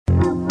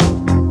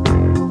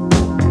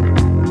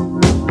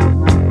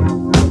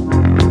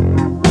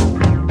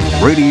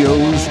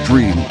radio's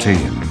dream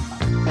team.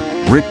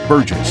 Rick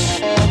Burgess,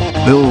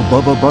 Bill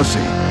Bubba Bussey,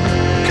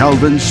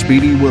 Calvin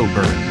Speedy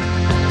Wilburn,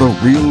 the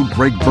real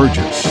Greg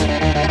Burgess,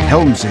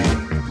 Helmsy,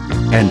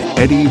 and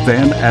Eddie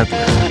Van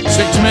Adler.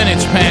 6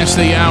 minutes past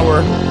the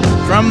hour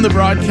from the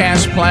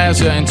Broadcast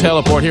Plaza and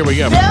Teleport. Here we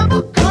go.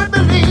 Never could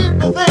believe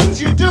the things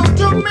you do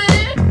to me.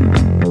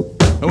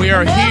 We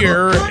are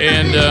here,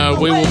 and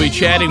we will be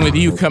chatting with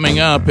you coming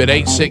up at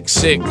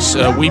 866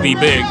 We Be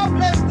Big.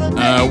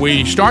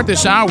 We start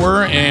this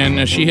hour,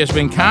 and she has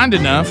been kind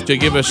enough to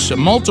give us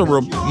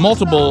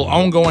multiple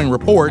ongoing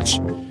reports,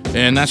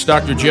 and that's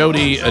Dr.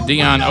 Jody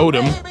Dion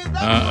Odom,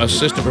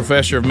 Assistant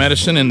Professor of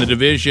Medicine in the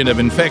Division of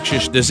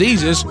Infectious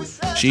Diseases.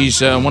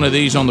 She's one of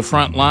these on the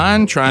front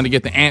line trying to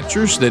get the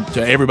answers that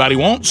everybody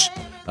wants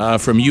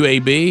from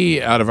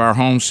UAB out of our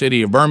home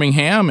city of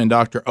Birmingham. And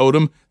Dr.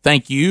 Odom,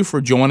 thank you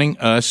for joining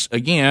us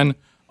again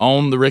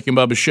on the Rick and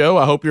Bubba Show.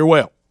 I hope you're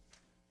well.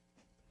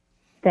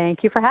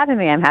 Thank you for having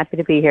me. I'm happy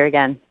to be here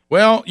again.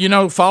 Well,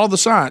 follow the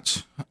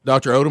science,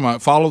 Dr.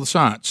 Odom. Follow the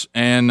science,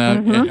 and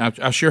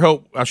I sure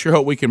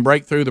hope we can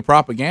break through the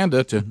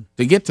propaganda to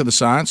get to the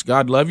science.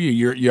 God love you.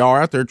 You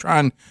are out there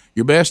trying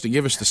your best to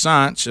give us the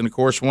science, and of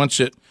course, once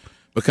it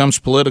becomes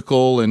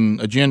political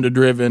and agenda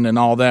driven and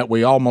all that,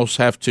 we almost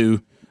have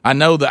to. I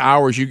know the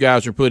hours you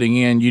guys are putting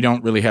in, you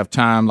don't really have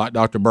time. Like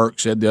Dr. Burke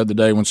said the other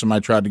day when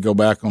somebody tried to go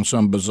back on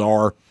some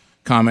bizarre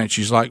comment,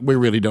 she's like, "We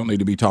really don't need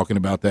to be talking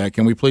about that.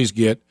 Can we please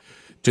get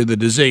to the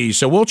disease?"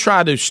 So we'll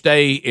try to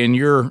stay in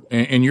your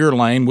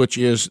lane, which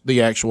is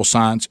the actual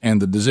science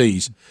and the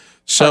disease.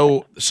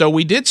 So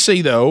we did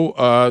see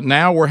though.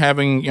 Now we're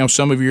having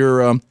some of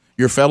your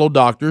fellow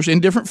doctors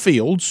in different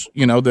fields,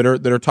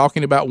 that are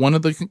talking about one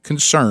of the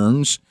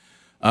concerns,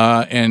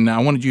 and I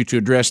wanted you to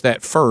address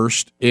that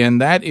first.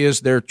 And that is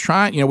they're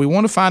trying. We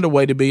want to find a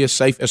way to be as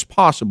safe as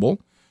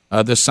possible.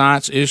 The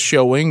science is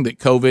showing that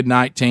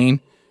COVID-19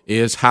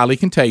 is highly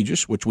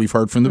contagious, which we've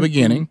heard from the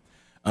beginning.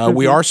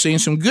 We are seeing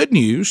some good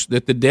news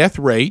that the death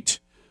rate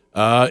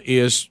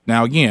is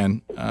now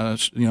again.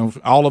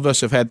 All of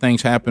us have had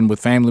things happen with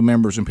family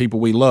members and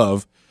people we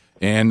love,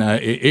 and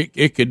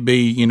it could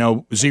be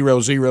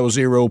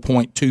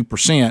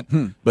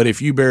 0.2%. But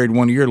if you buried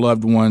one of your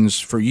loved ones,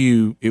 for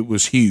you it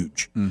was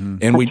huge,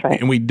 and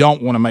we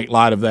don't want to make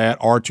light of that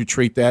or to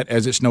treat that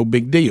as it's no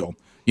big deal.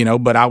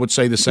 But I would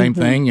say the same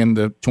thing in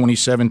the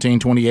 2017,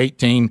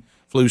 2018.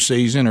 Flu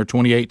season or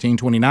 2018,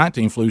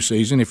 2019 flu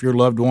season. If your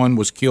loved one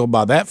was killed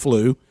by that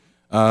flu,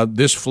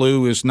 this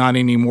flu is not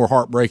any more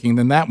heartbreaking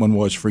than that one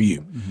was for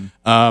you.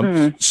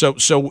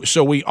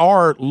 So we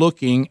are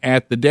looking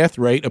at the death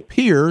rate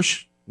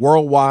appears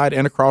worldwide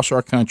and across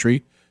our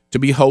country to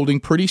be holding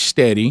pretty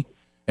steady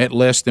at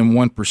less than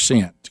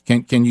 1%.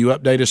 Can you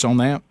update us on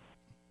that?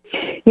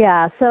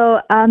 Yeah,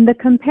 so the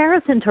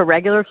comparison to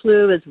regular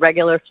flu is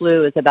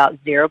about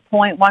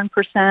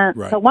 0.1%.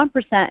 Right. So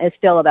 1% is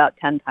still about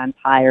 10 times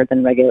higher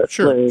than regular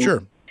flu.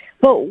 Sure.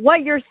 But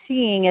what you're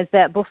seeing is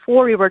that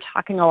before we were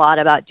talking a lot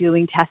about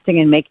doing testing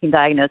and making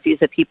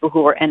diagnoses of people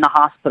who were in the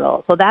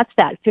hospital. So that's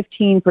that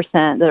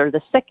 15% that are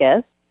the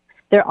sickest.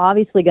 They're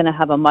obviously going to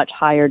have a much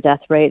higher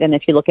death rate than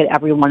if you look at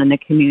everyone in the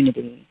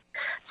community.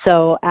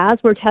 So as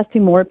we're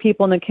testing more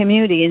people in the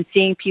community and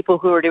seeing people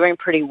who are doing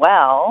pretty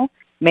well,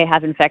 may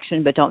have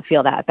infection but don't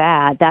feel that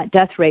bad, that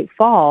death rate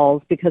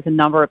falls because the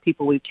number of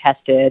people we've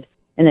tested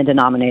and the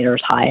denominator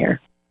is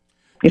higher.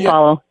 You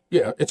follow?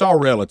 Yeah, it's all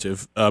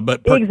relative.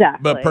 But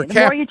exactly. But the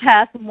more you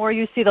test, the more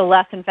you see the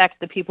less infected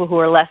the people who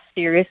are less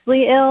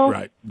seriously ill,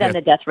 then the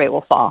death rate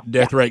will fall.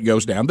 Death rate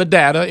goes down. The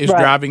data is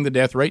driving the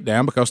death rate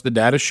down because the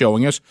data is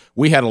showing us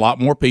we had a lot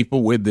more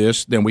people with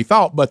this than we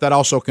thought, but that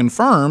also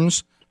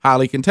confirms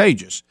highly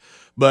contagious.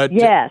 But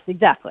yes,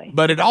 exactly.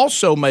 But it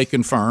also may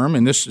confirm,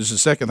 and this is the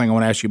second thing I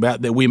want to ask you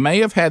about, that we may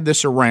have had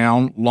this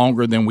around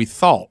longer than we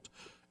thought.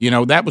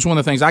 That was one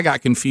of the things I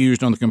got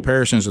confused on the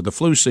comparisons of the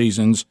flu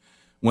seasons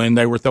when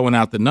they were throwing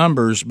out the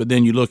numbers, but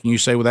then you look and you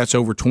say, well, that's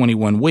over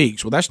 21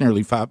 weeks. Well, that's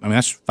nearly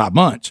that's 5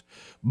 months.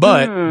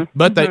 But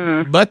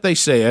they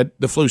said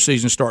the flu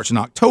season starts in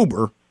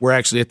October. We're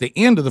actually at the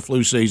end of the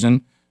flu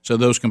season, so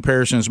those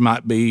comparisons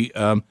might be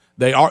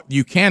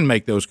you can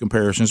make those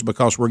comparisons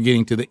because we're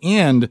getting to the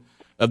end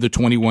of the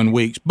 21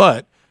 weeks.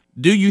 But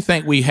do you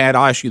think I'll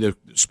ask you the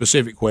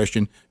specific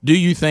question, do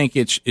you think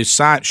is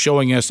science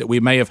showing us that we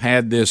may have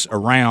had this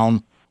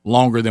around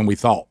longer than we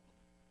thought?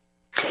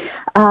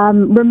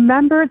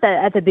 Remember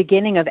that at the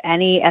beginning of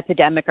any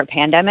epidemic or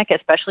pandemic,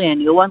 especially a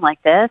new one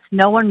like this,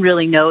 no one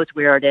really knows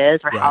where it is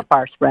or how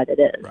far spread it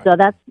is. Right. So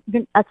that's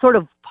sort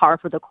of par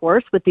for the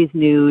course with these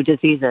new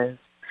diseases.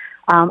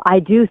 I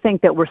do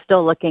think that we're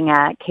still looking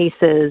at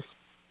cases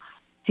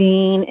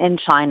seen in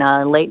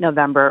China late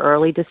November,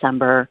 early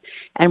December,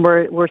 and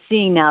we're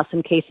seeing now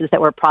some cases that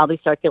were probably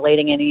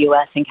circulating in the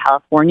U.S. and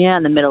California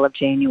in the middle of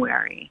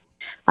January.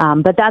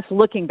 But that's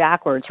looking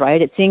backwards,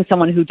 right? It's seeing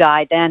someone who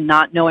died then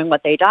not knowing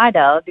what they died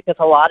of, because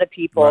a lot of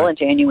people in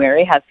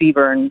January have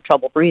fever and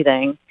trouble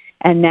breathing,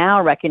 and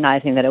now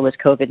recognizing that it was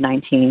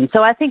COVID-19.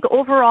 So I think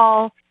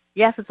overall,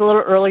 yes, it's a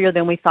little earlier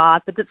than we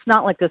thought, but it's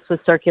not like this was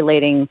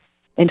circulating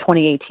in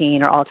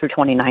 2018 or all through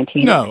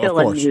 2019. No, it's still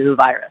of course. a new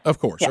virus. Of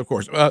course, Yeah. of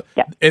course.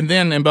 And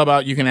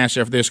Bubba, you can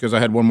answer this because I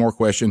had one more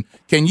question.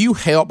 Can you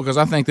help, because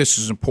I think this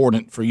is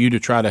important for you to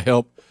try to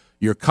help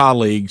your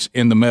colleagues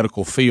in the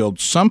medical field.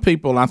 Some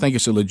people, I think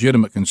it's a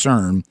legitimate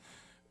concern.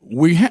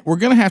 We're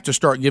going to have to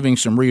start giving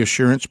some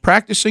reassurance,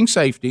 practicing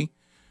safety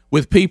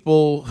with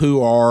people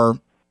who are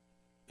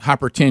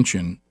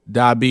hypertension,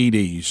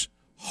 diabetes,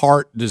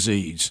 heart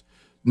disease.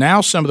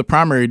 Now some of the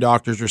primary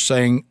doctors are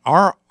saying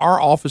our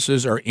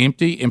offices are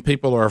empty and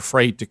people are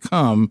afraid to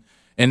come.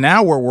 And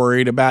now we're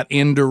worried about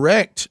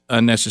indirect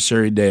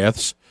unnecessary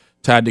deaths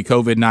tied to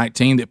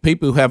COVID-19, that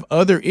people who have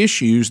other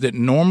issues that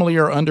normally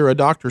are under a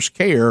doctor's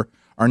care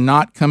are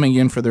not coming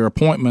in for their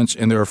appointments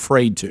and they're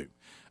afraid to.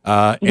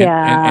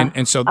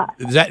 And so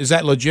is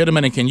that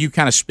legitimate? And can you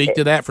kind of speak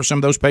to that for some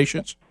of those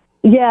patients?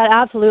 Yeah, it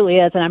absolutely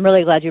is, and I'm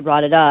really glad you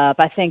brought it up.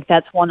 I think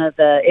that's one of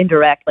the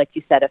indirect, like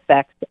you said,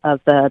 effects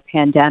of the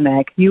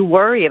pandemic. You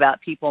worry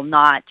about people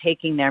not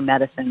taking their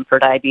medicine for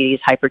diabetes,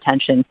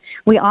 hypertension.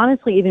 We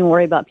honestly even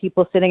worry about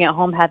people sitting at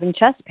home having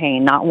chest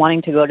pain, not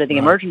wanting to go to the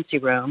emergency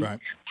room. Right.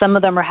 Some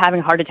of them are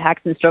having heart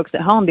attacks and strokes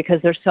at home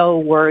because they're so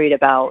worried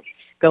about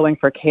going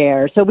for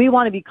care. So we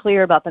want to be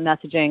clear about the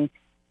messaging.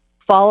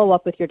 Follow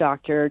up with your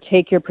doctor,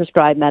 take your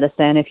prescribed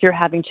medicine. If you're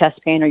having chest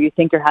pain or you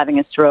think you're having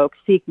a stroke,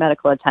 seek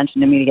medical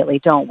attention immediately.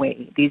 Don't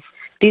wait.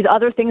 These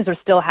other things are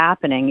still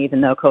happening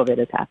even though COVID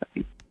is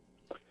happening.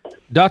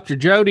 Dr.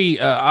 Jody,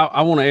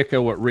 I want to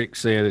echo what Rick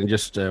said, and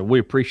just we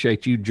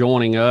appreciate you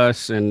joining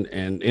us and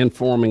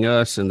informing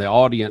us and the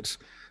audience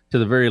to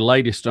the very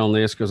latest on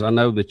this, because I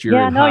know that you're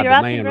in high demand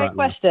right now. Yeah, you're asking great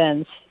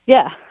questions.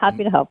 Yeah,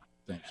 happy to help.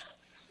 Thanks.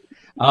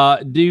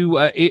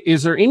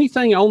 Is there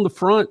anything on the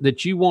front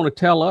that you want to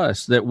tell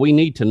us that we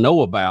need to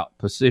know about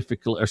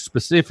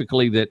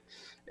specifically that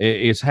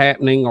is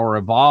happening or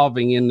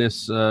evolving in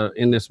this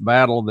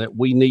battle that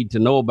we need to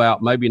know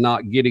about, maybe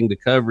not getting the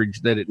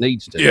coverage that it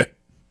needs to? Yeah.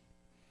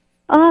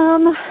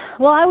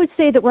 Well, I would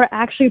say that we're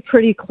actually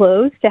pretty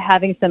close to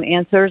having some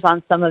answers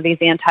on some of these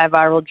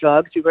antiviral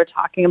drugs we were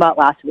talking about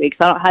last week.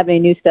 So I don't have any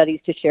new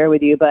studies to share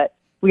with you, but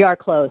we are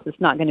close.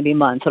 It's not going to be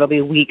months. It'll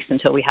be weeks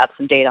until we have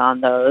some data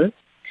on those.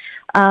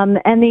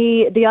 And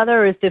the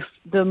other is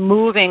the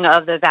moving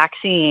of the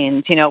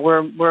vaccines. You know,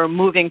 we're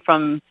moving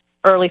from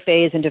early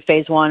phase into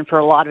phase one for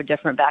a lot of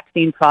different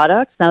vaccine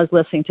products. And I was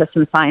listening to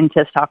some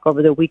scientists talk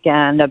over the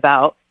weekend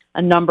about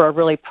a number of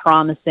really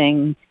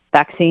promising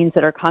vaccines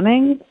that are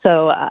coming.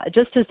 So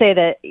just to say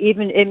that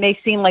even it may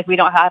seem like we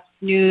don't have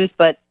news,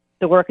 but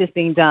the work is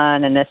being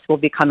done and this will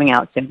be coming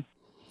out soon.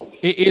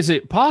 Is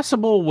it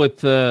possible with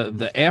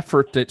the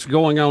effort that's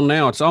going on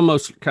now? It's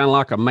almost kind of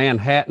like a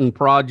Manhattan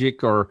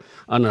Project or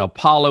an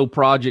Apollo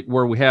project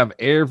where we have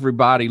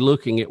everybody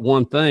looking at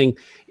one thing.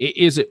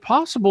 Is it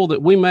possible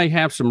that we may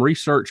have some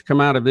research come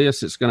out of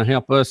this that's going to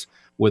help us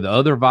with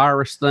other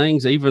virus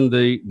things, even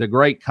the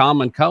great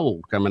common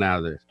cold coming out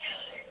of this?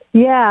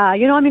 Yeah,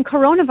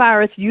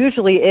 coronavirus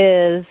usually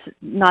is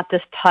not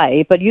this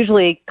type, but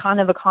usually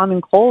kind of a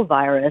common cold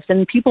virus.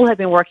 And people have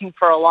been working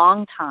for a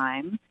long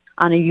time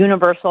on a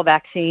universal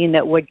vaccine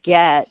that would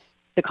get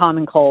the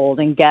common cold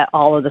and get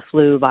all of the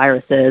flu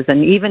viruses,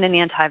 and even an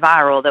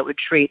antiviral that would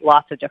treat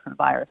lots of different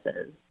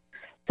viruses.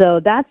 So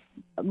that's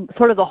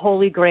sort of the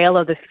holy grail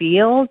of the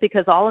field,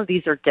 because all of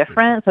these are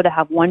different. So to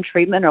have one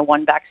treatment or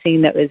one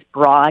vaccine that is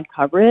broad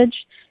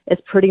coverage is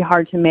pretty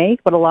hard to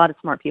make, but a lot of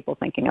smart people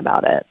thinking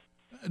about it.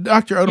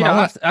 Dr.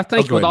 Odom, I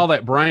think with all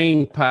that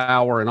brain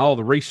power and all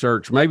the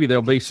research, maybe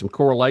there'll be some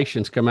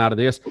correlations come out of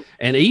this,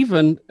 and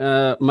even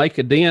make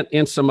a dent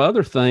in some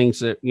other things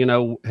that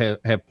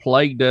have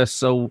plagued us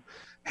so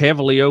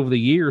heavily over the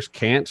years,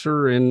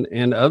 cancer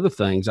and other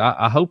things.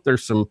 I hope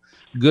there's some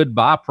good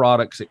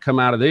byproducts that come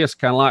out of this,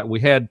 kind of like we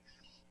had,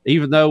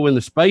 even though in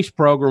the space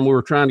program we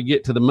were trying to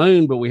get to the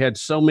moon, but we had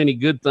so many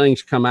good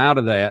things come out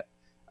of that.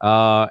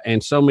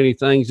 And so many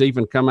things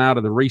even come out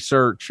of the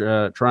research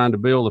trying to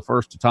build the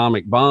first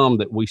atomic bomb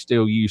that we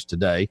still use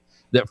today,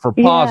 that for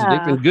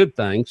positive and good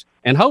things.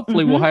 And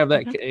hopefully we'll have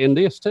that in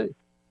this too.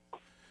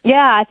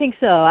 Yeah, I think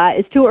so.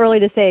 It's too early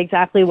to say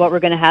exactly what we're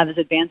going to have as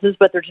advances,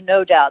 but there's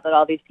no doubt that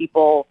all these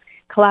people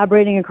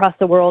collaborating across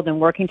the world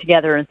and working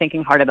together and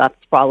thinking hard about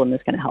this problem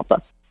is going to help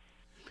us.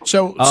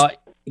 So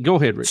go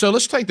ahead, Rick. So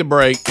let's take the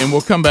break and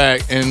we'll come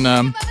back. And,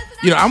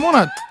 I want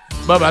to,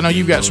 Bubba, I know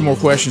you've got some more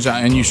questions,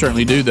 and you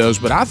certainly do those,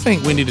 but I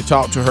think we need to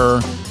talk to her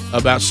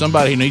about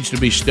somebody who needs to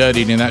be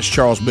studied, and that's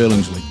Charles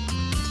Billingsley.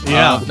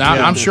 Yeah.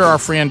 I'm sure our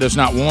friend does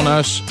not want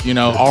us,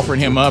 offering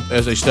him up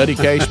as a study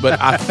case, but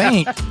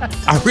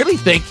I really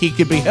think he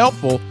could be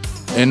helpful,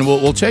 and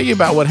we'll tell you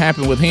about what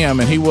happened with him.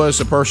 And he was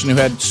a person who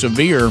had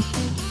severe,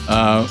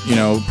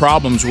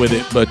 problems with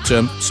it, but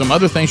some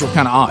other things were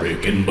kind of odd.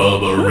 Rick and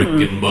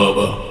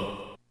Bubba.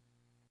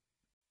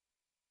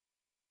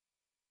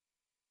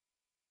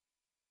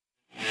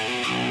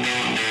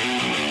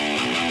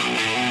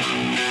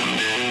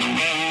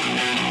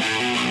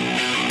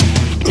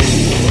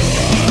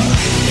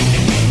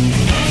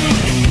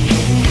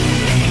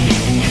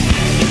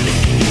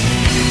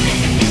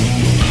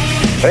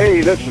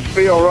 Hey, this is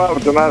Phil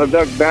Robinson out of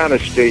Duck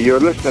Dynasty. You're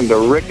listening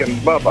to Rick and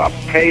Bubba.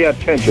 Pay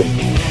attention.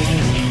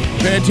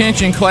 Pay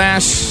attention,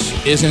 class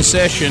is in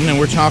session, and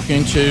we're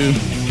talking to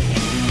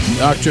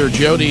Dr.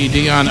 Jody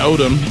Dion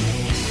Odom,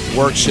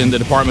 works in the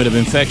Department of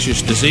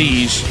Infectious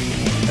Disease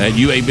at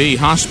UAB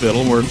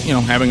Hospital. We're,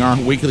 having our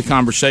weekly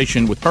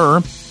conversation with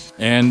her.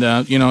 And,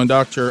 and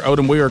Dr.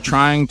 Odom, we are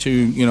trying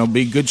to,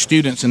 be good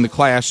students in the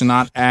class and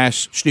not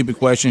ask stupid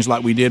questions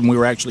like we did when we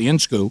were actually in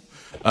school.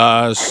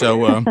 No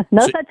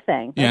such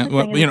thing. Yeah,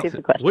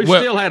 we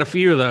still had a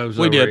few of those.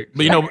 We did.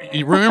 But,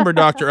 you remember,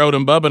 Dr.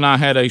 Odom, Bubba and I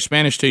had a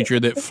Spanish teacher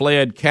that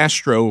fled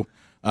Castro,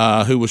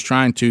 who was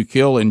trying to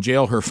kill and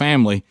jail her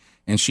family.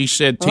 And she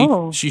said,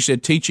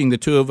 teaching the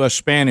two of us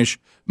Spanish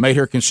made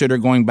her consider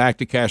going back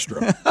to Castro.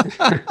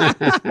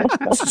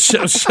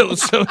 so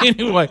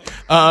anyway,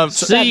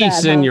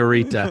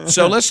 señorita.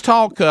 So let's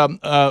talk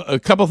a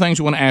couple of things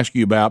we want to ask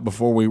you about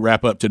before we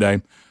wrap up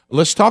today.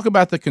 Let's talk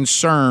about the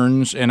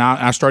concerns, and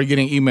I started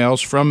getting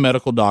emails from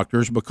medical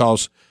doctors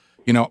because,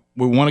 we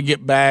want to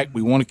get back,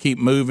 we want to keep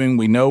moving,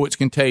 we know it's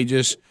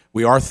contagious,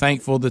 we are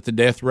thankful that the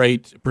death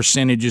rate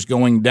percentage is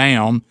going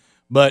down,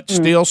 but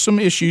still some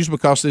issues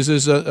because this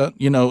is a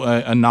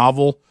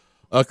novel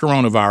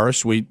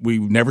coronavirus.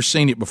 We've never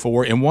seen it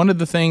before, and one of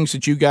the things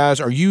that you guys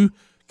can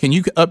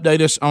you update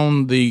us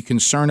on the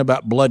concern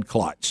about blood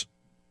clots?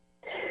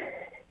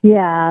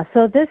 Yeah,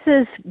 so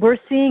we're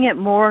seeing it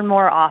more and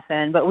more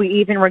often, but we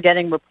even were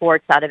getting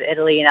reports out of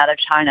Italy and out of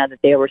China that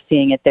they were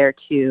seeing it there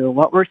too.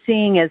 What we're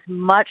seeing is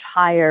much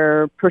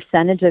higher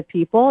percentage of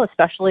people,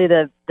 especially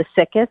the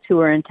sickest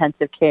who are in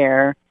intensive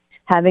care,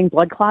 having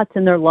blood clots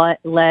in their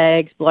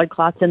legs, blood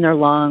clots in their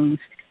lungs,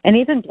 and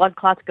even blood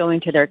clots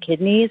going to their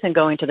kidneys and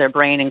going to their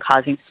brain and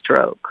causing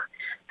stroke.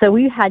 So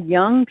we had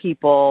young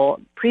people,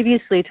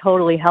 previously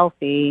totally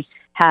healthy,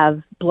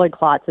 have blood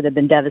clots that have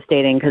been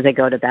devastating because they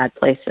go to bad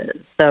places.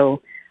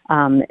 So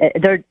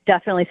there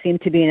definitely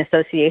seems to be an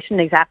association.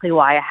 Exactly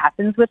why it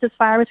happens with this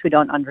virus, we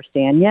don't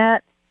understand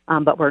yet,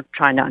 but we're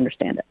trying to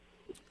understand it.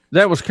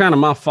 That was kind of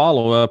my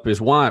follow-up,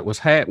 is why it was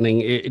happening.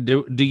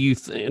 Do you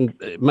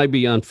think, it may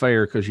be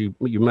unfair because you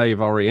may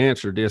have already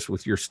answered this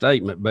with your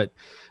statement, but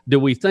do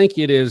we think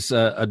it is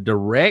a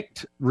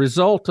direct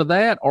result of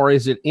that, or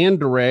is it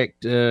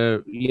indirect,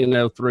 through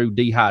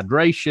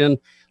dehydration,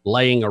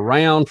 laying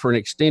around for an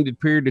extended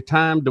period of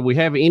time? Do we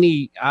have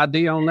any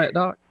idea on that,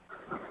 Doc?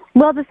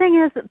 Well, the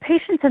thing is,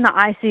 patients in the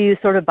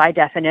ICU sort of by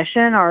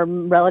definition are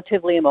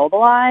relatively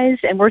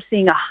immobilized, and we're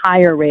seeing a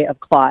higher rate of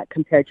clot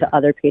compared to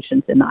other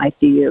patients in the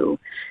ICU.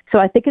 So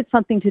I think it's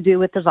something to do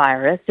with the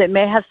virus. It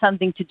may have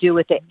something to do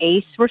with the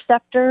ACE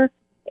receptor.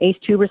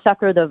 ACE2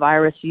 receptor the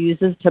virus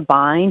uses to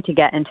bind to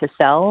get into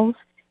cells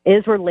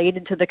is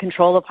related to the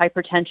control of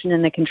hypertension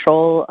and the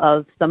control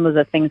of some of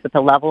the things at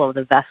the level of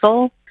the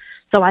vessel.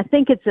 So I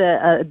think it's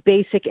a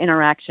basic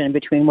interaction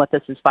between what the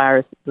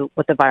virus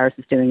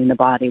is doing in the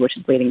body, which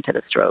is leading to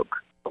the stroke.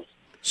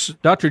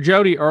 Dr.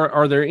 Jody,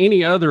 are there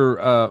any other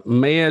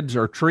meds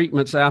or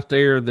treatments out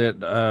there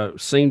that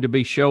seem to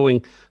be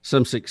showing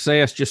some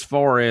success just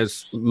far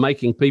as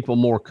making people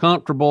more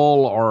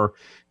comfortable or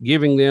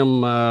giving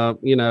them,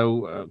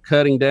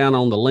 cutting down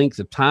on the length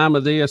of time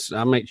of this?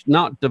 I mean,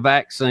 not the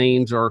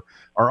vaccines or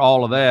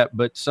all of that,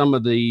 but some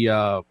of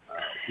the,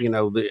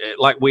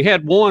 like we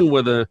had one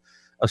with a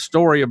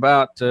story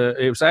about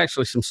it was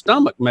actually some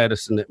stomach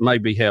medicine that may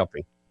be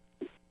helping.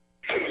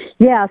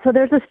 Yeah, so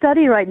there's a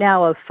study right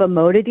now of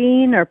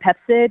famotidine or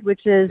Pepcid,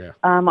 which is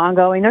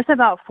ongoing. There's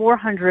about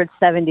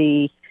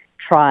 470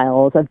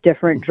 trials of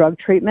different drug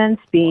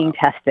treatments being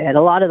tested.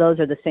 A lot of those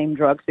are the same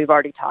drugs we've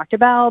already talked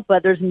about,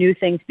 but there's new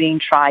things being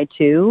tried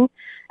too.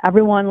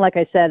 Everyone, like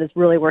I said, is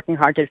really working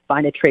hard to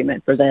find a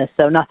treatment for this,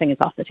 so nothing is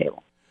off the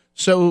table.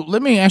 So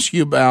let me ask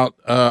you about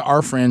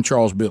our friend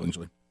Charles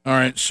Billingsley. All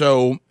right,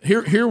 so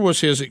here was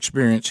his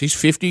experience. He's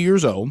 50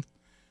 years old.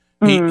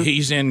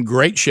 He's in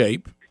great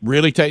shape,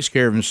 really takes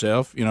care of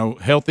himself,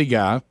 healthy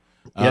guy.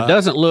 It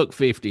doesn't look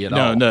 50 at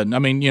all. No, I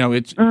mean,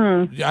 it's.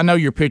 I know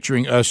you're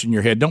picturing us in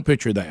your head. Don't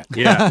picture that.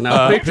 Yeah,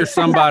 no, picture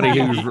somebody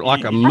who's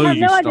like a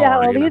movie star. I have no idea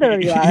how old either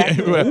of you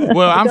are.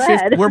 Well, I'm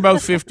 50. We're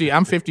both 50.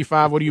 I'm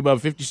 55. What are you,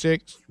 about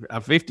 56?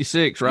 I'm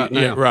 56 right now.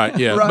 Yeah, right.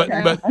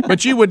 Yeah,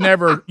 but you would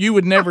never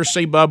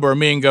see Bubba or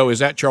me and go, "Is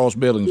that Charles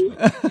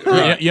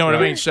Billingsley?" You know what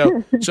I mean?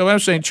 So I'm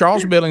saying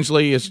Charles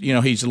Billingsley is,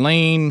 he's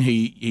lean,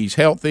 he's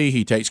healthy,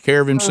 he takes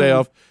care of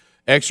himself,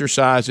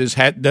 exercises,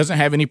 doesn't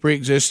have any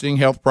pre-existing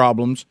health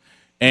problems.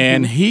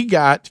 And he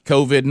got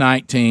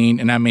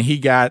COVID-19, and I mean, he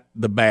got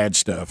the bad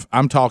stuff.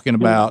 I'm talking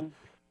about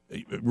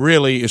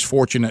really is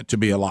fortunate to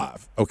be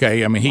alive.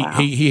 Okay, I mean,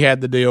 he had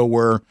the deal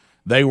where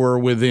they were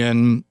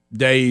within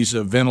days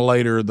of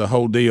ventilator, the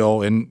whole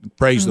deal, and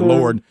praise the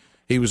Lord,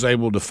 he was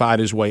able to fight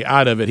his way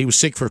out of it. He was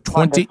sick for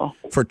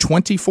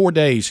 24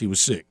 days. He was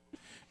sick,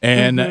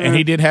 and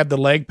he did have the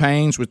leg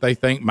pains, which they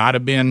think might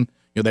have been.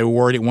 They were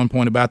worried at one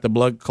point about the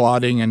blood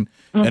clotting and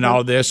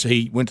all of this.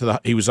 He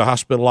was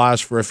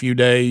hospitalized for a few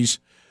days.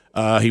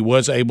 He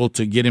was able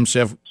to get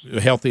himself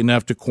healthy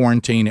enough to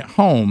quarantine at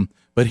home.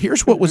 But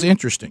here's what was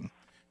interesting.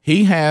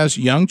 He has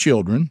young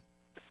children.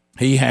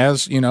 He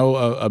has,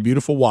 a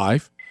beautiful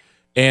wife.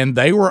 And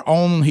they were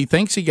he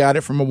thinks he got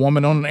it from a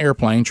woman on an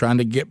airplane trying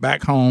to get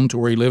back home to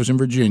where he lives in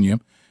Virginia.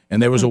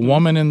 And there was a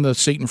woman in the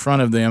seat in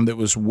front of them that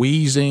was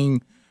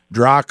wheezing,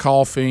 dry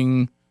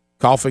coughing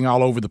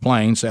all over the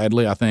plane,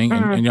 sadly, I think,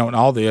 and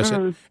all this.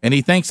 And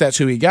he thinks that's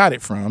who he got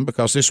it from,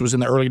 because this was in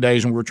the early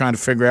days when we were trying to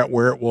figure out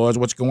where it was,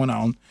 what's going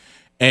on.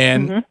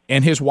 And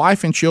his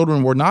wife and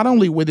children were not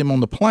only with him on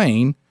the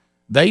plane,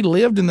 they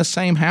lived in the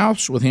same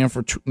house with him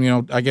for,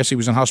 I guess he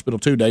was in hospital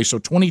 2 days, so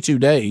 22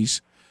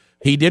 days.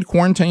 He did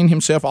quarantine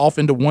himself off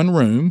into one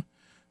room,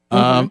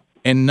 and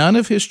none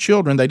of his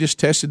children, they just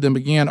tested them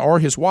again, or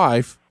his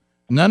wife,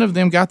 none of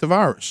them got the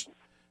virus.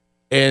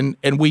 And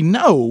we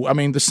know,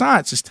 the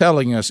science is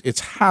telling us it's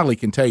highly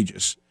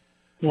contagious.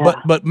 Yeah.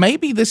 But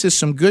maybe this is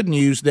some good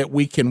news that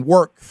we can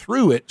work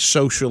through it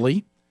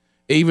socially,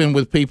 even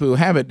with people who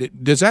have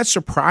it. Does that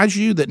surprise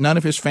you that none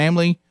of his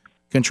family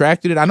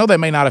contracted it? I know they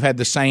may not have had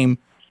the same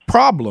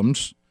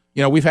problems.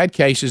 We've had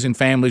cases in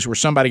families where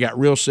somebody got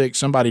real sick,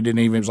 somebody didn't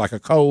even, it was like a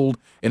cold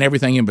and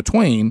everything in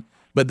between,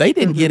 but they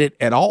didn't get it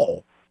at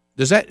all.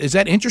 Is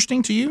that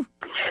interesting to you?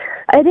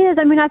 It is.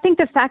 I think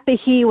the fact that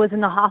he was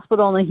in the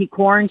hospital and he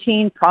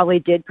quarantined probably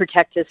did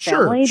protect his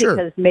family,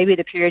 because maybe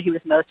the period he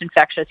was most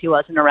infectious, he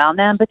wasn't around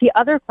them. But the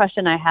other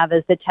question I have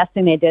is the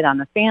testing they did on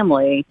the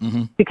family,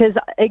 because,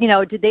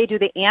 did they do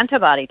the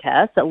antibody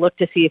test that looked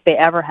to see if they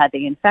ever had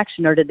the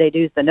infection, or did they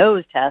do the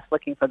nose test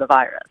looking for the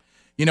virus?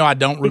 I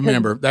don't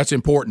remember. That's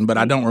important, but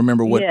I don't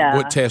remember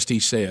what test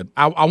he said.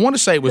 I want to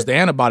say it was the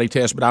antibody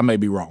test, but I may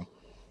be wrong.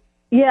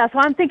 Yeah, so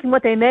I'm thinking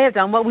what they may have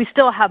done, what we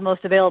still have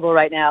most available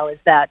right now, is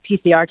that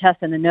PCR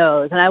test in the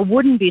nose. And I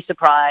wouldn't be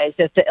surprised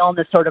if the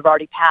illness sort of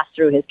already passed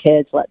through his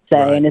kids, let's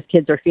say, and his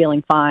kids are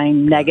feeling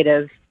fine,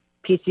 negative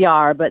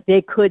PCR, but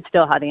they could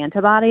still have the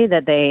antibody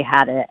that they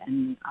had it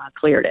and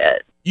cleared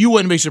it. You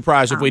wouldn't be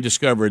surprised if we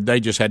discovered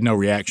they just had no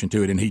reaction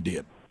to it, and he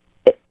did.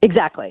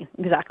 Exactly.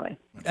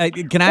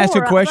 Can I ask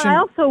you a question? I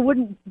also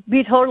wouldn't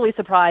be totally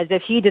surprised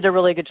if he did a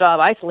really good job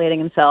isolating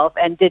himself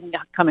and didn't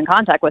come in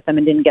contact with them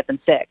and didn't get them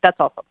sick. That's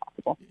also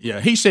possible. Yeah,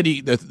 he said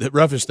the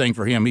roughest thing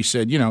for him, he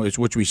said,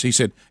 he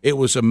said it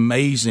was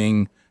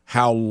amazing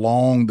how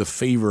long the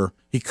fever,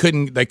 they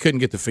couldn't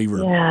get the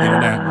fever.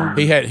 Yeah.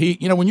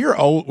 When you're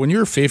old, when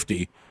you're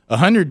 50,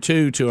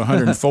 102 to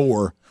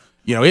 104,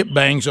 it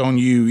bangs on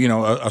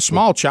you. A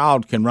small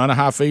child can run a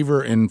high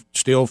fever and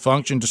still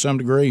function to some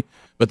degree.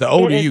 But the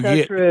older you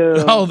get,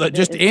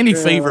 any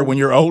fever when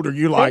you're older,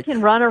 they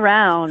can run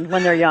around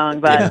when they're young,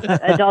 but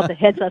adults, it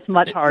hits us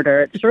much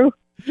harder. It's true.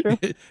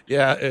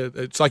 Yeah,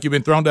 it's like you've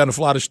been thrown down a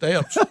flight of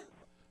steps.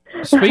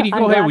 Speedy,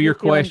 go ahead with your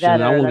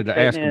question. I wanted to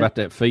ask about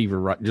that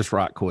fever right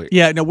quick.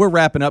 Yeah, no, we're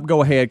wrapping up.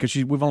 Go ahead, because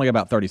we've only got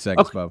about 30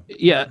 seconds, Bo.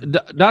 Yeah,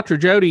 Dr.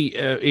 Jody,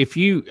 if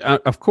you,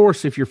 of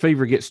course, if your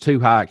fever gets too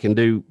high, it can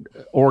do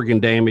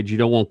organ damage. You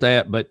don't want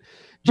that. But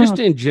just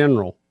in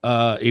general,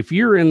 if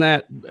you're in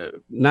that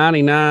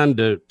 99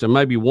 to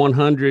maybe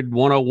 100,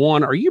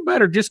 101, are you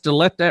better just to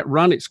let that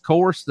run its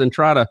course than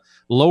try to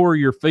lower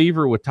your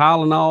fever with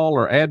Tylenol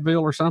or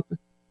Advil or something?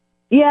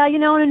 Yeah,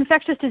 in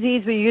infectious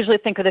disease, we usually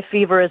think of the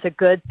fever as a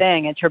good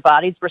thing. It's your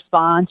body's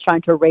response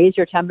trying to raise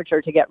your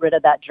temperature to get rid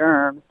of that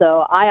germ.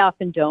 So I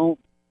often don't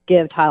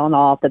give Tylenol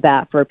off the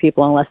bat for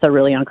people unless they're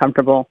really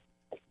uncomfortable.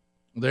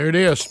 There it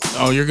is.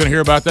 Oh, you're going to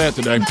hear about that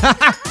today.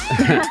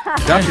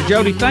 Dr.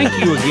 Jody, thank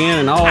you again,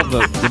 and all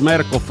the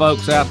medical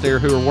folks out there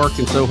who are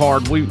working so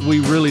hard. We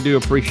really do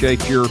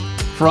appreciate your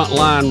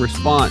frontline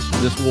response to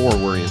this war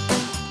we're in.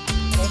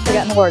 Thanks for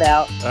getting the word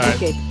out. All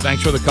right.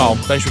 Thanks for the call.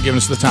 Thanks for giving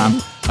us the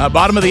time.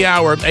 Bottom of the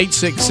hour,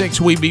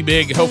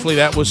 866-WE-BE-BIG. Hopefully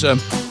that was an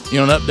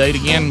update.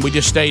 Again, we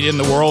just stayed in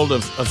the world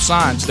of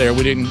science there.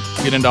 We didn't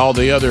get into all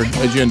the other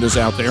agendas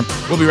out there.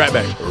 We'll be right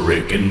back.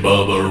 Rick and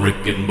Bubba,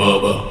 Rick and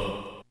Bubba.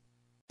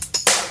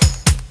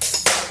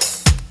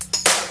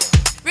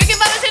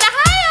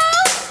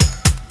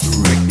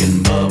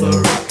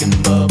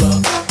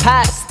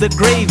 Pass the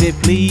gravy,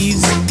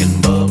 please. Rick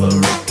and Bubba,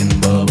 Rick and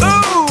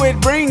Bubba. Ooh, it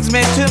brings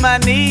me to my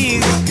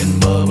knees. Rick and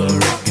Bubba,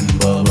 Rick and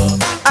Bubba.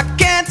 I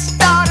can't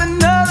start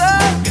another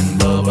Rick and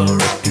Bubba,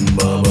 Rick and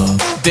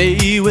Bubba.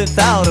 day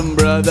without 'em,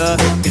 brother.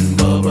 Rick and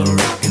Bubba,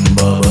 Rick and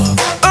Bubba.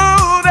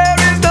 Ooh, there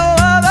is no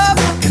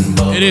other. Rick and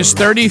Bubba. It is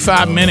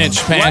 35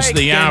 minutes past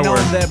the hour.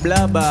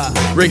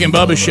 Rick and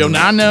Bubba show.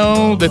 Now, I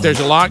know that there's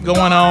a lot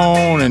going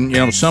on,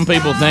 and, some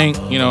people think,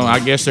 I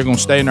guess they're going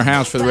to stay in their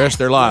house for the rest of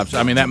their lives.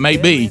 I mean, that may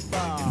be.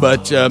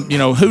 But,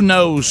 who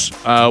knows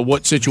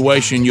what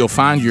situation you'll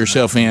find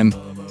yourself in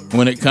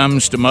when it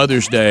comes to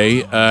Mother's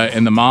Day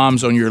and the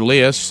moms on your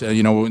list.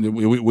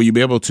 Will you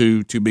be able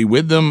to be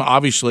with them?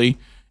 Obviously,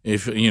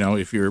 if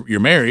you're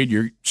married,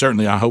 you're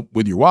certainly, I hope,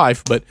 with your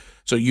wife. But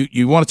so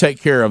you want to take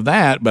care of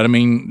that. But, I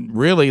mean,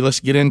 really, let's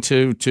get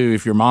into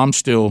if your mom's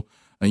still,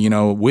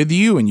 with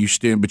you and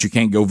but you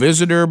can't go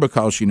visit her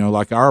because,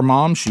 like our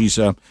mom, she's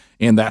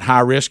in that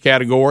high-risk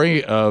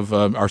category of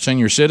our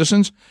senior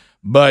citizens.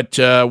 But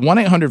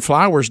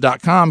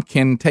 1-800-Flowers.com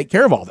can take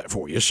care of all that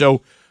for you.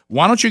 So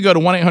why don't you go to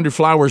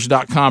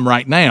 1-800-Flowers.com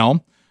right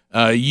now?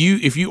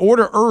 if you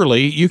order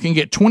early, you can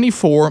get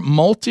 24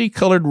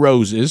 multicolored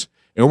roses,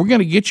 and we're going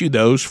to get you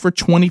those for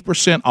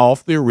 20%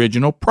 off the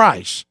original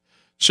price.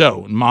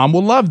 So, Mom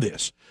will love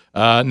this.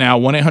 Now,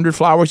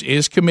 1-800-Flowers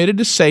is committed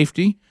to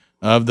safety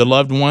of the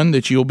loved one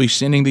that you'll be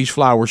sending these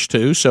flowers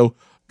to, so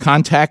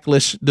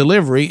contactless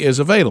delivery is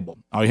available.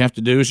 All you have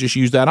to do is just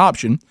use that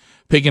option.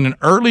 Picking an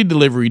early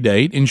delivery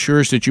date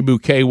ensures that your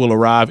bouquet will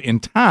arrive in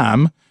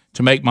time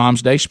to make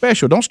Mom's Day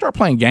special. Don't start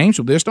playing games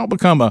with this. Don't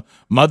become a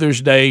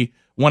Mother's Day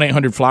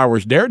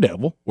 1-800-Flowers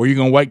daredevil where you're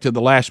going to wait till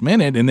the last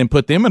minute and then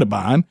put them in a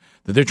bind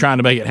that they're trying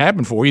to make it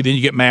happen for you. Then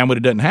you get mad when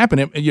it doesn't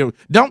happen.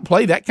 Don't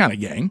play that kind of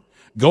game.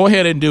 Go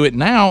ahead and do it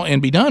now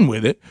and be done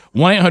with it.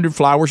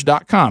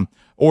 1-800-Flowers.com.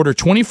 Order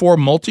 24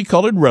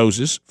 multicolored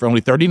roses for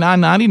only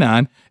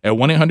 $39.99 at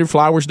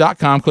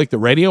 1-800-Flowers.com. Click the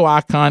radio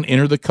icon,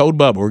 enter the code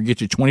BUBBA. We'll get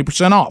you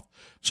 20% off.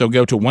 So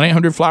go to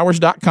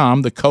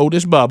 1-800-Flowers.com. The code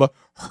is BUBBA.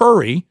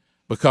 Hurry,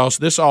 because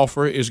this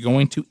offer is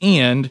going to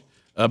end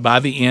by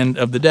the end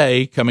of the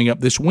day coming up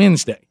this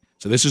Wednesday.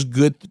 So this is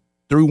good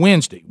through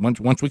Wednesday.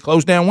 Once we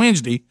close down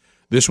Wednesday,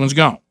 this one's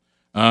gone.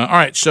 All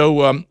right,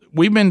 so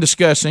we've been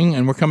discussing,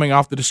 and we're coming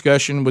off the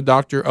discussion with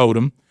Dr.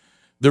 Odom,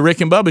 the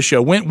Rick and Bubba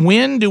Show.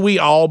 When do we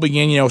all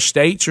begin?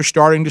 States are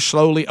starting to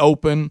slowly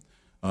open.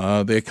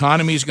 The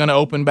economy is going to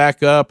open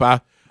back up.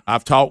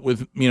 I've talked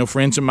with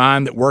friends of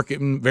mine that work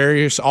in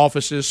various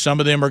offices. Some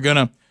of them are going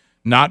to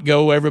not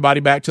go everybody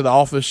back to the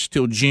office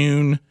till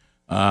June.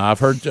 I've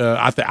heard.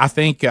 I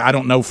think I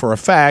don't know for a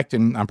fact,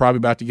 and I'm probably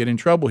about to get in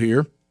trouble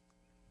here,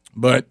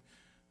 but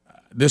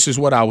this is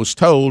what I was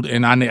told,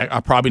 and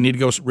I probably need to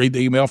go read the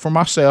email for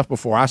myself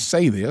before I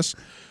say this.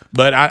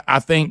 But I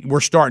think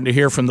we're starting to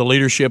hear from the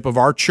leadership of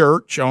our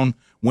church on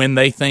when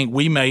they think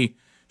we may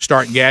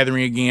start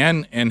gathering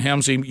again. And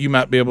Helmsy, you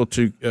might be able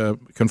to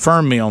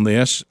confirm me on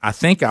this. I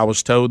think I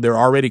was told they're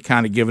already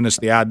kind of giving us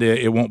the idea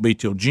it won't be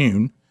till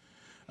June.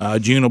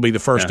 June will be the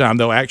first time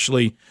they'll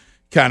actually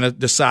kind of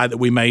decide that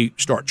we may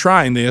start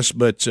trying this.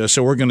 But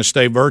so we're going to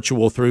stay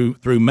virtual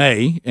through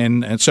May.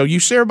 And so you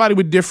see everybody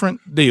with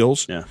different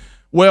deals. Yeah.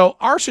 Well,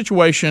 our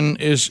situation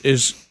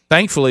is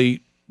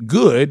thankfully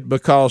good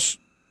because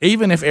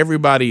even if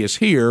everybody is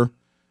here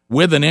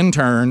with an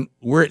intern,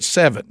 we're at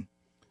 7.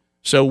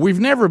 So we've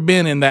never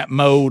been in that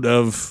mode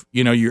of,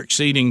 you're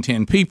exceeding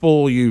 10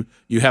 people, you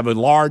have a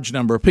large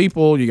number of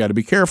people, you got to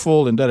be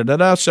careful and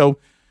da-da-da-da. So,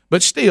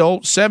 but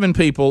still, 7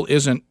 people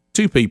isn't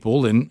 2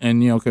 people, and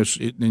because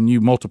then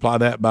you multiply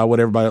that by what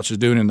everybody else is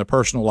doing in their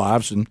personal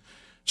lives, and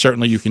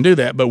certainly you can do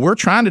that. But we're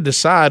trying to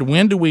decide,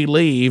 when do we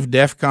leave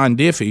DEF CON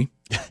Diffie?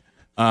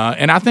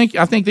 And I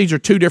think these are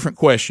 2 different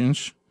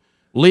questions.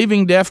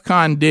 Leaving DEF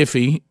CON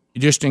Diffie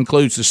just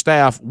includes the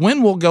staff.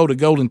 When we'll go to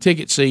golden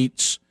ticket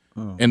seats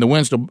in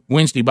the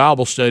Wednesday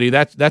Bible study,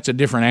 that's a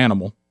different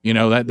animal.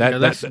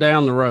 That's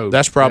down the road.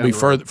 That's probably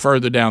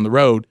further down the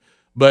road.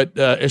 But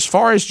as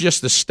far as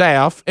just the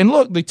staff, and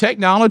look, the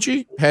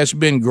technology has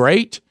been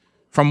great.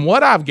 From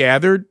what I've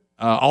gathered,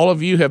 all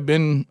of you have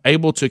been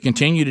able to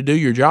continue to do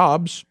your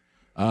jobs,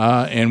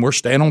 and we're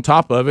staying on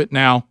top of it.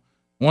 Now,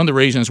 one of the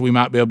reasons we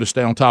might be able to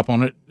stay on top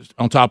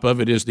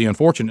of it is the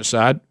unfortunate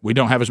side. We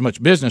don't have as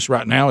much business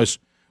right now as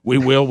we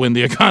will when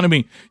the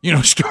economy,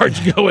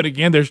 starts going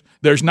again.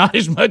 There's not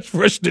as much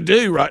for us to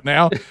do right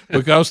now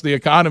because the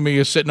economy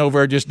is sitting over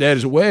there just dead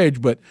as a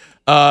wedge. But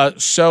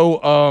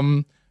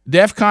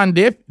DEF CON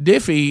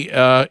Diffie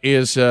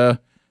is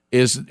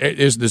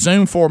the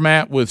Zoom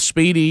format with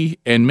Speedy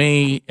and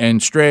me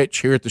and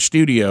Stretch here at the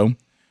studio.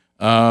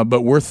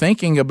 But we're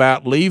thinking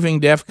about leaving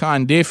DEF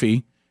CON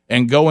Diffie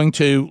and going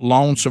to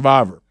Lone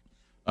Survivor.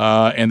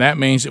 And that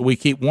means that we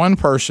keep one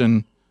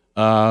person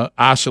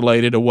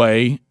isolated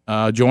away,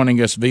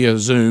 joining us via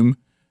Zoom.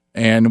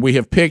 And we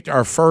have picked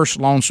our first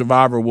Lone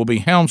Survivor will be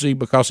Helmsy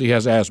because he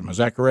has asthma. Is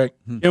that correct?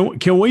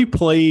 Can we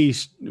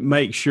please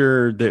make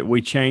sure that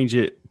we change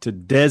it to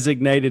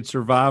designated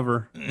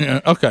survivor?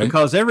 Yeah, okay.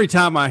 Because every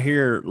time I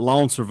hear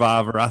Lone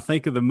Survivor, I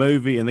think of the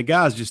movie, and the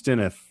guy's just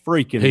in a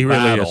freaking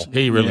battle.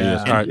 He really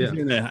is. All right.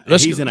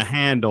 He's in a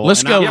handle.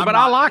 Let's go. But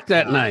I like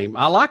that name.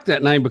 I like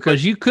that name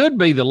because you could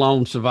be the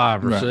lone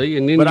survivor. Right. See,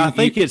 and then but I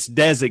think it's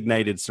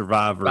designated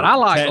survivor. But I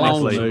like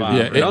lone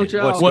survivor. Don't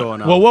you? What's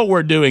going on? Well, what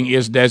we're doing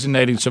is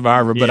designated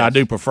survivor, but I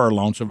do prefer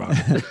lone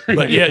survivor. But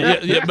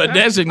but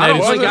designated. I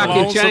don't think I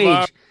can change.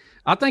 Survivor.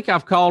 I think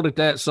I've called it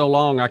that so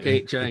long I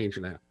can't change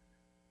now.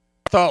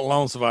 I thought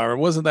Lone Survivor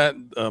wasn't that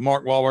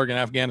Mark Wahlberg in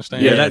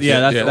Afghanistan?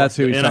 That's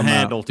who he's in a talking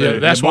handle about. too. Yeah,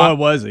 that's Boy, why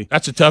was he?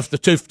 That's a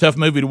tough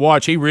movie to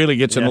watch. He really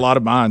gets in a lot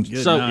of binds.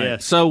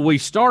 So we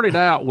started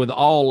out with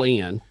All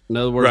In. In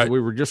other words, we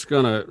were just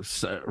going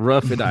to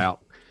rough it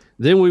out.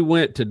 Then we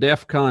went to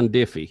DEF CON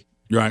Diffie.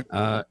 Right.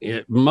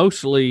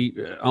 Mostly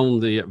on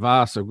the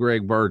advice of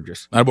Greg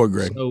Burgess. That boy,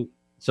 Greg.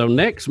 So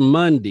next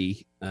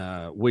Monday,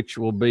 which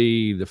will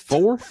be the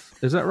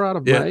 4th, is that right,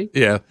 of May?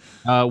 Yeah.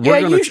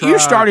 You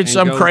started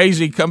some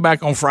crazy come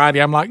back on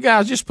Friday. I'm like,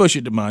 guys, just push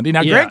it to Monday.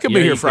 Now, Greg could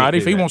be here Friday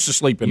if he wants to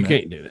sleep in you there. You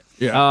can't do that.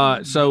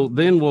 Yeah. So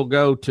then we'll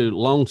go to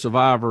Lone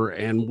Survivor,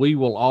 and we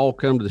will all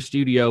come to the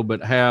studio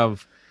but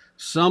have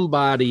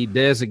somebody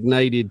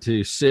designated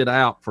to sit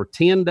out for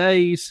 10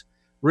 days.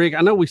 Rick,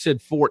 I know we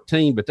said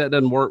 14, but that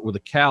doesn't work with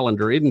a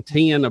calendar. Isn't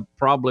 10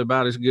 probably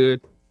about as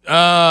good?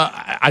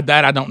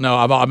 I don't know.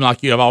 I'm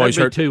like you. I've always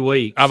heard 2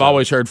 weeks. I've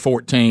always heard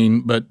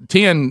 14, but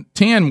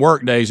 10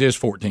 work days is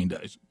 14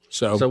 days.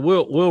 So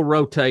we'll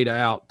rotate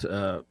out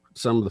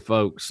some of the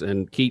folks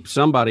and keep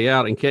somebody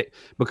out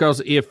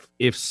because if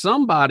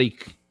somebody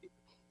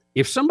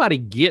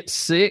gets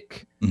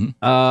sick,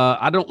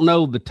 I don't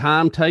know the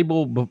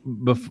timetable,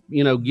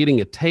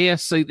 getting a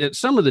test. See,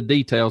 some of the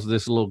details of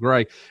this are a little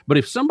gray, but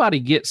if somebody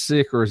gets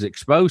sick or is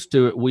exposed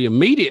to it, we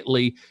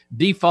immediately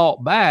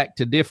default back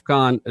to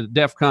DEFCON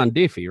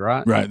Diffie,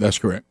 right? Right, that's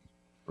correct.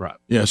 Right.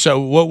 Yeah,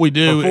 so what we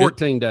do for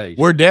 14 days.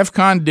 We're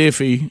DEFCON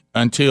Diffie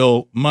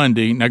until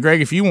Monday. Now,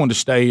 Greg, if you wanted to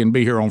stay and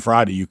be here on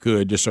Friday, you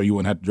could, just so you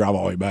wouldn't have to drive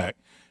all the way back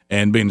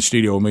and be in the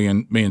studio with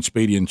me and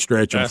Speedy and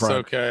Stretch on Friday.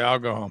 That's okay. I'll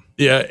go home.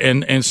 Yeah,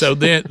 and so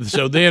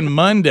then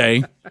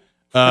Monday,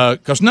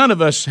 because none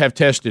of us have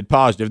tested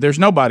positive. There's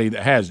nobody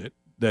that has it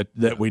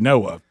that we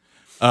know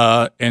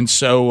of, and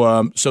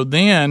so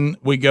then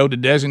we go to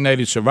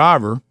designated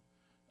survivor,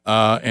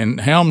 and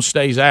Helms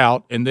stays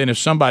out, and then if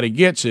somebody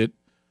gets it,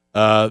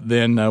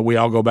 then we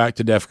all go back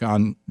to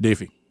DEFCON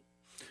Diffie.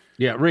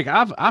 Yeah, Rick,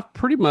 I've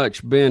pretty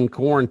much been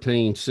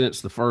quarantined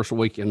since the first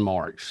week in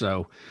March.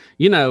 So,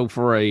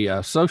 for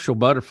a social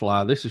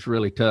butterfly, this is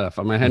really tough.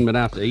 I mean, I hadn't been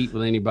out to eat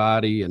with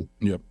anybody, and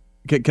yep.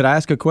 Could I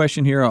ask a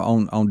question here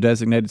on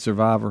designated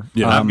survivor?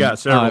 Yeah, I've got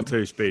several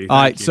too, Speedy. All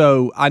right,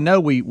 so I know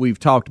we've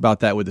talked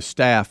about that with the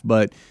staff,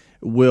 but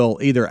will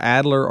either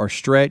Adler or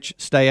Stretch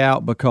stay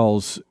out?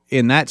 Because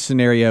in that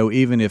scenario,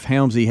 even if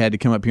Helmsy had to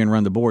come up here and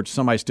run the board,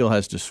 somebody still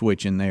has to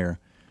switch in there.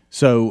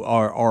 So,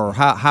 or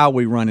how are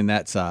we running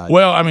that side?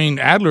 Well, I mean,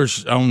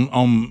 Adler's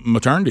on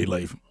maternity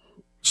leave,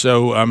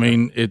 so I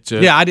mean, it's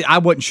I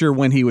wasn't sure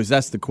when he was.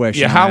 That's the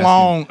question. Yeah,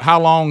 how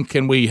long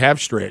can we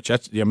have Stretch?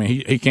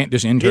 He can't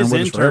just intern His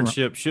with us forever.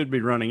 internship should be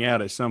running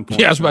out at some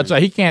point. Yeah, I was about to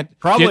say he can't.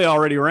 Probably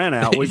already ran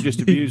out. We've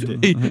just abused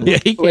it.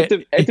 He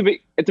can't.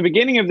 At the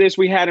beginning of this,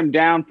 we had him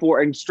down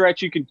for, and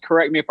Stretch, you could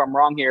correct me if I'm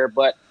wrong here,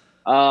 but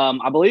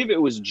I believe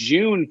it was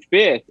June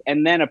 5th,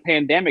 and then a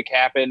pandemic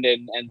happened,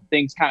 and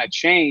things kind of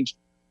changed.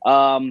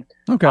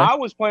 Okay. I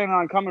was planning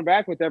on coming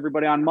back with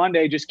everybody on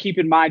Monday, just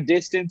keeping my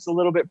distance a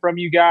little bit from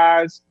you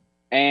guys.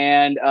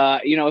 And,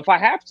 if I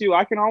have to,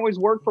 I can always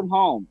work from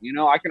home.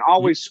 I can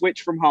always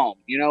switch from home.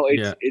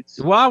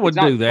 I would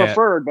do that.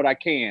 Preferred, but I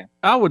can.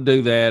 I would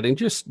do that and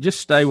just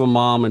stay with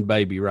mom and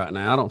baby right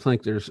now. I don't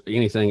think there's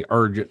anything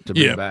urgent to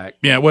be back.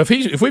 Yeah. Well,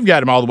 if we've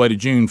got him all the way to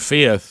June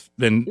 5th,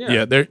 then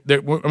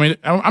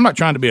I'm not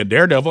trying to be a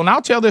daredevil, and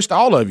I'll tell this to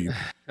all of you.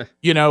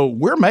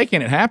 We're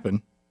making it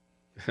happen.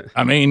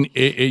 I mean,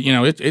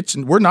 it's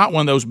we're not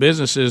one of those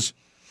businesses.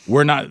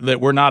 We're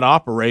not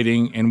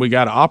operating, and we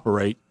got to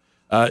operate.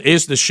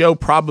 Is the show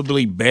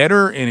probably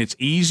better and it's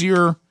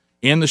easier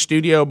in the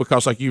studio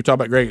because, like you were talking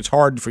about, Greg, it's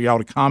hard for y'all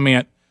to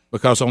comment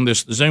because on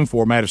this Zoom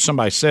format, if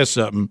somebody says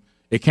something,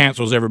 it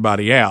cancels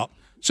everybody out.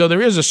 So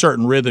there is a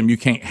certain rhythm you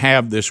can't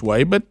have this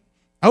way. But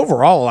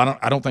overall,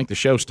 I don't think the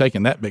show's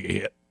taking that big a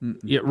hit.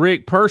 Yeah,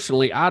 Rick,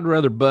 personally, I'd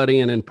rather butt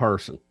in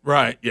person.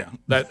 Right, yeah.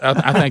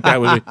 I think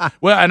that would be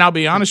 – well, and I'll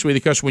be honest with you,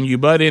 because when you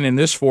butt in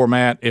this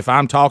format, if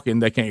I'm talking,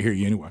 they can't hear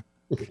you anyway.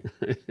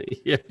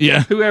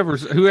 Yeah.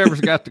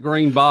 Whoever's got the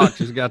green box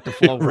has got the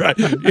floor. Right.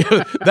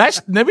 Yeah.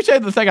 Let me tell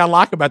you the thing I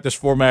like about this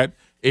format.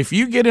 If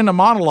you get in a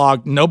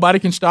monologue, nobody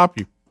can stop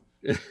you.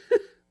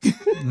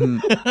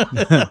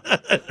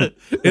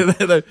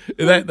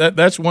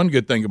 That's one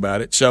good thing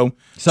about it. So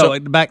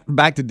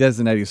back to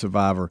designated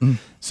survivor.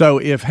 So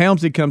if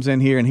Helmsy comes in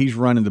here and he's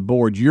running the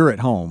board, you're at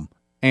home,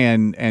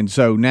 and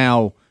so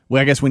now,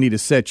 I guess we need to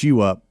set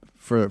you up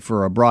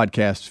for a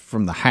broadcast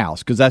from the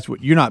house, because that's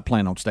what you're not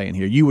planning on staying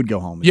here. You would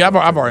go home. Yeah,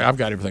 I've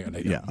got everything I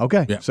need. Yeah.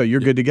 Okay. Yeah. So you're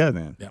good to go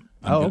then. Yeah.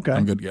 Okay.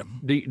 I'm good to go.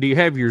 Do you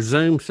have your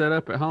Zoom set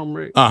up at home,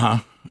 Rick? Yeah.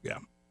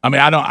 I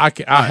mean,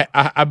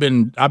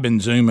 I've been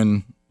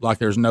Zooming like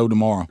there's no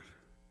tomorrow.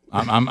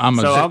 I'm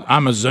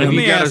a Zoom. Have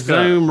you got a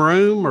Zoom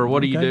room, or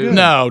what do you do? Good.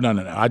 No.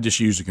 I just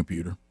use the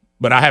computer.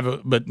 But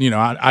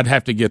I'd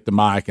have to get the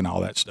mic and all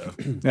that stuff.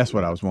 That's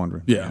what I was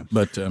wondering. Yeah,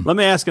 but let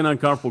me ask an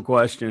uncomfortable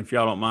question, if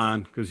y'all don't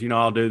mind, because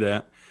I'll do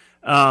that.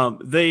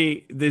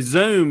 The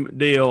Zoom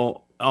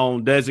deal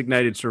on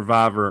designated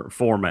survivor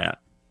format.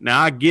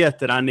 Now, I get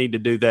that I need to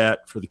do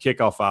that for the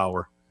kickoff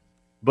hour,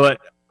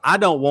 but I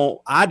don't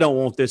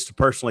want this to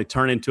personally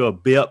turn into a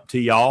bip to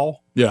y'all.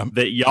 Yeah,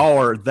 that y'all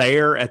are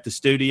there at the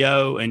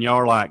studio and y'all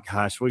are like,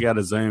 gosh, we got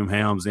to Zoom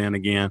Helms in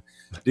again.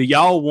 Do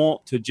y'all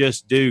want to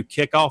just do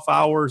kickoff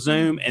hour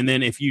Zoom, and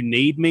then if you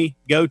need me,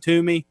 go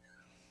to me,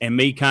 and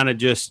me kind of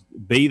just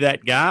be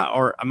that guy?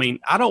 Or, I mean,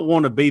 I don't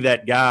want to be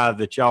that guy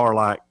that y'all are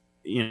like,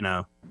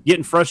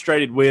 getting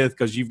frustrated with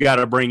because you've got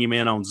to bring him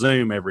in on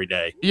Zoom every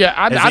day. Yeah,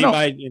 I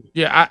don't.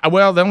 Yeah,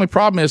 well, the only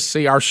problem is,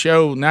 see, our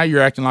show, now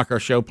you're acting like our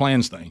show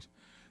plans things.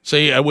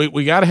 See,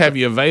 we got to have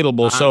you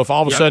available. So if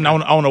all of a sudden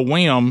on a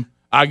whim,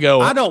 I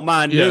go. I don't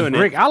mind doing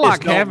Rick, it. I like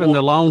It's not having one-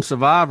 the lone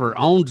survivor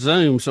on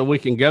Zoom so we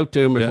can go to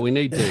them if we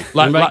need to.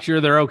 And make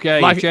sure they're okay.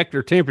 like- Check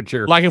their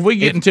temperature. Like if we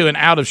get into an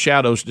out of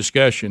shadows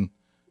discussion,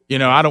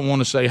 I don't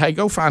want to say, "Hey,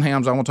 go find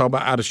Hams." I want to talk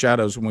about out of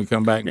shadows when we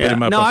come back and put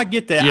him up. No, I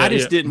get that. Yeah, I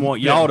just didn't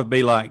want y'all to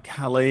be like,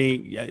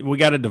 "Golly, we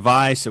got a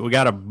device that we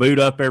got to boot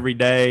up every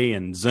day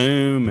and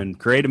Zoom and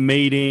create a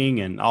meeting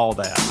and all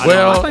that."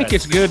 I think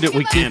it's good that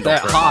we keep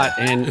that hot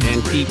and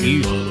keep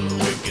using it.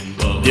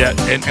 Yeah,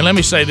 and let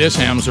me say this,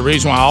 Hams. The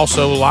reason why I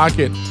also like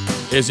it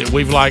is that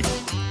we've bought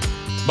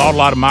a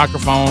lot of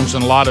microphones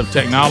and a lot of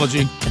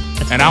technology,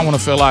 and I want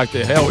to feel like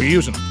the hell we're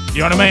using them.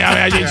 You know what I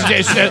mean?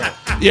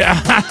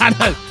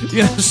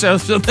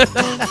 So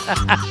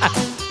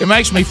it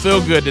makes me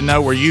feel good to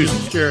know we're using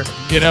it. Sure.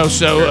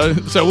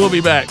 So we'll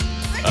be back.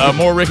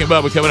 More Rick and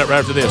Bubba coming up right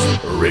after this.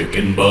 Rick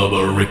and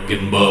Bubba, Rick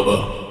and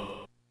Bubba.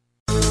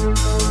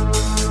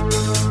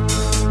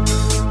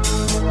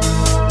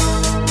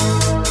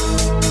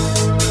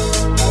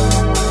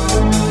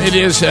 It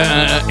is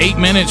 8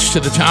 minutes to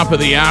the top of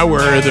the hour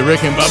of the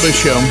Rick and Bubba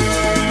Show.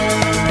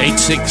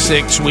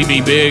 866 We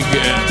Be Big.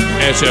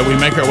 As we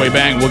make our way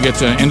back, we'll get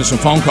into some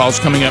phone calls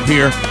coming up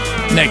here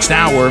next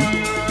hour.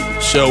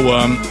 So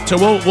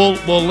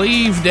we'll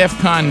leave DEF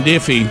CON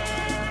Diffie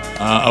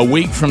a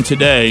week from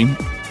today,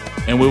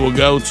 and we will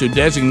go to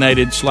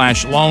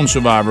designated/lone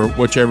survivor,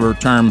 whichever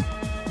term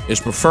is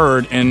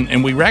preferred.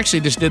 And we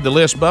actually just did the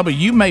list. Bubba,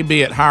 you may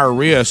be at higher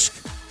risk.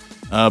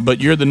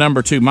 But you're the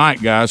number 2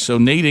 mic guy, so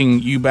needing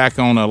you back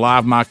on a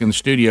live mic in the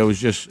studio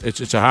is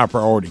it's a high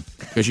priority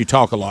because you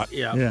talk a lot.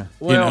 Yeah.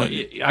 Well,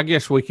 I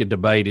guess we could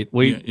debate it.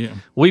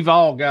 We've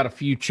all got a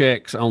few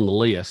checks on the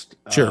list.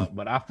 Sure.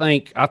 But I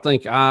think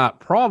I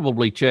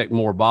probably check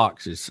more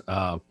boxes.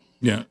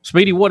 Yeah.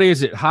 Speedy, what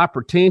is it?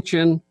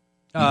 Hypertension?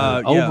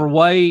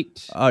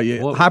 Overweight?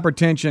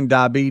 Hypertension,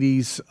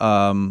 diabetes.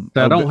 I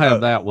don't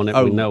have that one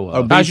that we know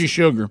of. How's your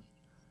sugar?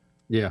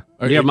 Yeah.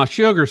 My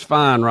sugar's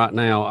fine right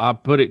now. I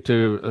put it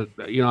to,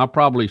 I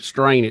probably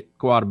strain it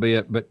quite a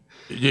bit, but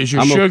is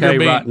your I'm sugar okay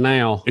being, right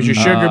now. Is your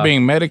sugar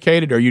being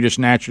medicated, or are you just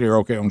naturally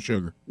okay on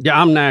sugar?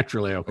 Yeah, I'm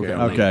naturally okay.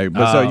 Okay.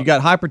 But so you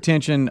got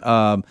hypertension,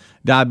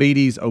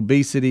 diabetes,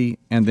 obesity,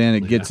 and then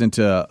it gets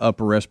into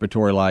upper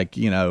respiratory like,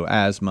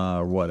 asthma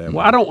or whatever.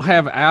 Well, I don't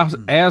have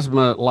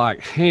asthma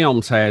like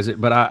Helms has it,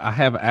 but I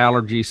have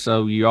allergies,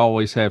 so you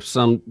always have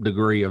some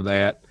degree of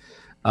that.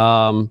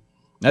 Now,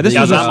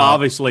 I'm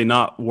obviously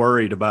not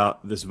worried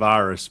about this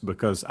virus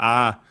because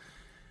I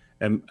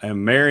am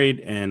married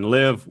and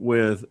live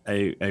with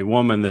a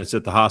woman that's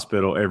at the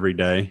hospital every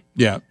day.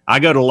 Yeah. I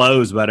go to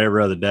Lowe's about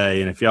every other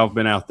day, and if y'all have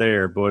been out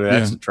there, boy,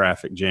 that's a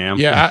traffic jam.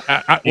 Yeah,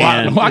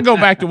 I go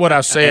back to what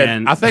I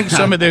said. I think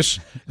some of this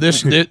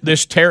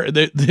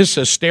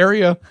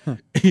hysteria,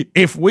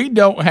 if we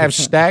don't have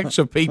stacks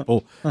of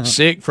people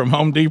sick from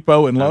Home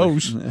Depot and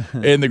Lowe's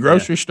in the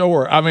grocery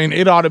store, I mean,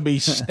 it ought to be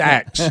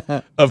stacks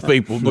of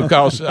people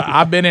because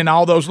I've been in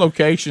all those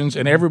locations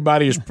and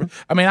everybody is.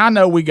 I mean, I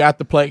know we got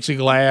the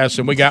plexiglass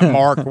and we got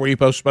marked where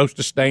you're supposed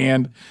to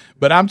stand,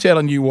 but I'm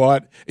telling you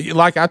what,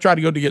 like I tried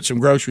to go to get some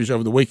groceries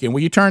over the weekend.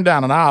 Well, you turn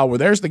down an aisle where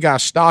there's the guy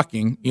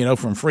stocking,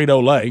 from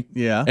Frito-Lay.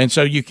 Yeah. And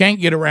so you can't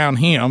get around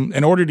him.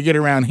 In order to get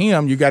around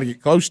him, you got to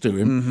get close to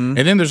him. Mm-hmm.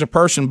 And then there's a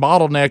person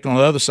bottlenecked on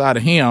the other side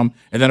of him,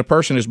 and then a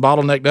person is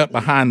bottlenecked up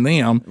behind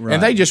them,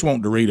 and they just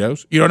want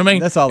Doritos. You know what I mean?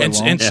 That's all they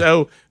want. And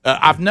so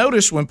I've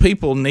noticed when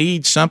people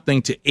need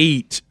something to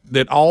eat,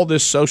 that all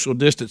this social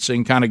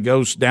distancing kind of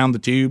goes down the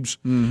tubes.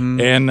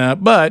 Mm-hmm.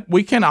 And but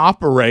we can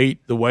operate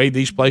the way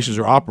these places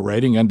are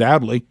operating.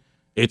 Undoubtedly,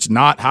 it's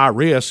not high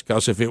risk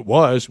because if it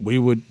was, we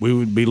would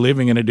be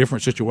living in a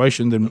different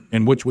situation than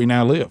in which we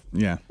now live.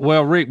 Yeah.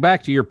 Well, Rick,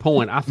 back to your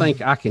point, I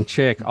think I can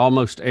check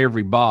almost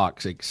every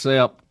box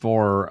except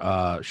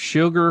for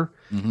sugar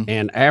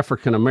and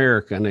African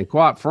American. And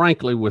quite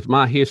frankly, with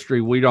my history,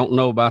 we don't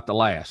know about the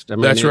last. I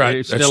mean, that's right.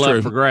 It's That's still true.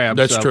 up for grabs.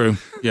 That's true.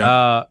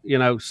 Yeah.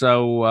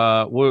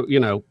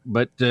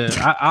 But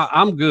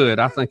I'm good.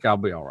 I think I'll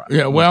be all right.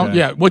 Yeah. Well,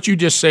 yeah. What you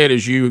just said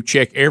is you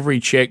check every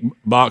check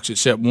box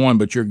except one,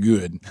 but you're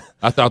good.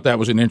 I thought that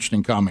was an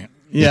interesting comment.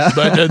 Yeah.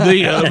 But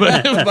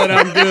but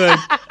I'm good.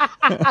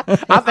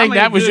 I think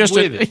that was just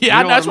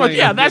that's what.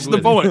 Yeah, that's the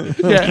point.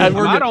 Yeah,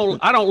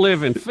 I don't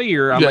live in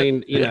fear. I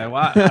mean,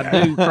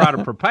 I do try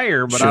to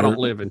prepare, but I don't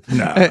live in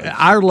fear.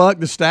 Our luck,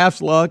 the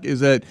staff's luck,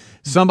 is that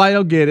somebody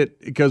will get it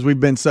because we've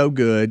been so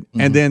good,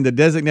 and then the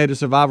designated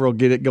survivor will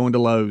get it going to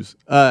Lowe's.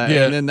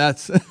 And then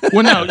that's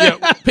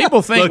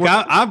people think. Look,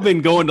 I've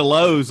been going to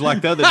Lowe's.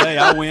 Like the other day,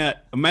 I went.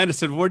 Amanda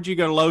said, "Where'd you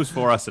go to Lowe's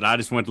for?" I said, "I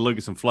just went to look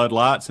at some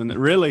floodlights." And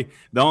really,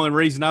 the only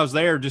reason I was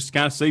there just to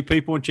kind of see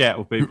people and chat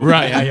with people.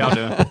 Right? Hey, how y'all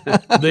doing?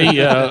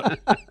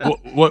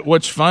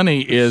 What's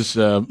funny is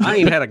I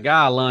ain't had a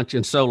guy lunch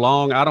in so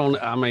long. I'm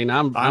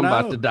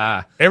about to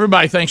die.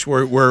 Everybody thinks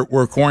we're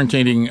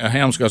quarantining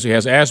Helms because he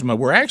has asthma.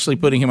 We're actually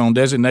putting him on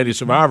designated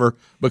survivor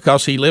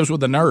because he lives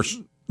with a nurse.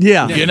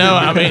 Yeah.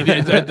 I mean,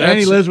 and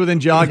he lives within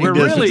jogging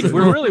distance.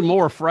 We're really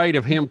more afraid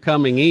of him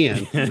coming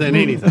in than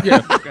anything.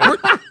 Yeah.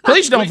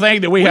 please don't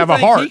think that we have a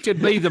think heart. He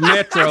could be the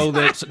metro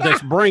that's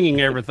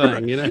bringing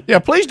everything. You know. Yeah,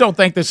 please don't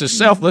think this is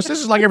selfless. This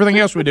is like everything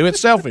else we do. It's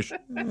selfish.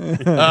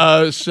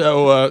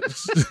 So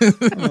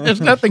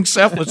there's nothing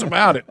selfless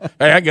about it. Hey,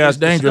 that guy's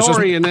dangerous.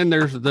 Story, and then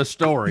there's the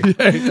story.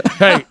 Hey,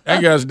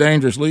 that guy's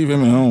dangerous. Leave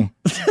him at home.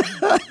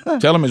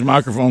 Tell him his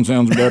microphone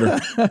sounds better.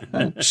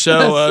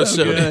 So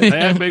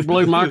that big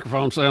blue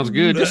microphone sounds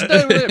good. Just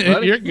stay with it,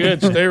 buddy. You're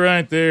good. Stay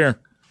right there.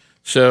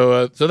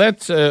 So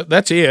that's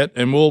it,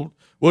 and we'll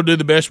do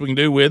the best we can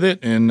do with it.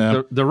 And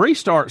the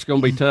restart's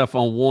going to be tough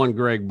on one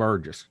Greg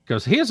Burgess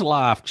because his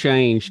life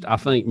changed, I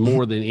think,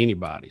 more than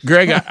anybody's.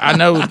 Greg, I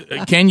know.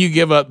 Can you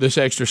give up this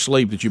extra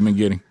sleep that you've been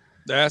getting?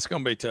 That's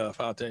going to be tough,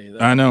 I'll tell you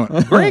that. I know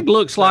it. Greg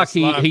looks like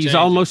he's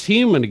almost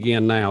human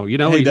again now. You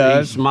know, he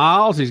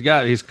smiles. He's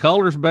got his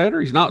color's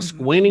better. He's not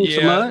squinting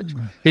so much.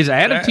 His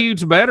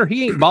attitude's better.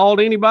 He ain't bawled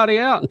anybody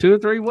out in 2 or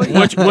 3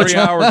 weeks. 3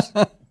 hours,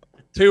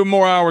 2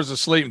 more hours of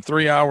sleep and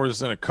 3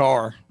 hours in a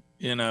car,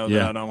 that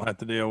I don't have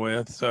to deal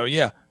with. So,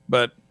 yeah.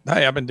 But,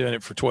 hey, I've been doing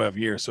it for 12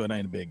 years, so it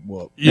ain't a big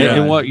whoop. Yeah.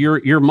 And what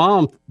your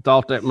mom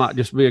thought that might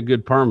just be a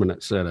good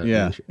permanent setup.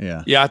 Yeah.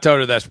 Yeah, I told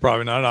her that's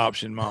probably not an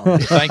option, Mom.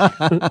 Thank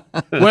you.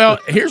 Well,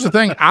 here's the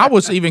thing. I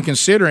was even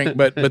considering,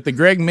 but the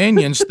Greg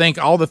Minions think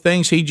all the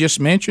things he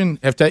just mentioned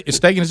it's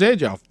taking his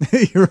edge off.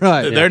 You're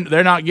right.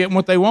 They're not getting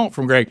what they want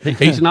from Greg.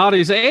 He's not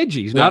as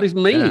edgy. He's not as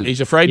mean. Yeah.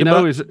 He's afraid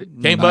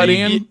can't butt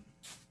in.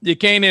 You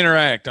can't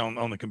interact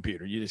on the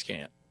computer. You just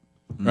can't.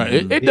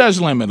 Right. It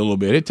does limit a little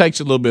bit. It takes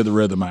a little bit of the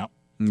rhythm out.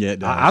 Yeah, it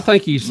does.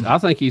 I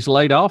think he's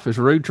laid off his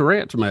rude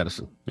Tourette's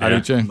medicine. I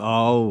do too.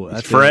 Oh,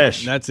 that's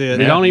fresh. That's it.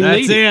 You don't even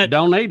need it.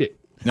 Don't need it.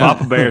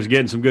 Papa Bear's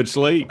getting some good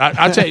sleep.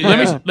 I tell you,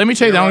 let me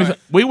tell you the only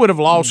we would have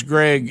lost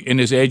Greg in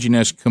his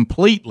edginess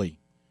completely.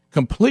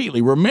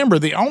 Remember,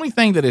 the only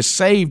thing that has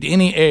saved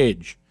any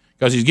edge,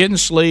 because he's getting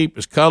sleep,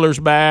 his color's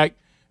back,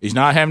 he's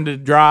not having to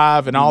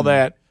drive and all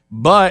that,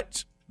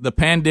 but the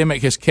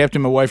pandemic has kept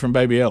him away from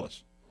Baby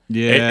Ellis.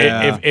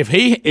 Yeah. If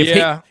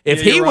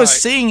he was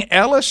seeing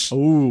Ellis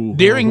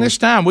during this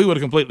time, we would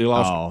have completely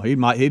lost him.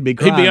 Oh, he'd be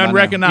crying. He'd be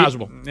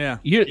unrecognizable. Yeah.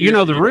 You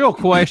know, the real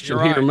question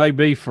here may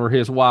be for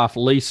his wife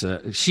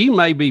Lisa. She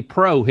may be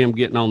pro him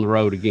getting on the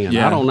road again.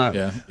 I don't know.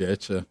 Yeah,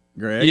 it's a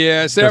Greg.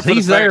 Yeah, except for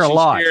he's the fact there a she's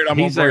lot. scared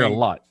He's there a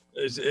lot.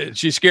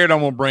 She's scared I'm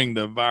going to bring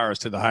the virus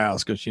to the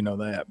house because you know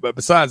that. But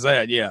besides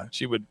that, yeah,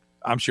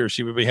 I'm sure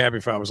she would be happy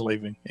if I was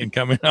leaving and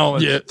coming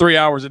home 3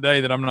 hours a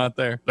day that I'm not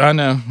there. I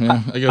know.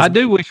 Yeah, I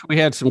do wish we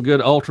had some good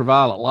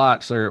ultraviolet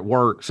lights there at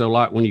work. So,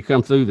 like when you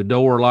come through the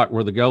door, like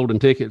where the golden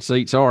ticket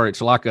seats are,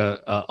 it's like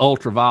a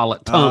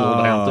ultraviolet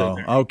tunnel down through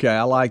there. Okay,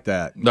 I like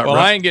that. Well,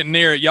 I ain't getting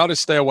near it. Y'all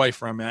just stay away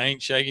from me. I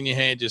ain't shaking your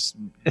hand. Just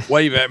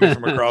wave at me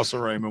from across the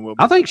room, and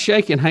I think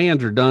shaking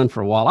hands are done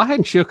for a while. I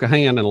hadn't shook a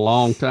hand in a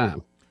long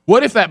time.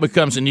 What if that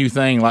becomes a new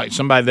thing? Like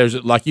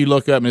like you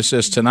look up and it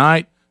says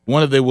tonight,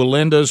 one of the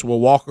Walindas will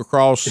walk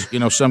across,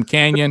 some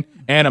canyon,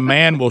 and a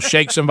man will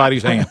shake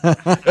somebody's hand.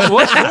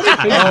 What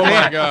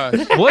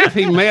if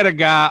he met a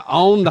guy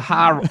on the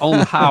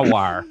high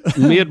wire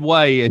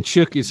midway and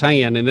shook his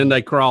hand, and then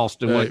they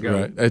crossed and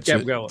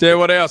kept going? Tell you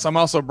what else? I'm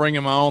also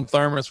bringing my own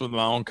thermos with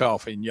my own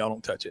coffee, and y'all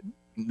don't touch it.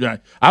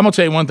 Right. I'm gonna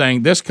tell you one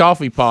thing. This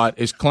coffee pot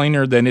is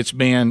cleaner than it's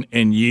been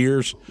in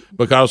years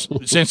because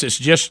since it's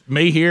just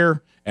me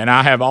here. And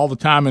I have all the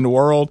time in the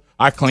world.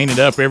 I clean it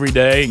up every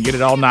day and get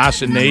it all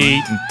nice and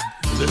neat.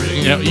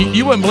 And,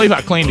 you wouldn't believe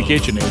how clean the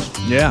kitchen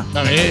is. Yeah,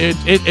 I mean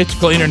it's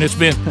cleaner than it's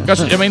been.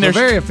 They're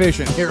very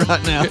efficient here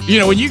right now.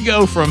 When you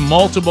go from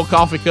multiple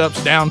coffee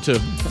cups down to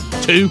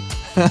 2,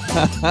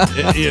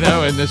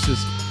 and this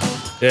is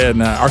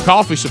our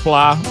coffee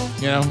supply.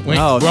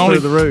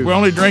 We're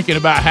only drinking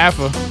about half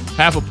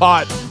a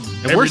pot.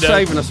 And we're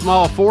saving a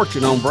small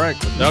fortune on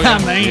breakfast. Oh, yeah. I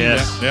mean,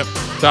 yes. Yep.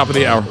 Top of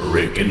the hour.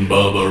 Rick and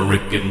Bubba.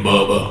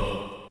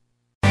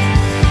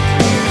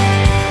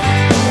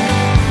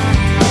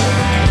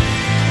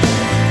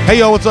 Hey,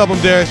 yo, what's up? I'm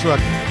Darius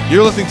Rucker.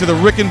 You're listening to the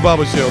Rick and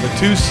Bubba Show, the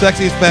 2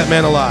 sexiest fat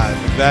men alive.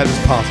 That is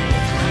possible.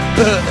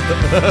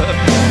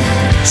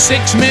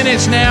 6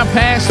 minutes now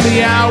past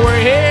the hour.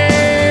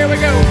 Here we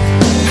go.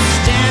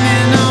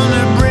 Standing on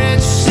a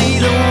bridge, see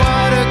the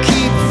water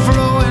keep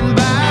flowing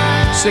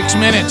by. 6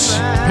 minutes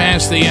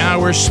past the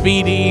hour.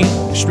 Speedy,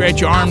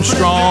 Stretch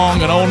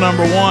Armstrong, and old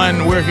number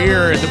 1. We're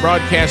here at the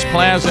Broadcast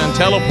Plaza and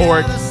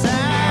Teleport,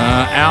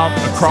 out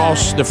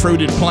across the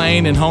Fruited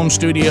Plain in home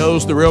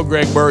studios. The real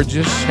Greg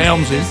Burgess,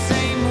 Helmsy,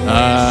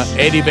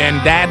 Eddie Van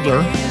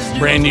Dadler,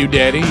 brand new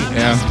daddy.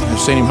 I've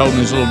seen him holding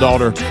his little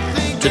daughter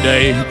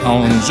today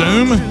on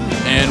Zoom.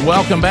 And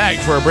welcome back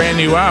for a brand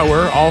new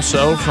hour,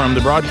 also from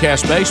the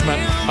broadcast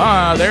basement.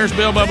 There's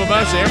Bill Bubba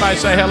Bussey. Everybody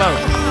say hello.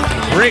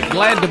 Rick,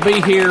 glad to be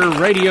here.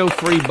 Radio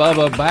Free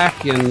Bubba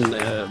back in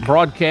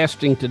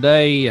broadcasting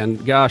today.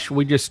 And gosh,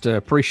 we just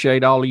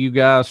appreciate all of you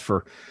guys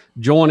for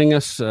joining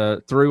us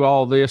through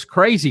all this.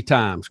 Crazy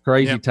times.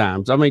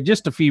 I mean,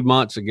 just a few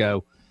months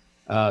ago,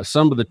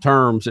 some of the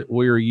terms that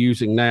we're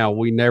using now,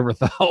 we never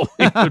thought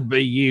we would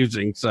be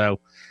using. So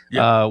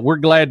we're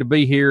glad to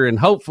be here and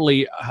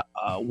hopefully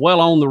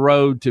well on the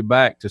road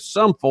back to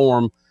some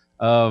form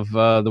of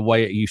the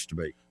way it used to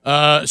be.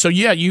 So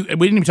yeah, we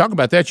didn't even talk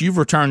about that. You've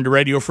returned to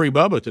Radio Free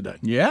Bubba today.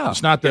 Yeah,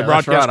 it's not the Yeah,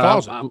 broadcast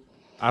that's right.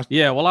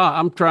 closet.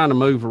 I'm trying to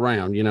move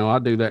around. I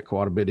do that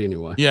quite a bit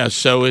anyway. Yeah,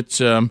 so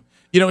it's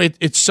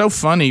it's so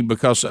funny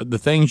because the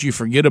things you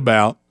forget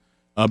about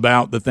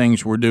the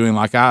things we're doing.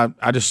 Like I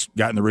just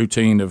got in the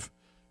routine of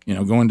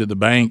going to the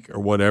bank or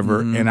whatever,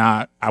 and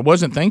I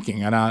wasn't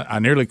thinking, and I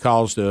nearly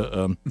caused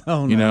a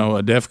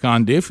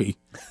DEFCON diffie.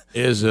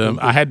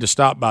 I had to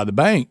stop by the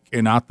bank,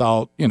 and I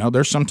thought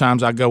there's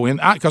sometimes I go in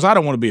because I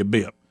don't want to be a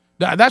BIP.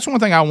 That's one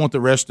thing I want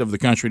the rest of the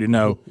country to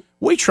know.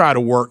 We try to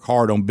work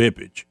hard on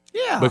BIPage.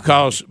 Yeah,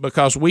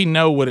 because we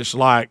know what it's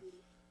like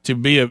to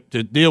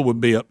deal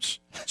with BIPs,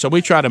 so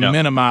we try to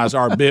minimize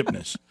our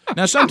BIPness.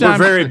 Now, sometimes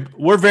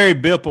we're very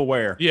BIP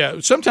aware. Yeah,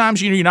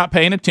 sometimes you're not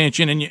paying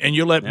attention and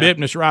you let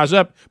BIPness rise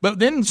up. But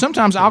then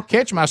sometimes I'll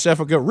catch myself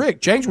and go, Rick,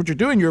 change what you're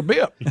doing. You're a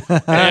BIP.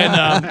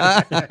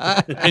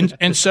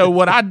 and so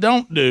what I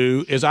don't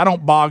do is I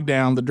don't bog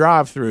down the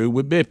drive-through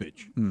with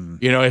BIPage.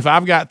 If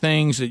I've got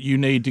things that you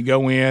need to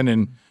go in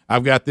and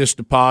I've got this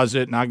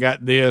deposit and I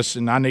got this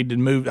and I need to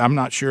move, I'm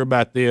not sure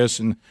about this.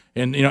 And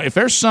if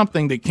there's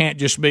something that can't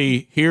just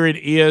be, here it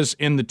is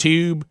in the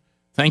tube,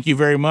 thank you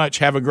very much,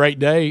 have a great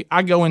day,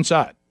 I go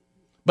inside.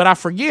 But I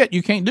forget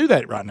you can't do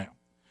that right now.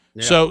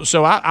 Yeah.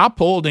 So I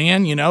pulled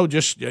in, with my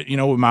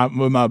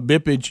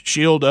BIPage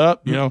shield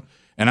up,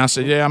 and I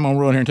said, yeah, I'm going to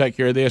run here and take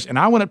care of this. And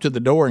I went up to the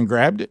door and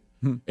grabbed it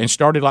and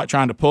started like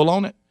trying to pull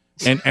on it.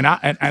 And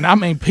I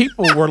mean,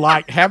 people were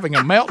like having a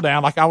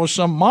meltdown, like I was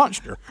some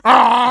monster.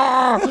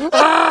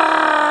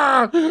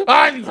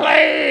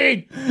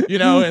 Unclean,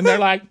 and they're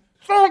like,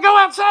 "So go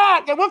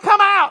outside, and we'll come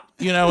out."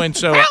 And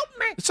so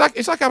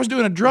it's like I was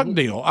doing a drug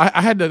deal.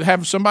 I had to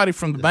have somebody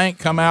from the bank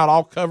come out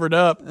all covered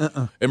up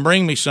and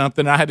bring me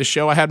something. I had to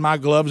show I had my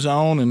gloves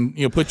on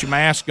and put your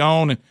mask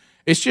on, and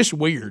it's just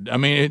weird. I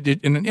mean,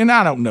 and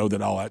I don't know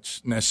that all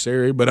that's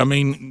necessary, but I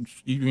mean,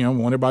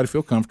 want everybody to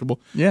feel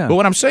comfortable. Yeah. But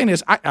what I'm saying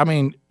is, I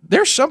mean,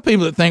 there's some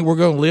people that think we're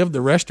going to live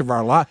the rest of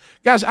our life.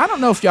 Guys, I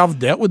don't know if y'all have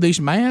dealt with these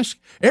masks.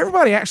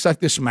 Everybody acts like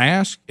this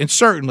mask, and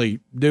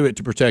certainly do it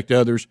to protect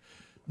others.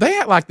 They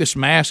act like this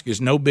mask is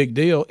no big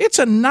deal. It's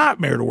a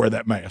nightmare to wear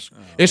that mask,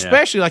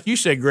 especially like you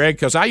said, Greg,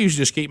 because I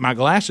usually just keep my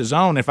glasses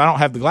on. If I don't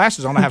have the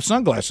glasses on, I have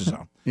sunglasses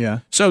on. Yeah.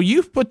 So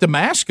you've put the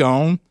mask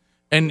on,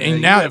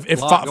 and now if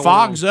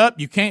fog's up,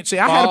 you can't see.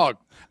 I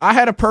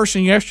had a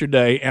person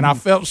yesterday, and I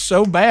felt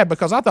so bad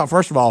because I thought,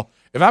 first of all,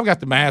 if I've got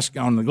the mask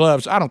on and the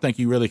gloves, I don't think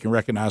you really can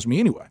recognize me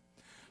anyway.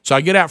 So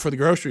I get out for the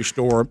grocery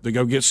store to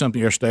go get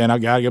something yesterday, and I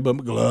got to get my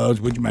gloves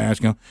with your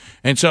mask on.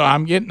 And so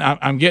I'm getting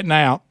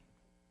out.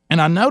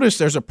 And I noticed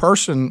there's a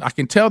person, I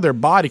can tell their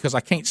body because I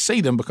can't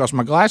see them because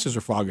my glasses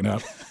are fogging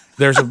up.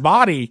 There's a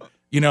body,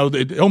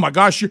 oh my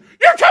gosh, you're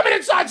coming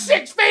inside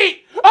 6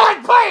 feet,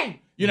 unclean.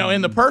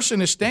 And the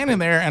person is standing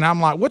there, and I'm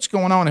like, what's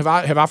going on?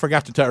 Have I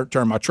forgot to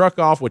turn my truck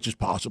off, which is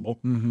possible.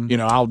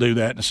 I'll do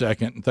that in a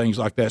second and things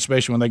like that,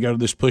 especially when they go to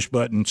this push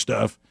button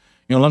stuff.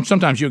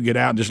 Sometimes you'll get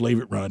out and just leave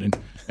it running.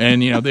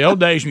 And, the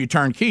old days when you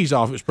turn keys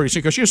off, it was pretty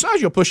sick because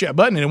sometimes you'll push that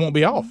button and it won't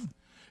be off.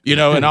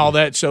 And all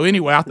that. So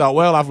anyway, I thought,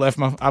 well, I've left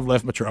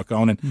my truck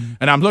on, and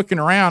I'm looking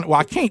around. Well,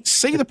 I can't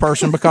see the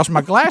person because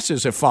my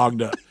glasses have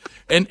fogged up.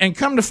 And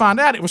come to find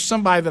out, it was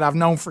somebody that I've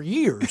known for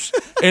years,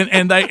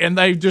 and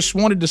they just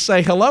wanted to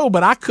say hello,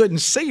 but I couldn't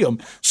see them.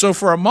 So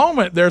for a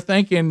moment, they're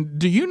thinking,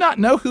 "Do you not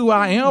know who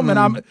I am?"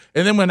 And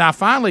then when I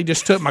finally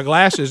just took my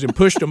glasses and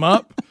pushed them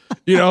up,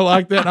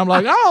 like that, and I'm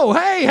like, "Oh,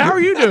 hey, how are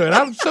you doing?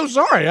 I'm so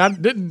sorry, I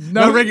didn't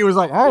know." No, Ricky was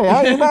like, "Oh,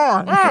 how you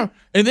doing?"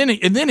 And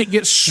then it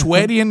gets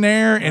sweaty in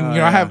there, and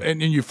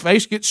and your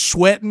face gets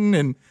sweating,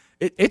 and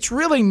it's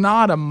really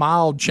not a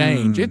mild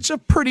change. It's a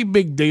pretty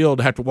big deal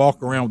to have to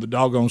walk around with the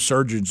doggone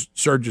surgeon.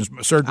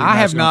 I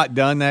have not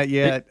done that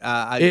yet.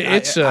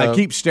 I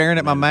keep staring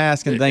at my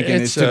mask and thinking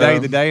it's today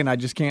the day, and I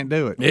just can't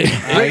do it.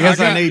 I guess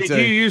I need to.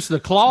 Did you use the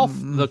cloth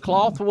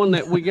one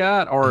that we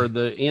got, or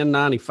the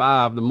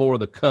N95, the more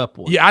the cup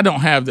one? Yeah, I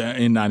don't have the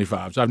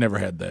N95s. I've never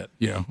had that.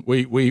 Yeah,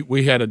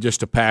 we had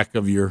just a pack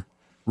of your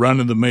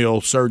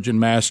run-of-the-mill surgeon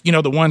mask.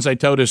 The ones they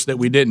told us that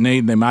we didn't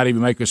need, they might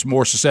even make us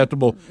more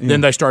susceptible. Then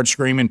they started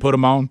screaming, put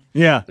them on.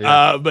 Yeah.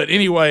 But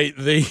anyway,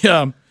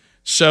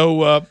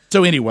 so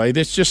anyway,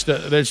 there's just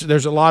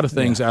there's a lot of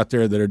things out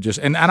there that are just,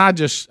 and I'm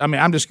just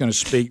going to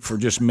speak for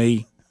just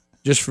me,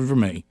 just for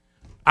me.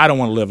 I don't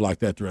want to live like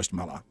that the rest of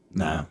my life.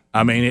 No.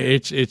 I mean,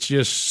 it's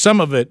just some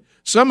of it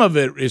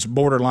is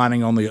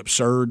borderlining on the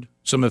absurd,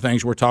 some of the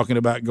things we're talking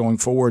about going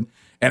forward.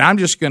 And I'm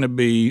going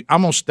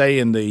to stay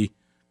in the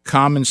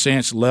common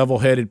sense,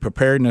 level-headed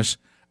preparedness.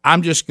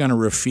 I'm just going to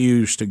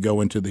refuse to go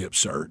into the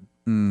absurd.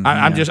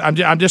 I'm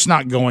just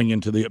not going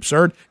into the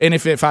absurd. And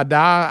if I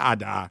die, I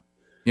die.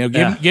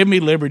 Give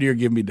me liberty or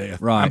give me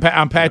death. Right.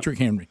 I'm Patrick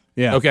Henry.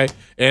 Yeah. Okay.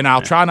 And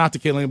I'll try not to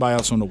kill anybody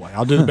else on the way.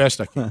 I'll do the best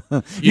I can.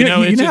 You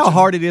know how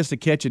hard it is to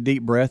catch a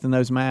deep breath in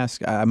those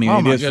masks? I mean,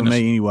 it is for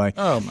me anyway.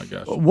 Oh, my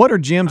gosh. What are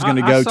gyms going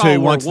to go to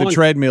once the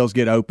treadmills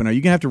get open? Are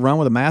you going to have to run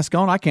with a mask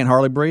on? I can't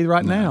hardly breathe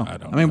right now. I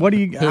don't know. What do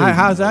you?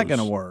 How's that going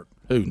to work?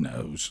 Who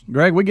knows?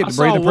 Greg, we get to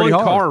breathe saw pretty one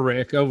hard. car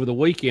wreck over the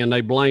weekend.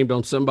 They blamed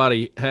on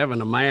somebody having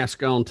a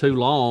mask on too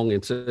long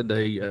and said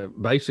they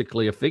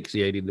basically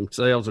asphyxiated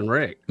themselves and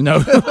wrecked. No.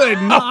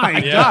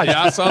 My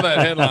Yeah, I saw that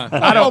headline.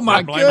 Oh,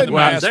 my goodness.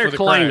 Well, they're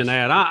claiming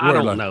that. I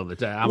don't know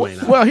that. I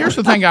mean, Well, here's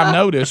the thing I've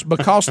noticed,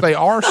 because they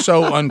are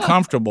so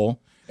uncomfortable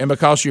and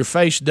because your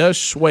face does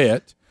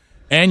sweat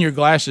and your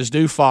glasses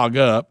do fog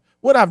up,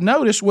 what I've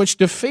noticed, which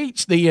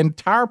defeats the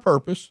entire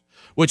purpose,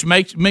 which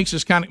makes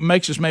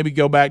us maybe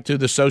go back to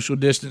the social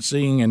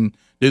distancing and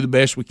do the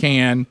best we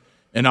can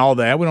and all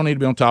that. We don't need to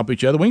be on top of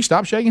each other. We can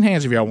stop shaking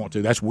hands if y'all want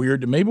to. That's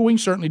weird to me, but we can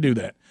certainly do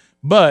that.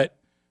 But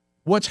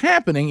what's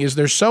happening is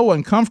they're so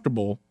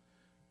uncomfortable,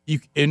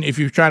 and if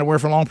you're trying to wear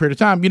for a long period of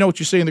time, you know what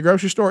you see in the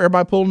grocery store?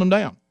 Everybody pulling them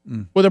down.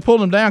 Well, they're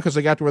pulling them down because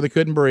they got to where they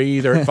couldn't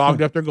breathe, or it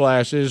fogged up their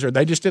glasses, or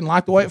they just didn't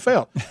like the way it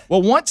felt.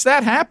 Well, once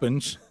that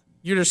happens,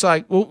 you're just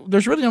like, well,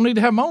 there's really no need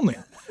to have them on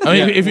then.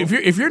 I mean,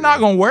 if you're not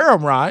going to wear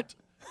them right,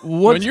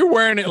 when you're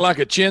wearing it like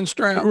a chin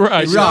strap,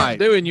 right, it's not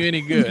doing you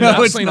any good. No, I've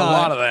it's seen not. a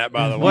lot of that,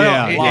 by the way.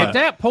 well, at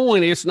that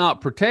point, it's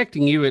not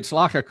protecting you. It's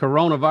like a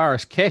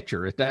coronavirus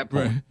catcher at that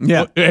point.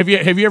 Yeah. Well, have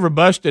you ever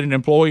busted an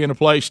employee in a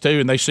place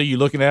too, and they see you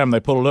looking at them, they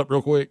pull it up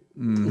real quick?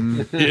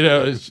 Mm-hmm. You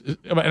know,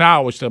 and I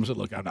always tell them, I said,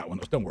 look, I'm not one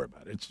of those. Don't worry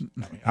about it.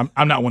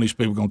 I'm not one of these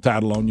people going to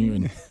tattle on you,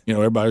 and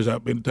everybody's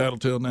out being a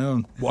tattletale now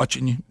and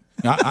watching you.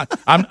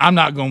 I'm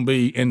not going to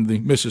be in the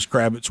Mrs.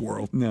 Kravitz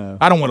world. No,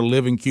 I don't want to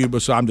live in Cuba,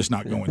 so I'm just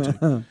not going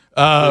to.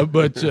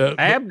 But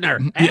Abner.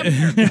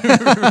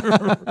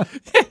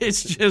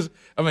 It's just,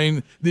 I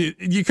mean,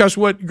 because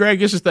what, Greg,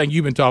 this is the thing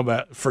you've been talking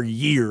about for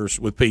years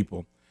with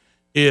people,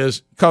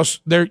 is because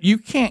you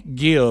can't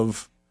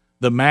give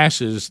the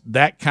masses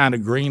that kind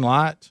of green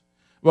light,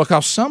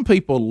 because some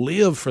people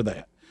live for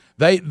that.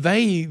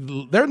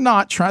 They're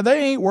not trying. They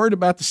ain't worried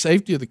about the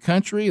safety of the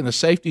country and the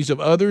safeties of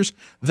others.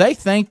 They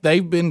think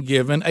they've been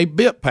given a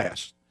BIP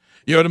pass.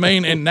 You know what I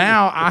mean? And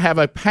now I have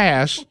a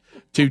pass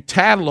to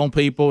tattle on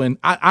people, and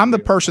I'm the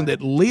person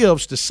that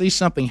lives to see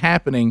something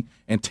happening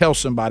and tell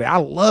somebody. I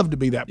love to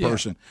be that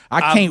person.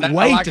 I can't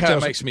wait I like to how tell.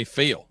 it makes me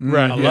feel.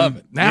 Right, I love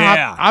it.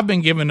 Now I've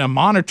been given a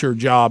monitor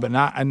job,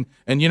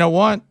 and you know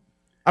what?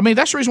 I mean,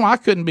 that's the reason why I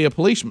couldn't be a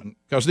policeman,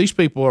 because these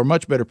people are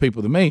much better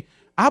people than me.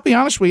 I'll be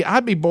honest with you,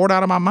 I'd be bored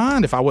out of my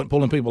mind if I wasn't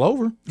pulling people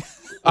over.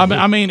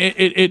 I mean,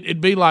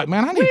 it'd be like,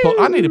 man,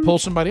 I need to pull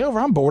somebody over.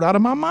 I'm bored out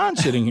of my mind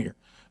sitting here.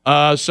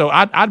 So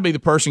I'd be the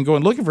person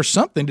going looking for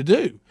something to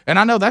do, and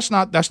I know that's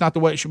not the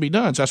way it should be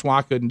done. So that's why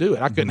I couldn't do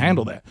it. I couldn't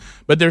handle that.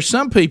 But there's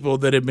some people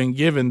that have been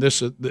given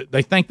this.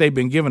 They think they've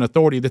been given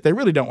authority that they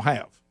really don't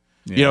have.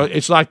 Yeah. You know,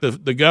 it's like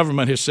the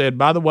government has said,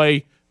 by the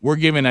way, we're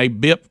giving a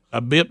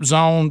BIP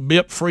zone,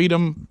 BIP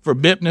freedom for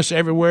BIPness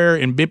everywhere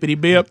and bippity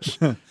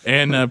bips.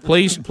 And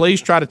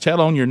please try to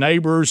tell on your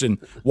neighbors and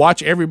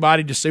watch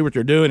everybody to see what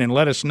they're doing and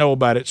let us know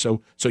about it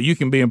so you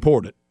can be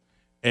important.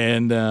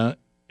 And that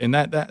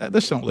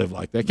let's don't live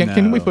like that.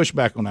 Can we push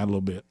back on that a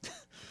little bit?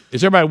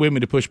 Is everybody with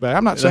me to push back?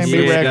 I'm not saying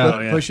be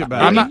reckless. Push it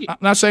back. I'm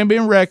not saying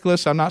being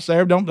reckless. I'm not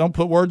saying don't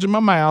put words in my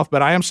mouth,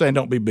 but I am saying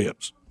don't be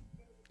bips.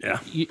 Yeah.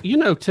 You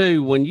know,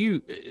 too,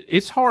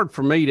 it's hard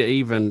for me to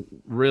even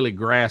really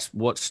grasp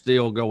what's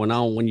still going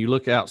on when you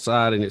look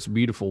outside and it's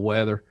beautiful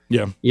weather.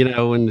 Yeah. You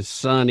know, and it's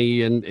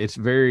sunny and it's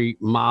very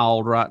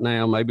mild right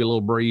now, maybe a little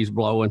breeze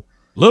blowing.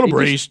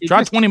 Breeze.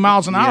 Try 20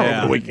 miles an hour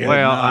over the weekend.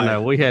 Well, I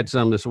know. We had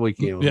some this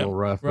weekend. It was a little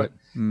rough. Right.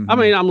 But, I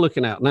mean, I'm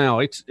looking out now.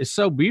 It's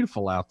so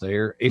beautiful out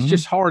there. It's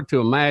just hard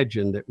to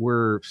imagine that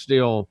we're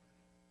still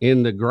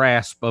in the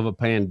grasp of a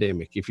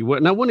pandemic, if you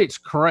would. Now, when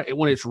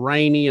it's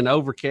rainy and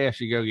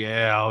overcast, you go,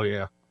 yeah.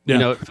 You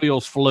know, it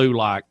feels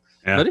flu-like.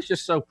 Yeah. But it's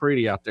just so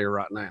pretty out there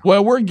right now.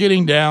 Well, we're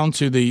getting down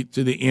to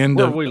the end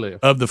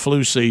of the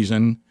flu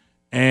season,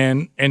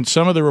 and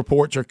some of the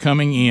reports are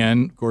coming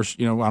in. Of course,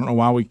 I don't know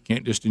why we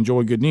can't just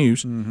enjoy good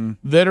news,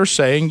 that are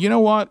saying, you know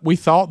what, we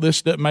thought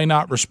this may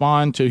not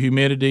respond to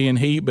humidity and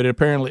heat, but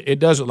apparently it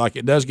does.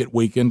 It does get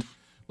weakened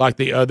like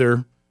the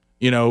other,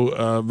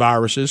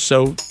 viruses.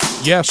 So,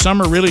 yeah,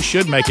 summer really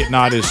should make it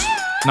not as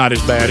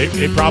bad.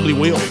 It probably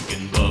will.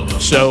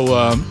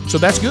 So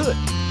that's good.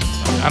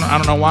 I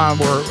don't know why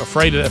we're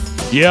afraid of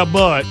that. Yeah,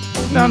 but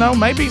no,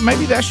 maybe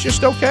that's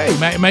just okay.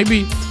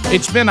 Maybe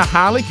it's been a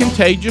highly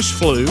contagious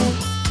flu.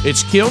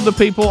 It's killed the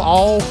people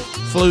all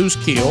flus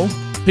kill.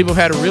 People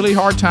have had a really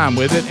hard time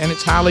with it, and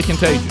it's highly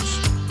contagious.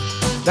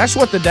 That's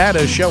what the data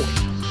is showing.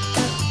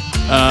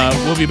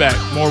 We'll be back.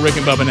 More Rick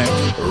and Bubba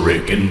next.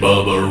 Rick and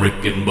Bubba,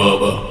 Rick and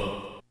Bubba.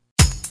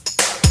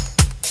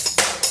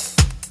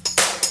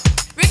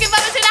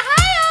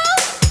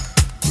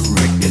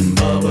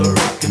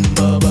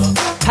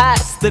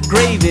 Pass the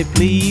gravy,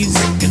 please.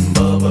 Rick and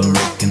Bubba,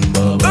 Rick and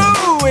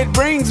Bubba. Ooh, it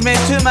brings me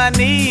to my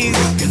knees.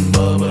 Rick and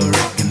Bubba,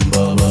 Rick and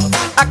Bubba.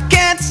 I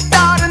can't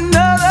start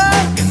another.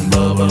 Rick and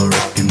Bubba,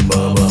 Rick and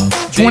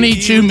Bubba.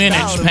 22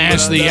 minutes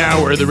past the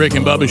hour of the Rick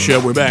and Bubba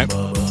Show. We're back.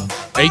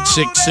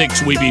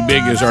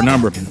 866-WE-BE-BIG is our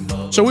number.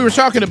 So we were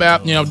talking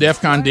about,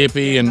 DEFCON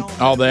Dippy and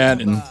all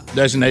that and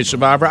Designated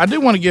Survivor. I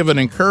do want to give an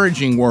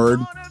encouraging word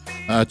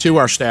to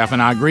our staff,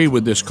 and I agree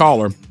with this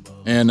caller.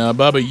 And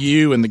Bubba,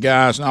 you and the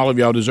guys and all of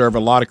y'all deserve a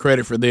lot of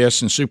credit for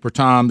this, and Super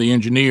Tom, the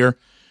engineer.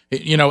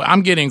 You know,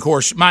 I'm getting, of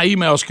course, my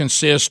emails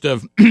consist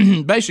of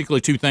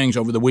basically two things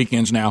over the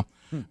weekends now.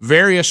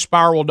 Various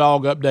spiral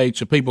dog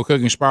updates of people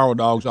cooking spiral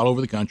dogs all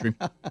over the country.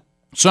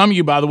 Some of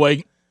you, by the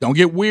way, don't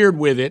get weird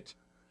with it.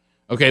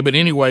 Okay, but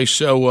anyway,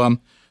 so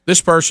this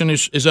person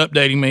is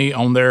updating me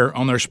on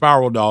their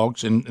spiral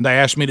dogs, and they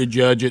asked me to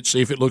judge it,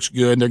 see if it looks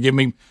good, and they're giving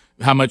me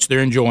how much they're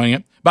enjoying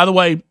it. By the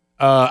way,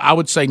 I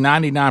would say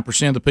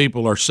 99% of the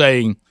people are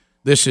saying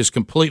this has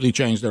completely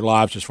changed their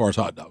lives as far as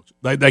hot dogs.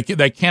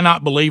 They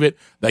cannot believe it.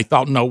 They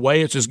thought, no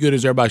way, it's as good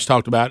as everybody's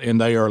talked about, and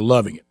they are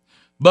loving it.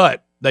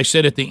 But they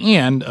said at the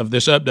end of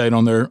this update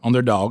on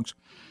their dogs,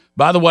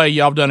 by the way,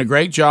 y'all have done a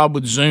great job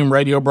with Zoom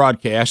radio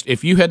broadcast.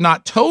 If you had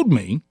not told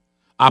me,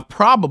 I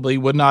probably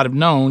would not have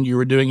known you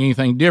were doing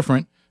anything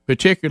different,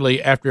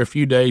 particularly after a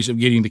few days of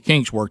getting the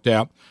kinks worked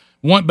out.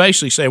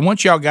 Basically saying,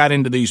 once y'all got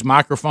into these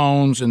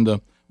microphones and the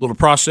little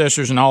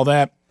processors and all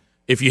that,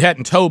 if you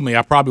hadn't told me,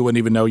 I probably wouldn't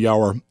even know y'all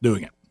were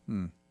doing it.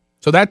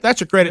 So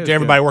that's a credit to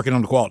everybody working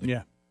on the quality.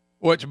 Yeah.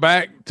 Which,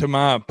 back to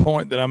my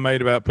point that I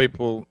made about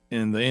people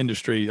in the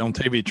industry on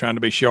TV trying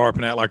to be sharp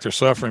and act like they're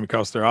suffering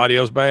because their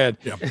audio's bad.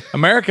 Yeah.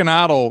 American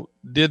Idol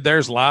did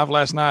theirs live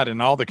last night,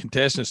 and all the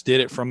contestants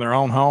did it from their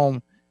own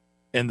home,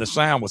 and the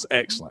sound was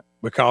excellent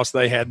because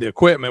they had the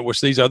equipment,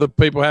 which these other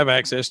people have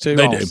access to.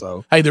 They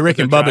also. do. Hey, the Rick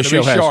and Bubba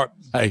show has.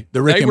 Hey,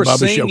 the Rick and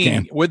Bubba show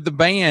can. With the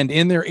band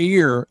in their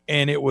ear,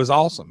 and it was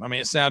awesome. I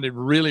mean, it sounded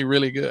really,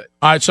 really good.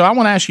 All right, so I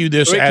want to ask you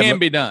this. So it Adler. can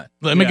be done.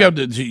 Let me go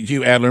to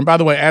you, Adler. And by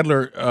the way,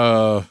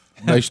 Adler,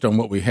 based on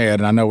what we had,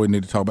 and I know we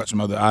need to talk about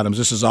some other items,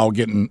 this is all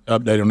getting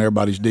updated on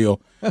everybody's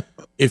deal.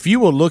 If you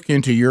will look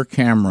into your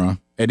camera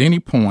at any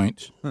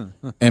point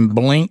and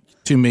blink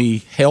to me,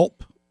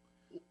 help,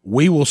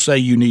 we will say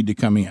you need to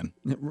come in.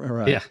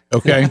 Right. Yeah.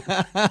 Okay.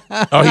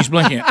 Oh, he's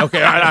blinking.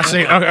 Okay, I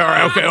see. Okay, all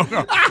right. Okay.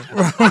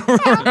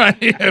 Right.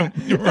 Yeah,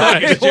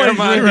 right.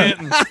 Jeremiah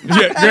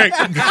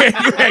Denton.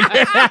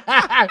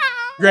 Yeah,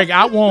 Greg,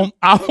 I won't.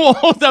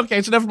 Okay,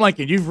 it's enough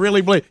blinking. You've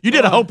really blinked. You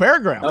did a whole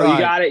paragraph. Oh, you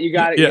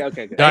got it. Yeah.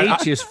 Okay, good.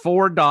 H is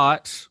 4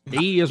 dots.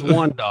 E is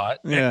 1 dot.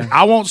 Yeah.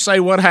 I won't say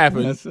what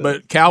happened,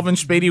 but Calvin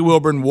Speedy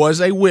Wilburn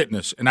was a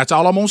witness, and that's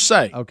all I'm going to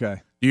say.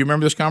 Okay. Do you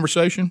remember this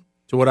conversation?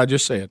 To what I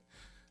just said?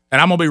 And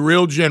I'm going to be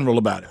real general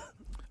about it.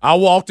 I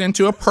walked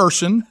into a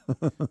person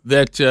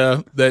that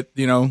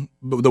you know,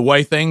 the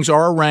way things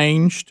are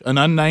arranged, an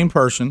unnamed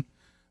person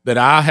that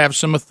I have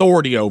some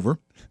authority over,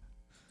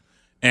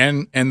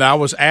 and I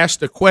was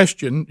asked a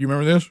question. You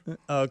remember this?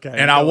 Okay.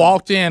 And I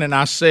walked in and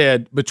I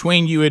said,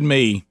 between you and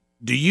me,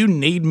 do you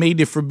need me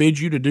to forbid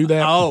you to do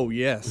that? Oh,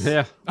 yes.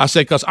 Yeah. I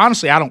said, because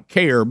honestly, I don't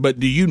care, but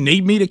do you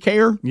need me to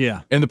care?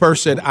 Yeah. And the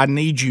person said, I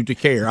need you to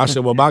care. I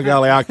said, well, by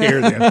golly, I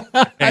care then.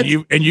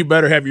 and you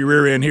better have your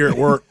rear end here at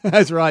work.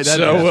 That's right.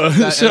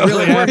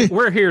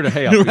 We're here to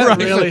help. Right.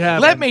 Really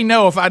let me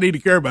know if I need to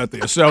care about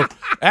this. So,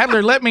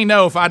 Adler, let me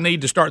know if I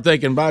need to start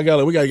thinking, by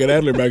golly, we got to get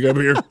Adler back up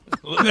here.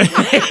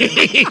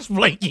 He's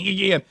blinking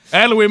again.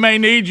 Adler, we may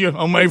need you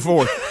on May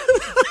 4th.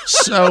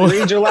 So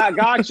read you loud.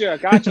 Gotcha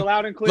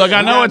loud and clear. Look,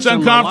 I know it's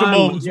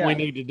uncomfortable. We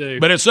need to do.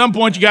 But at some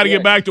point, you got to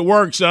get back to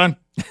work, son.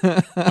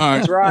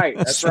 All right.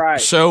 That's right.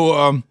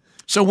 So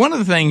one of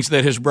the things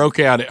that has broke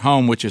out at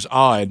home, which is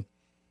odd,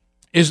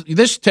 is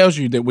this tells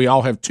you that we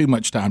all have too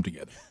much time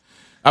together.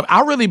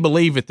 I really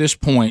believe at this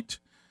point,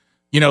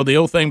 you know, the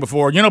old thing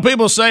before, you know,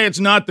 people say it's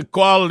not the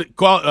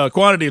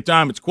quantity of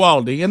time, it's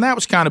quality, and that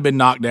was kind of been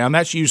knocked down.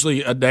 That's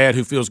usually a dad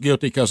who feels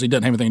guilty because he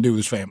doesn't have anything to do with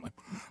his family.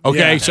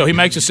 Okay, so he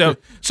makes himself.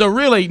 So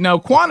really, no,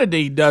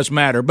 quantity does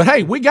matter. But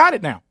hey, we got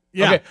it now.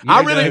 Yeah. Okay.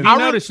 I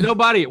notice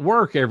nobody at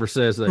work ever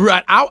says that.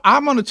 Right.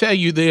 I'm going to tell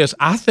you this.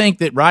 I think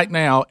that right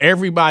now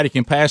everybody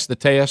can pass the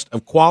test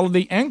of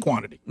quality and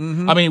quantity.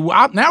 Mm-hmm. I mean,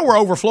 now we're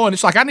overflowing.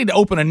 It's like I need to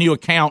open a new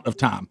account of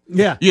time.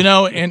 Yeah. You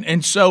know,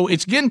 and so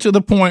it's getting to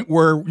the point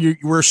where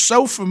we're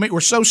so familiar,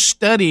 we're so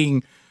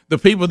studying the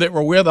people that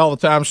we're with all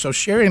the time. So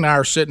Sherry and I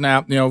are sitting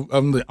out, you know,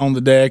 on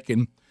the deck,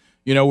 and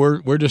you know,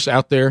 we're just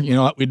out there, you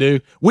know, like we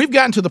do. We've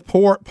gotten to the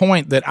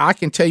point that I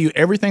can tell you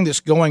everything that's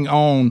going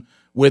on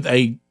with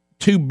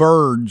two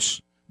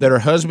birds that are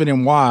husband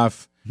and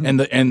wife,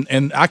 and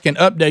I can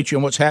update you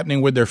on what's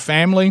happening with their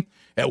family.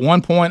 At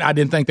one point, I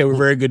didn't think they were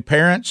very good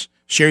parents.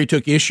 Sherry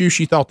took issue.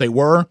 She thought they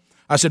were.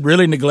 I said,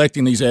 really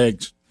neglecting these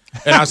eggs.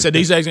 And I said,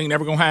 these eggs ain't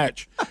never going to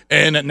hatch.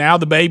 And now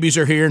the babies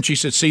are here. And she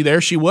said, see, there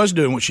she was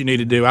doing what she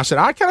needed to do. I said,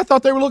 I kind of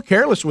thought they were a little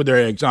careless with their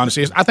eggs,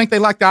 honestly. I think they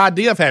like the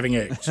idea of having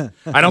eggs.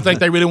 I don't think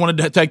they really wanted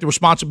to take the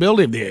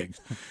responsibility of the eggs.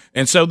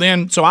 And so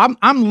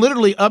I'm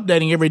literally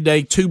updating every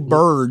day two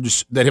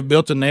birds that have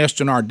built a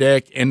nest in our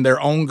deck and their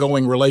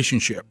ongoing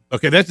relationship.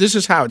 Okay, this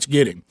is how it's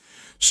getting.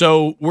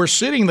 So we're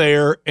sitting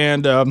there,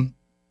 and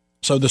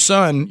so the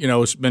sun, you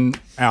know, it's been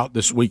out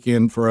this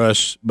weekend for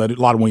us, but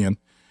a lot of wind.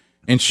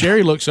 And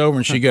Sherry looks over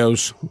and she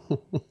goes,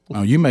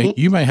 "Oh, you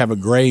may have a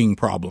graying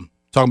problem."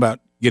 Talking about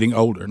getting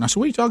older. And I said,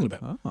 "What are you talking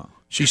about?" Oh.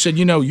 She said,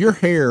 "You know, your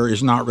hair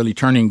is not really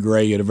turning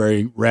gray at a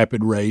very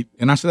rapid rate."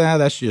 And I said,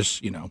 "That's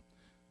just, you know,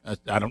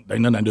 there's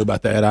nothing I do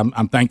about that.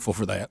 I'm thankful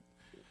for that."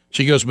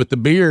 She goes, but the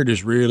beard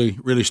is really,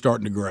 really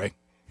starting to gray.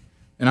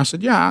 And I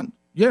said, yeah,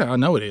 I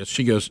know it is.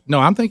 She goes, no,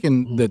 I'm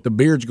thinking that the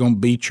beard's going to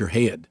beat your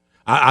head.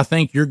 I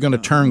think you're going to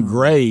turn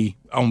gray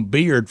on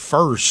beard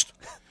first,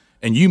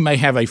 and you may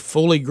have a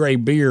fully gray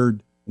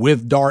beard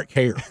with dark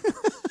hair.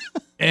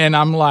 And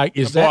I'm like,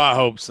 is that? I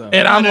hope so.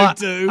 And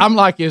I'm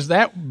like, is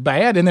that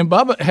bad? And then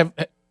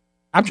Bubba,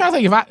 I'm trying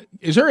to think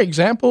is there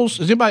examples?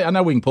 Is anybody? I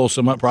know we can pull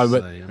some up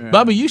probably, but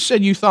Bubba, you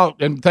said you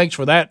thought, and thanks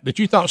for that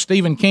you thought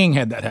Stephen King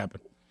had that happen.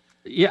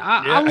 Yeah,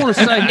 I want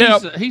to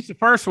say he's the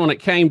first one that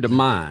came to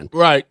mind.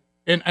 Right.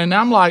 And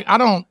I'm like,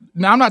 I'm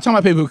not talking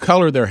about people who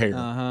color their hair.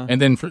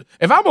 And then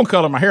if I'm going to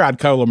color my hair, I'd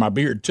color my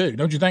beard too.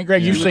 Don't you think,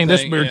 Greg? You've seen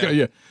this beard.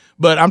 Yeah.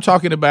 But I'm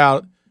talking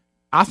about,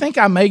 I think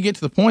I may get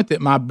to the point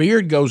that my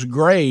beard goes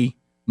gray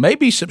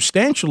maybe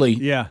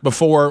substantially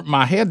before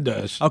my head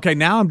does. Okay,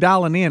 now I'm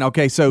dialing in.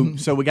 Okay, so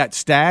we got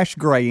stash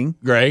graying.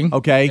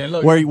 Okay,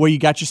 look, where you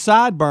got your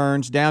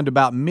sideburns down to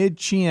about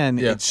mid-chin,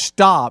 it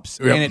stops,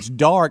 and it's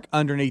dark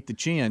underneath the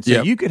chin.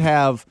 So you could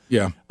have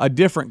a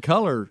different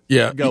color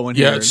going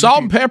here. Yeah,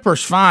 salt and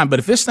pepper's fine, but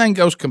if this thing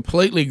goes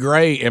completely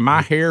gray and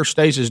my hair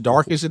stays as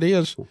dark as it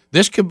is,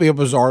 this could be a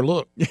bizarre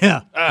look.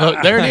 Yeah.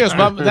 Look, there it is,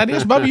 Bubba. That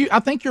is, Bubba, I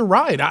think you're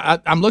right.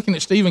 I'm looking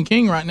at Stephen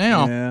King right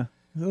now. Yeah,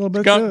 a little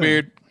bit skunk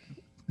beard.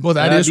 Well,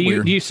 that is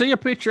weird. Do you see a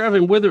picture of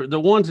him with the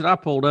ones that I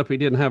pulled up? He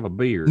didn't have a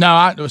beard.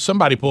 No,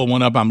 somebody pulled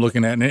one up. I'm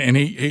looking at, and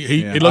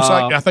he it looks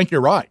like, I think you're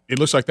right. It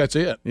looks like that's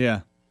it. Yeah.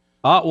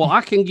 Well,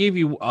 I can give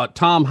you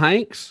Tom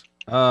Hanks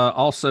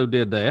also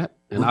did that,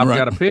 and I've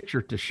got a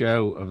picture to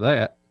show of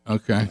that.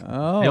 Okay.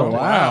 Oh,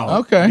 wow.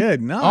 Okay.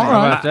 Good. Nice. All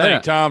right. I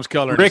think Tom's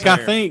colored. Rick, his I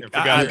hair. think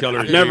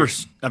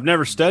I've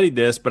never studied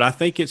this, but I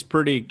think it's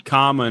pretty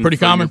common. Pretty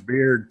common? Your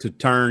beard to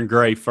turn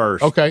gray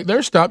first. Okay.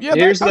 There's stuff. Yeah.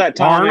 Here's that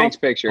Tom Hanks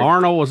picture.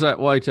 Arnold was that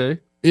way too.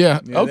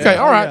 Yeah. Okay.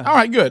 All right. All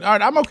right. Good. All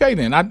right. I'm okay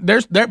then.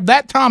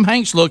 That Tom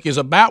Hanks look is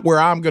about where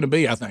I'm going to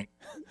be, I think.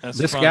 That's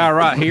this funny. guy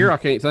right here, I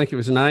can't think of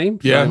his name.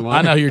 Yeah,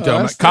 I know who you're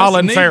talking about.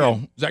 Colin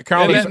Farrell. Is that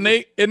Colin? Isn't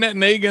that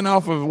Negan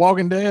off of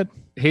Walking Dead?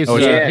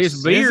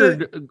 His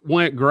beard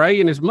went gray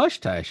and his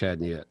mustache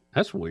hadn't yet.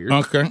 That's weird.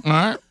 Okay. All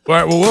right.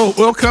 Well,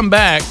 we'll come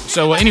back.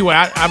 So anyway,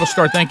 I will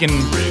start thinking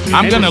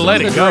I'm going to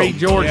let it go. Great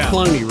George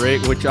Clooney,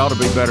 Rick, which ought to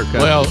be better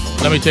cut. Well,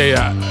 let me tell you,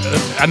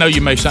 I know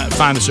you may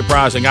find it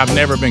surprising. I've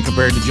never been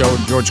compared to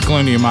George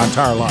Clooney in my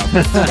entire life.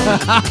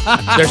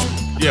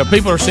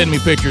 People are sending me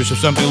pictures of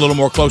something a little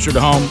more closer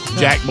to home.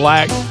 Jack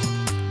Black.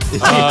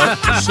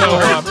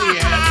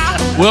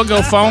 We'll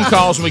go phone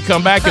calls when we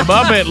come back. And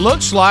Bubba, it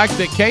looks like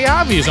that Kay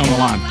Ivey is on the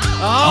line.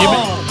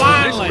 Oh,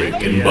 finally.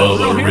 Rick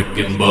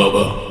and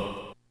Bubba.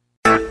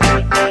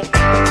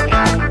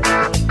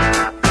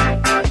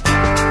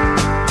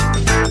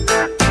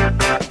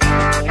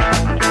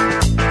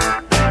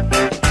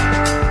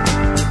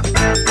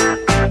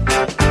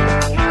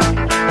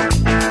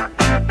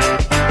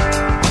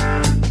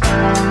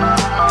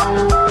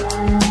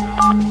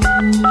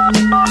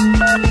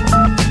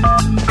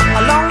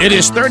 It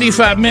is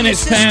 35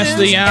 minutes past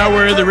the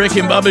hour. The Rick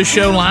and Bubba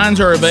Show lines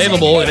are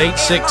available at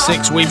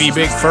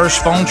 866-WE-BE-BIG.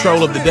 First phone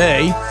troll of the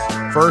day.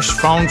 First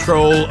phone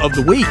troll of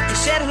the week.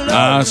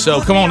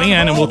 So come on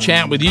in and we'll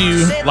chat with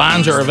you.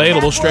 Lines are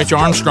available. Stretch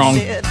Armstrong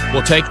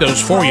will take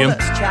those for you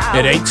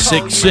at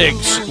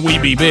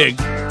 866-WE-BE-BIG.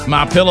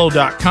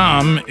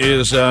 MyPillow.com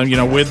is,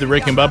 with the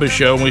Rick and Bubba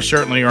Show. And we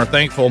certainly are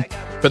thankful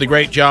for the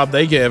great job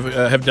they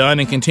have done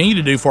and continue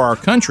to do for our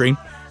country.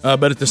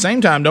 But at the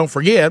same time, don't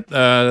forget,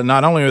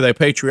 not only are they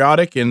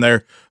patriotic and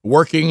they're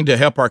working to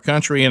help our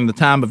country in the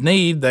time of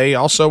need, they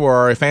also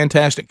are a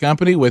fantastic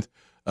company with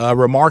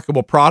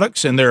remarkable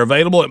products, and they're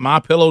available at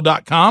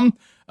MyPillow.com.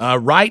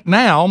 Right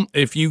now,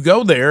 if you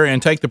go there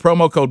and take the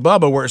promo code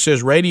Bubba where it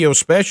says radio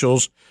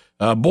specials,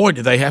 boy,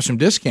 do they have some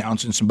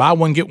discounts and some buy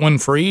one, get one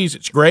frees.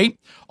 It's great.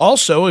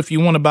 Also, if you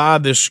want to buy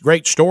this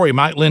great story,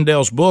 Mike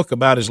Lindell's book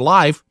about his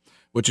life,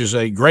 which is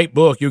a great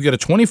book, you'll get a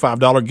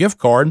 $25 gift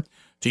card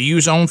to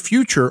use on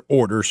future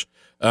orders.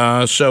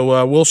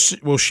 So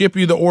we'll ship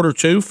you the order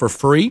too for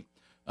free,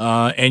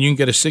 and you can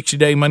get a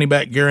 60-day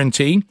money-back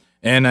guarantee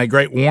and a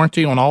great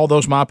warranty on all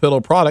those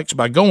MyPillow products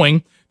by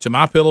going to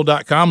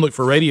MyPillow.com, look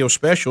for radio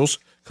specials,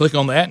 click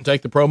on that, and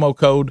take the promo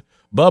code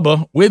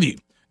Bubba with you.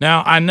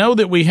 Now, I know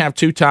that we have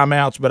 2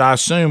 timeouts, but I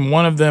assume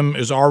one of them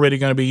is already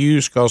going to be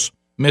used because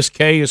Miss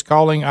Kay is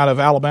calling out of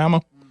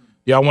Alabama.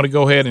 Y'all want to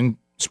go ahead and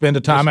spend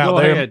a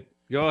timeout there? Ahead.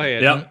 Go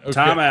ahead. Yep. Okay.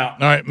 Time out.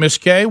 All right, Miss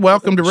Kay,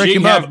 welcome to Rick she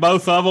and can Bubba. have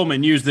both of them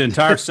and use the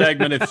entire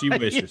segment if she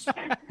wishes.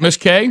 Miss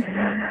Kay?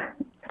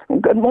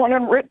 Good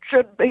morning,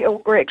 Richard, Bill,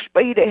 Greg,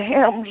 Speedy,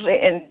 Helmsley,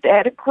 and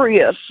Daddy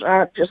Chris.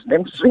 I just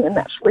been seeing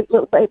that sweet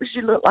little baby.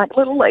 She looked like a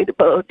little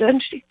ladybug,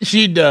 doesn't she?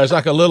 She does,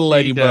 like a little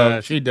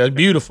ladybug. She does.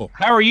 Beautiful.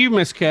 How are you,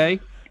 Miss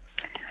Kay?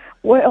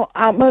 Well,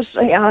 I must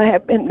say I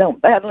have been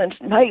battling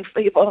some hay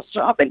fever,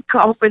 so I've been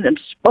coughing and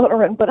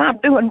sputtering, but I'm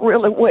doing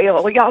really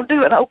well. Are y'all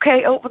doing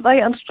okay over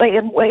there and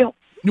staying well?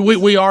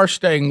 We are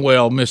staying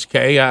well, Miss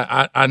Kay.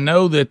 I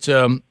know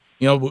that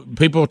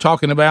people are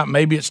talking about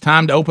maybe it's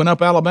time to open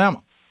up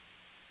Alabama.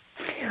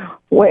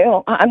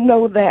 Well, I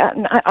know that,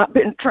 and I've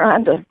been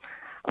trying to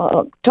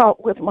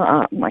talk with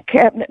my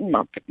cabinet and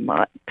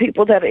my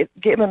people that have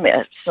given me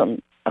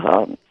some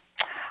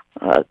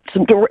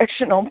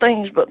direction on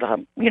things. But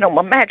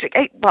my magic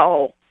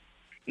 8-ball,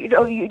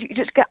 you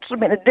just got so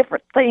many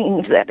different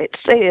things that it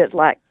says,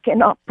 like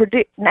cannot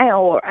predict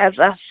now or as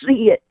I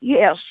see it.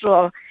 Yes,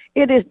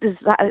 it is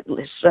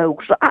decidedly so.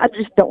 So I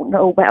just don't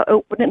know about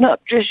opening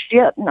up just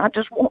yet, and I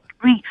just want to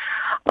be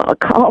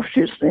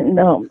cautious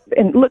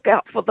and look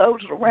out for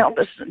those around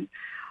us.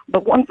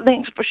 But one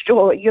thing's for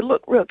sure, you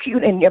look real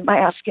cute in your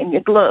mask and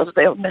your gloves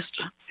there,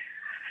 Mr.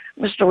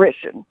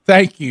 Richard.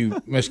 Thank you,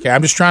 Miss Kay.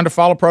 I'm just trying to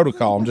follow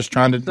protocol. I'm just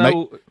trying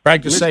to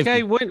practice safety.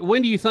 Kay,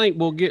 when do you think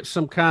we'll get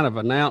some kind of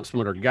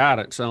announcement or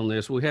guidance on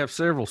this? We have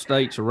several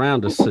states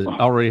around us that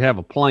already have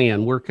a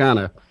plan.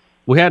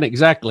 We haven't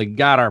exactly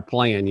got our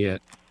plan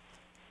yet.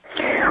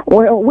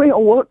 Well, we are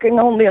working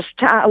on this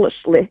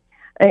tirelessly,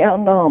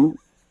 and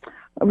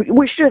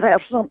we should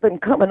have something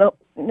coming up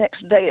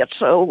next day or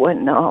so.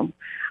 And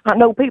I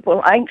know people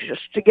are anxious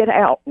to get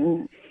out,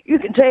 and you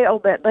can tell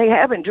that they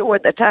have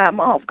enjoyed their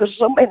time off because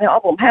so many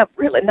of them have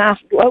really nice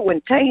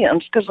glowing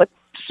tans because they're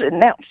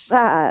sitting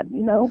outside,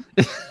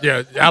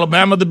 Yeah,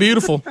 Alabama the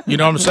beautiful. You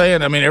know what I'm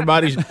saying? I mean,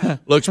 everybody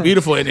looks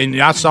beautiful.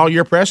 And I saw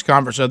your press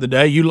conference the other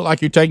day. You look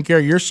like you're taking care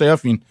of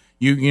yourself, and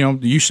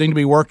you seem to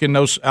be working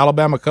those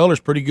Alabama colors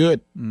pretty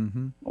good.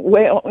 Mm-hmm.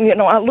 Well,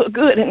 I look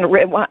good in the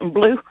red, white, and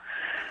blue,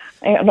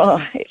 and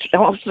it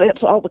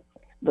offsets all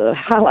the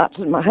highlights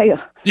in my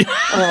hair.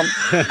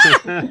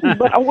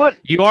 But I would.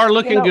 You are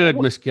looking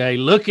good, Miss Kay.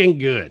 Looking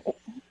good.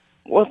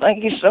 Well,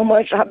 thank you so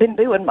much. I've been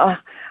doing my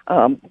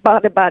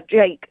Body by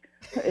Jake.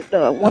 It's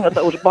one of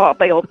those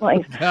barbell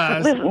things.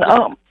 Listen,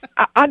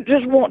 I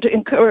just want to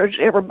encourage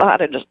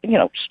everybody to,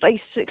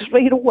 stay 6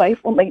 feet away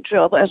from each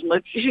other as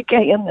much as you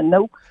can, and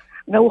no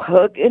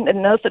hugging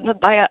and nothing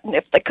of that. And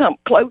if they come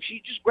close, you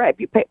just grab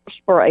your pepper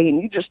spray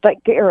and you just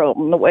take care of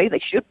them the way they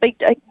should be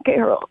taken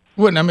care of.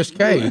 Well, now, Miss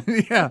Kay.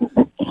 Yeah.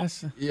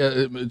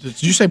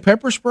 Did you say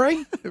pepper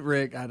spray?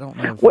 Rick, I don't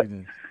know if well, we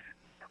did.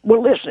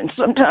 Well, listen,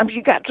 sometimes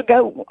you got to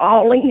go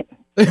all in.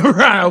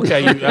 Right,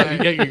 okay.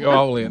 You go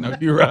all in.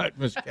 You're right,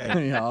 Miss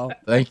Kay. Yeah.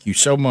 Thank you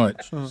so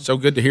much. So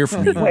good to hear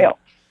from you. Well,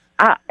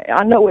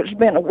 I know it's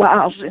been a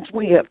while since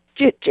we have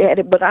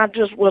chit-chatted, but I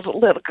just was a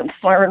little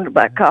concerned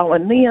about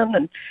calling in.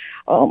 And,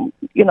 I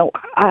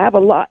have a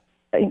lot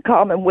in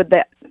common with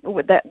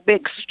that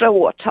big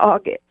store,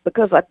 Target,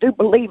 because I do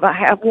believe I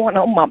have one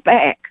on my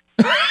back.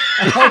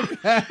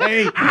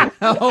 Okay.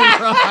 All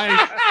right.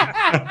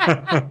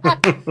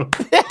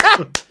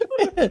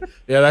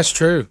 Yeah, that's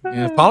true.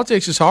 Yeah,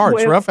 politics is hard.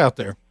 It's rough out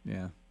there.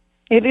 Yeah.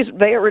 It is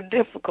very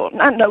difficult,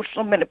 and I know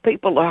so many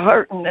people are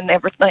hurting and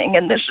everything,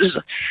 and this is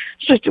a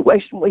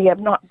situation we have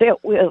not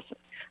dealt with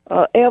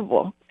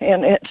ever,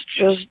 and it's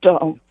just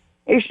a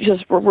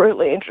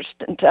really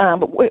interesting time.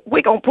 But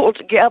we're going to pull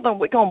together, and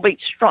we're going to be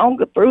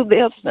stronger through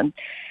this, and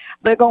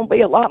there are going to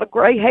be a lot of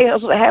gray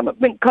hairs that haven't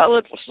been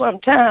colored for some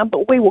time,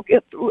 but we will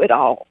get through it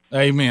all.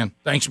 Amen.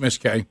 Thanks, Miss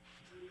Kay.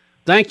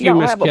 Thank you,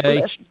 Miss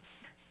Kay.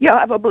 Y'all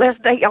have a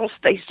blessed day. Y'all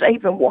stay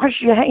safe and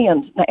wash your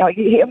hands now.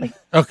 You hear me?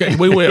 Okay,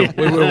 we will.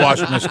 We will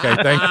wash Miss Kay.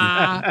 Thank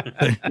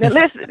you. Now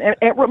listen,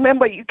 and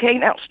remember, you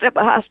can't outstep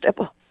a high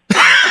stepper.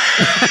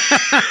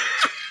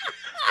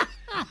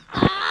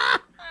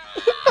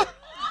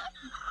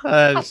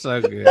 That's so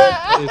good.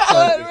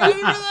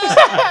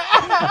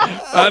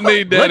 I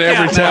need that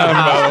every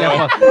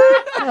time.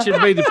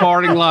 Should be the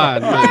parting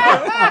line.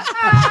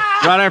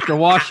 Right after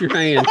wash your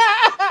hands.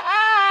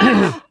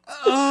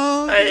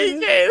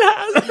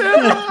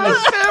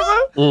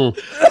 Oh,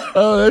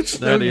 that's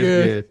so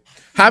good.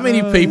 How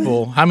many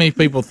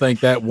people think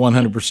that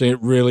 100%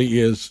 really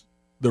is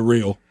the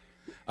real?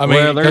 I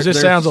mean, because it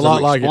sounds a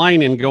lot like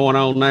explaining going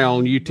on now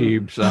on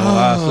YouTube, so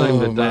I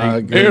assume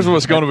that here's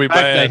what's going to be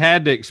bad. They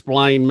had to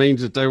explain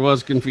means that there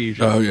was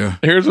confusion. Oh yeah.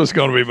 Here's what's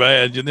going to be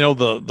bad.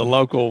 The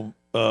local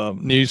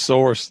news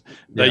source,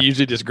 they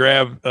usually just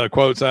grab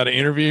quotes out of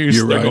interviews.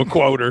 They're going to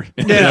quote her.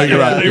 Yeah, you're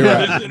right. You're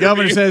right.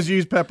 Governor says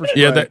use pepper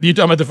spray. Yeah, you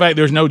talking about the fact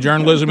there's no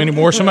journalism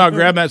anymore? Somehow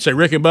grab that and say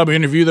Rick and Bubba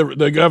interview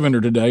the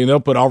governor today, and they'll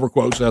put all her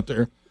quotes out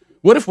there.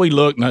 What if we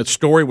looked and a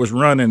story was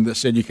running that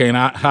said you can't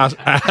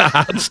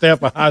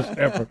outstep a high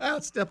stepper?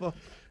 Outstepper.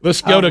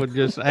 Let's go would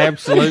just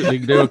absolutely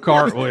do a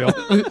cartwheel.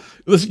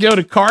 Let's go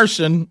to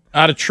Carson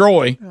out of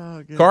Troy.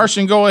 Oh,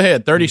 Carson, go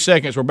ahead. 30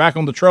 seconds. We're back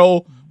on the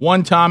troll.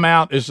 One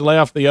timeout is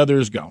left. The other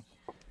is gone.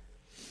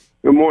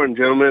 Good morning,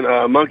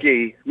 gentlemen.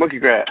 Monkey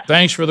Grass.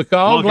 Thanks for the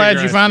call. Monkey Glad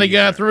Grass, you finally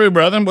got through,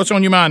 brother. What's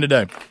on your mind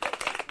today?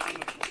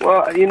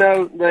 Well,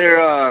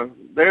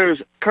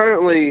 there's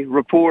currently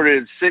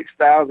reported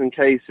 6,000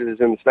 cases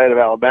in the state of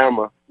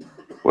Alabama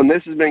when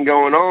this has been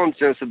going on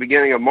since the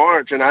beginning of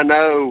March, and I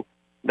know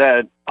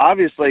that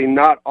obviously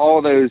not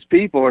all those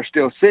people are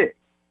still sick.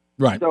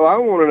 Right. So I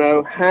want to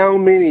know how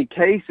many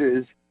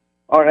cases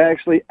are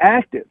actually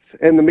active,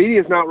 and the media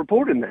is not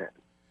reporting that.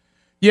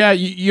 Yeah,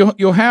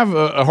 you'll have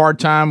a hard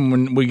time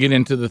when we get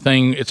into the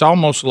thing. It's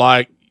almost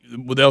like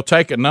they'll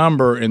take a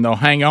number and they'll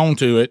hang on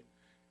to it,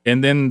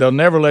 and then they'll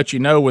never let you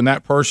know when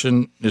that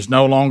person is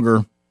no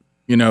longer,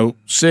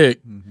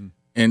 sick. Mm-hmm.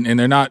 and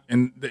they're not,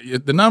 and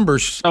the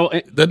numbers. So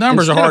the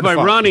numbers are hard to a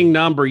find. running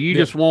number. You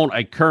just want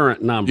a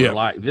current number, Yeah.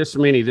 like this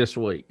many this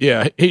week.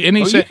 Yeah,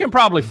 he said you can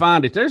probably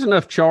find it. There's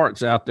enough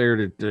charts out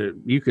there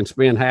that you can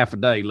spend half a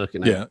day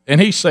looking at. Yeah, and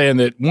he's saying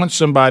that once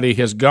somebody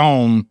has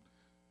gone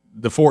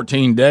the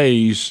 14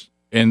 days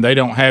and they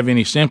don't have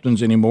any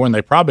symptoms anymore, and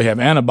they probably have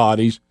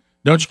antibodies,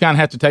 don't you kind of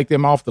have to take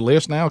them off the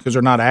list now because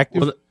they're not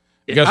active?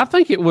 Well, I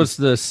think it was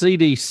the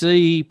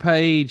CDC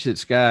page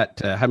that's got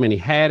how many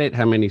had it,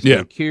 how many's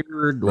been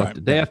cured, what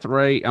the death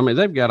rate. I mean,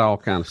 they've got all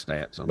kind of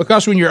stats on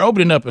because when you're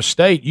opening up a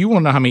state, you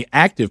want to know how many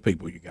active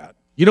people you got.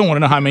 You don't want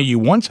to know how many you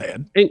once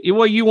had. And,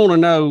 well, you want to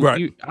know.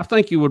 I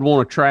think you would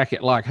want to track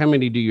it like how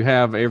many do you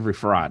have every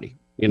Friday?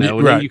 You know,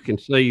 and then you can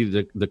see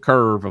the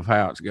curve of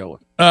how it's going.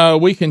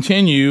 We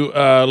continue.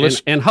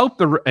 And hope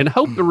the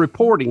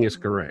reporting is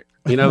correct.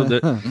 You know,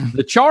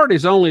 the chart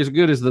is only as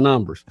good as the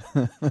numbers.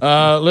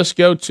 Let's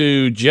go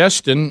to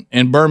Justin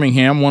in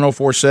Birmingham,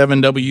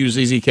 104.7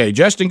 WZZK.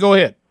 Justin, go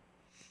ahead.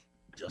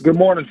 Good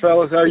morning,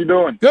 fellas. How you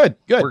doing? Good.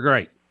 We're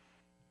great.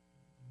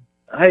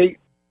 Hey,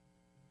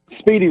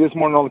 Speedy this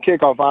morning on the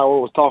kickoff hour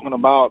was talking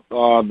about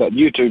that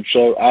YouTube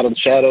show, Out of the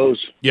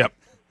Shadows. Yep.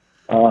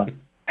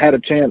 Had a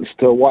chance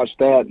to watch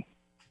that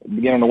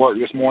beginning to work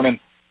this morning.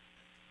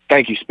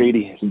 Thank you,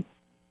 Speedy. It's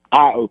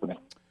eye-opening.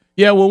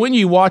 Yeah, well, when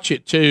you watch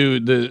it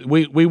too,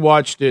 we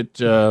watched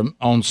it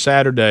on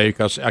Saturday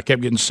because I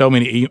kept getting so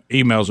many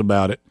emails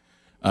about it.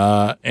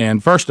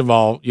 And first of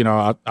all, you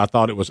know, I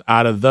thought it was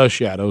Out of the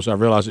Shadows. I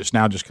realize it's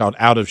now just called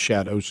Out of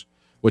Shadows,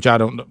 which I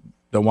don't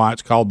know why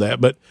it's called that.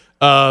 But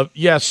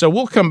yeah, so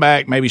we'll come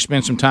back, maybe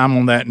spend some time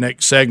on that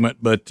next segment.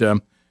 But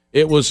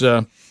it was,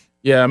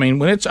 yeah, I mean,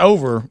 when it's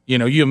over, you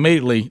know, you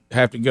immediately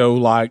have to go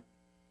like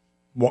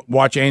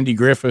watch Andy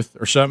Griffith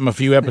or something, a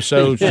few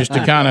episodes just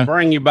to kind of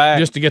bring you back,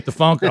 just to get the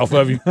funk off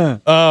of you.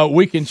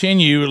 We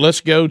continue. Let's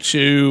go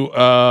to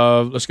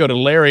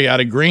Larry out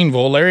of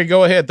Greenville. Larry,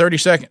 go ahead. 30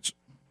 seconds.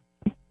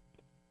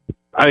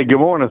 Hey, good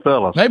morning,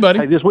 fellas. Hey, buddy.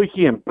 Hey, this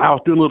weekend I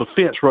was doing a little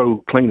fence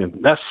road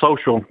cleaning. That's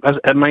social.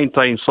 That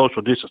maintains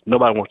social distance.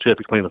 Nobody wants to help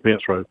you clean a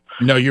fence road.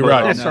 No, you're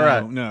right. That's all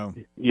right. No.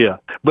 Yeah.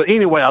 But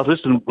anyway, I was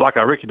listening like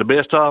I Ricky the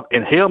Best of,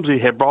 and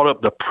Helmsy had brought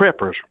up the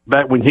preppers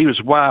back when he and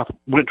his wife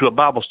went to a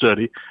Bible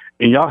study,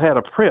 and y'all had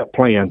a prep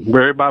plan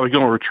where everybody was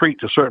going to retreat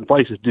to certain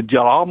places. Did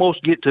y'all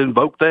almost get to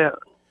invoke that?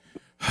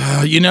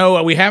 You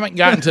know, we haven't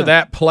gotten to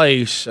that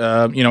place. You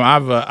know,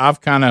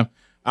 I've kind of.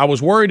 I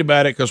was worried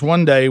about it because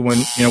one day when,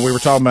 you know, we were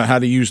talking about how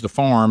to use the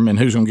farm and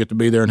who's going to get to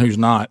be there and who's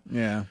not.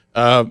 Yeah.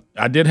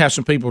 I did have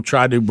some people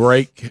try to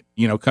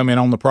come in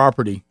on the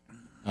property.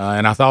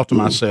 And I thought to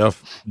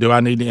myself, do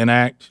I need to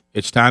enact?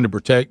 It's time to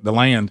protect the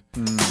land.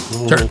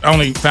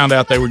 Only found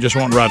out they were just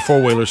wanting to ride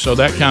four-wheelers. So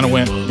that kind of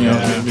went, you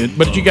know,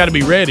 but you got to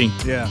be ready.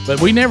 Yeah.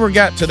 But we never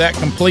got to that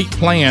complete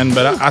plan.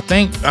 But I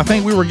think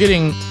we were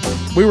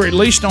at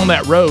least on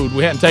that road.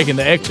 We hadn't taken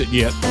the exit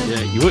yet.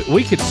 Yeah,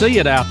 we could see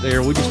it out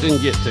there. We just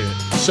didn't get to it.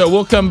 So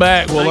we'll come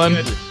back. We'll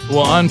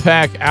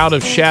unpack Out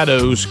of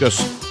Shadows because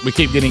we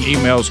keep getting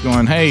emails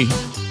going, hey,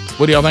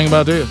 what do y'all think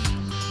about this?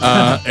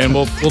 And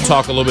we'll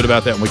talk a little bit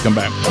about that when we come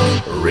back.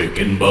 Rick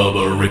and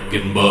Bubba, Rick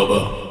and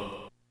Bubba.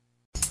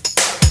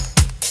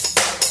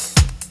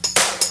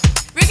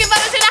 Rick and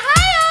Bubba's in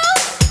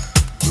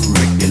Ohio.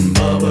 Rick and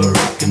Bubba,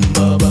 Rick and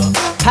Bubba.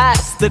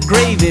 Pass the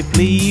gravy,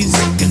 please.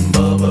 Rick and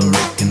Bubba,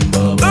 Rick and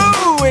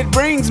Bubba. Ooh, it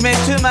brings me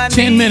to my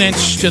 10 knees.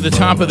 minutes to the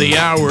top of the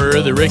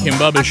hour, the Rick and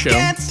Bubba Show.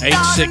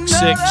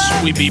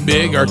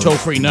 866-WE-BE-BIG, our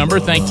toll-free number.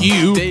 Thank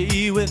you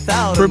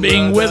for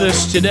being with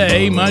us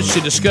today. Much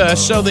to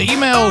discuss. So the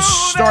emails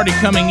started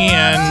coming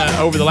in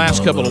over the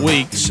last couple of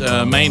weeks,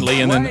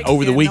 mainly, and then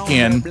over the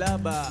weekend.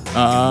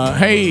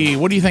 Hey,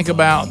 what do you think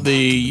about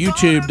the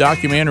YouTube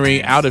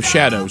documentary Out of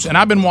Shadows? And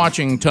I've been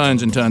watching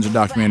tons and tons of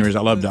documentaries.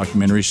 I love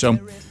documentaries. So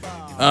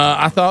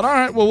I thought, all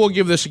right, well, we'll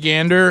give this a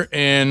gander,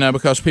 and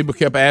because people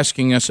kept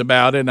asking us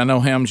about it. I know,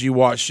 Helms, you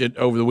watched it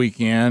over the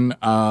weekend.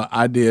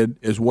 I did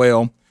as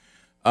well.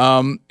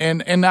 And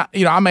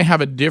I may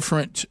have a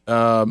different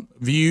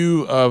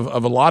view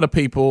of a lot of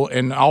people,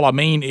 and all I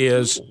mean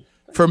is,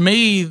 for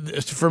me,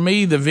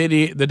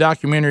 the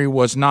documentary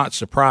was not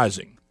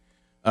surprising.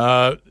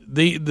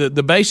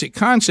 The basic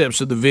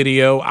concepts of the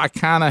video, I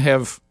kind of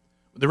have.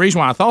 The reason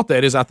why I thought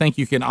that is I think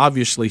you can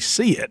obviously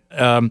see it.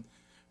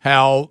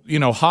 How, you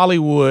know,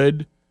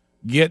 Hollywood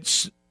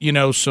gets, you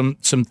know, some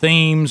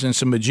themes and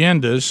some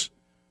agendas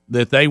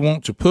that they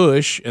want to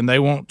push, and they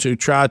want to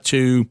try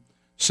to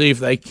see if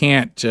they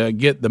can't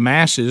get the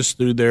masses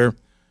through their,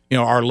 you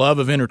know, our love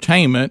of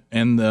entertainment.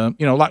 And,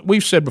 you know, like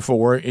we've said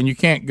before, and you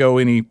can't go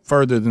any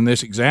further than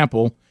this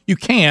example. You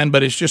can,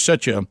 but it's just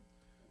such an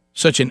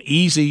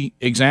easy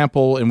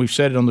example, and we've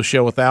said it on the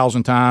show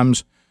 1,000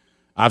 times.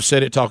 I've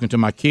said it talking to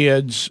my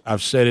kids.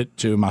 I've said it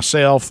to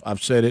myself.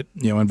 I've said it,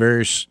 you know, in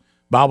various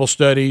Bible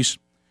studies.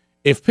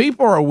 If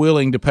people are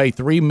willing to pay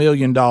 $3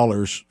 million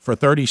for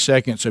 30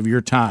 seconds of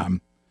your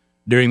time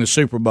during the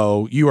Super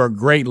Bowl, you are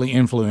greatly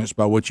influenced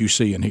by what you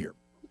see and hear.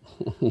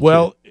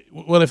 Well,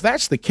 if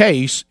that's the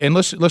case, and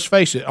let's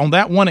face it, on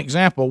that one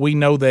example, we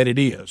know that it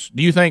is.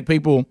 Do you think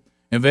people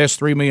invest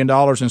 $3 million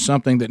in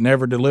something that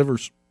never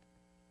delivers?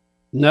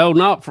 No,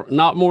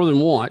 not more than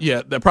once.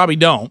 Yeah, they probably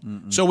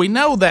don't. So we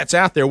know that's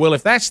out there. Well,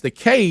 if that's the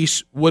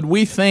case, would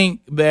we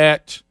think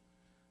that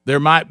there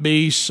might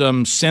be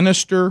some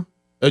sinister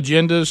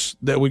agendas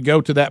that would go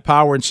to that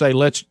power and say,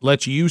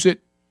 let's use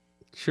it?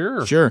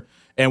 Sure.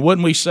 And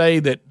wouldn't we say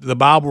that the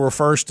Bible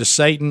refers to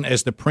Satan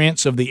as the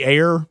prince of the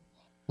air?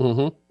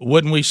 Mm-hmm.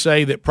 Wouldn't we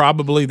say that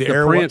probably the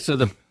air prince of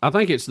the? I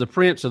think it's the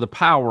prince of the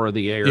power of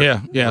the air.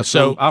 Yeah.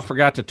 So I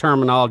forgot the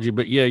terminology,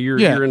 but you're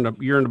in the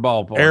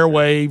ballpark.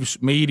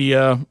 Airwaves,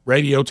 media,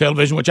 radio,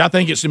 television, which I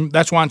think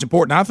that's why it's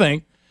important. I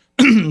think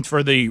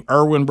for the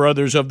Irwin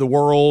brothers of the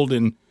world,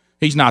 and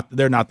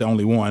they're not the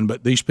only one,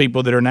 but these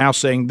people that are now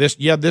saying this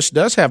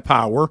does have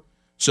power,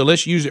 so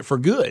let's use it for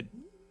good.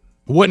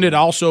 Wouldn't it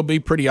also be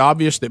pretty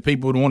obvious that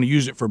people would want to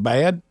use it for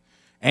bad?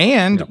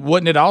 And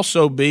wouldn't it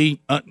also be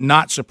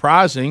not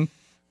surprising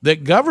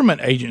that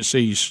government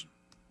agencies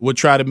would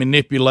try to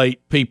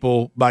manipulate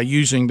people by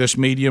using this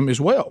medium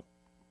as well?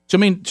 To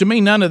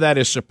me, none of that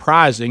is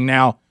surprising.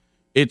 Now,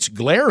 it's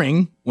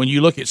glaring when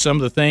you look at some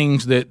of the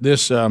things that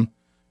this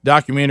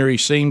documentary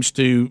seems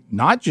to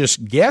not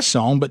just guess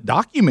on, but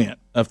document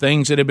of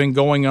things that have been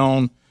going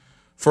on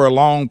for a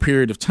long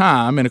period of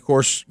time. And, of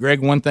course,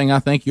 Greg, one thing I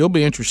think you'll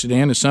be interested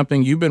in is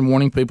something you've been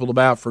warning people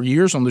about for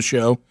years on the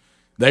show.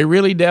 They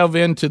really delve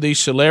into these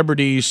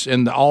celebrities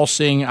and the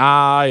all-seeing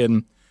eye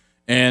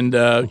and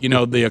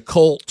the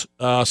occult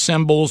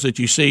symbols that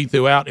you see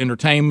throughout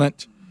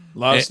entertainment. A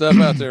lot of stuff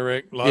out there,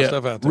 Rick. A lot of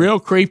stuff out there. Real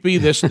creepy.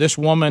 This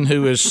woman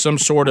who is some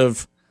sort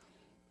of,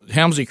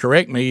 Helmsy,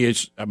 correct me,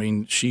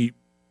 she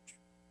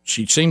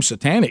seems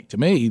satanic to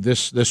me.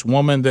 This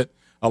woman that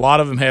a lot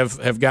of them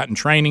have gotten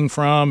training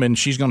from, and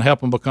she's going to help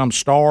them become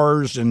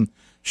stars and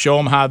show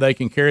them how they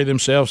can carry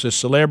themselves as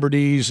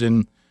celebrities.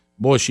 And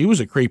boy, she was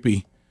a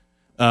creepy.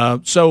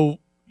 So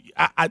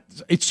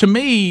it's, to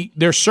me,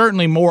 there's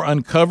certainly more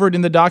uncovered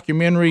in the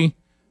documentary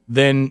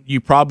than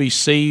you probably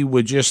see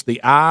with just the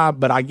eye.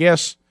 But I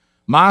guess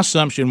my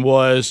assumption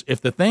was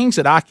if the things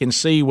that I can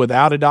see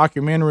without a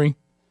documentary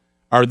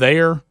are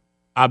there,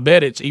 I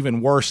bet it's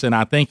even worse than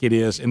I think it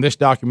is. And this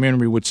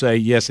documentary would say,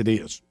 yes, it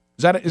is.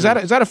 Is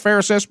that a fair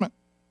assessment?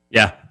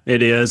 Yeah,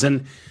 it is.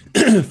 And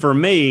for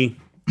me,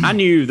 I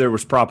knew there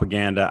was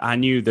propaganda. I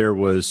knew there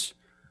was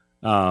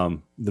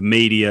the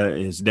media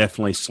is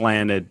definitely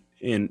slanted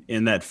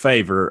in that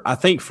favor. I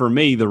think for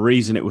me, the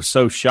reason it was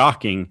so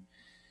shocking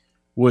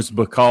was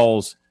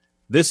because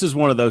this is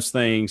one of those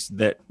things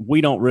that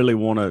we don't really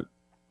want to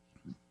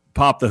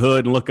pop the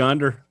hood and look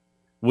under.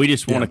 We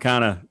just want to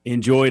kind of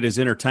enjoy it as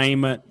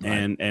entertainment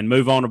and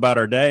move on about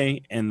our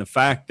day. And the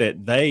fact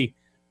that they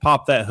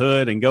pop that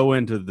hood and go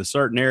into the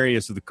certain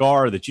areas of the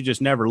car that you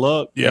just never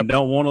look and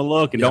don't want to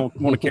look and don't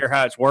want to care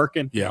how it's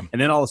working. Yeah.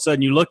 And then all of a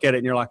sudden you look at it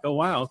and you're like, oh,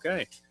 wow,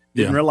 okay.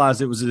 Didn't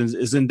realize it was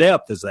as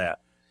in-depth as that.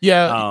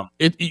 Yeah.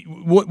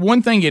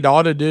 One thing it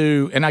ought to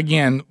do, and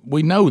again,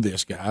 we know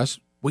this, guys.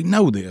 We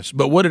know this.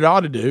 But what it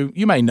ought to do,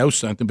 you may know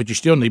something, but you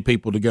still need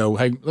people to go,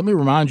 hey, let me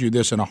remind you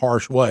this in a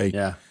harsh way.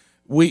 Yeah.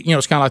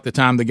 It's kind of like the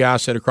time the guy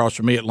sat across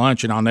from me at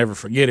lunch, and I'll never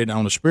forget it,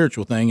 on a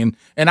spiritual thing.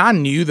 And I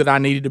knew that I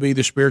needed to be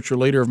the spiritual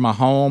leader of my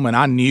home, and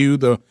I knew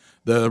the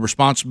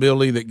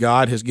responsibility that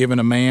God has given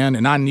a man,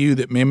 and I knew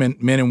that men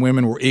and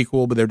women were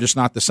equal, but they're just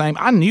not the same.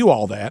 I knew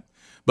all that.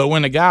 But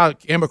when the guy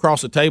came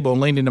across the table and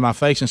leaned into my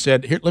face and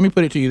said, here, let me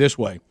put it to you this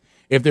way.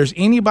 If there's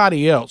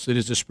anybody else that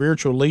is the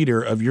spiritual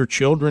leader of your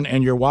children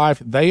and your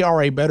wife, they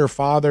are a better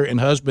father and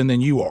husband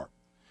than you are.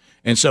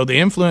 And so the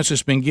influence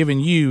that's been given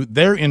you,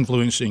 they're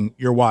influencing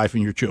your wife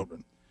and your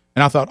children.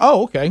 And I thought,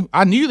 oh, okay,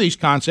 I knew these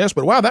concepts,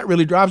 but wow, that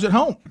really drives it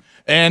home.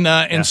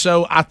 And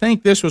so I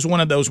think this was one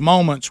of those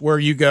moments where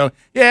you go,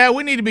 yeah,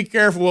 we need to be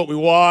careful what we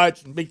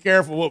watch and be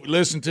careful what we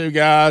listen to,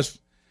 guys.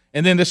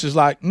 And then this is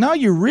like, no,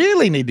 you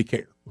really need to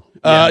care.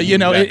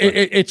 Exactly.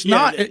 It's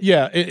not.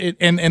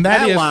 And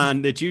that is,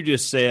 line that you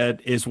just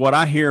said is what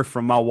I hear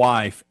from my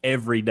wife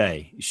every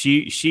day.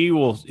 She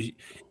will.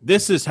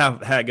 This is how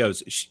it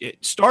goes.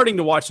 Starting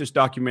to watch this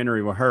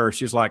documentary with her,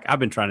 she's like, "I've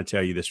been trying to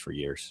tell you this for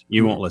years.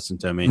 You won't listen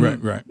to me."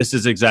 Right. This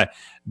is exact.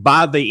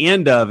 By the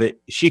end of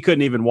it, she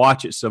couldn't even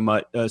watch it so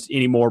much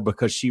anymore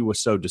because she was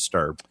so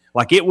disturbed.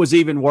 Like it was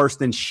even worse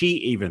than she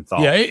even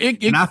thought. Yeah.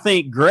 And I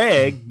think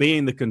Greg,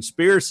 being the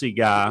conspiracy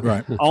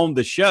guy on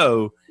the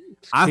show.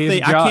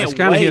 It's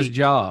kind of his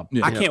job.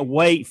 I can't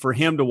wait for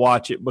him to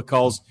watch it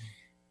because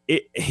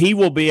we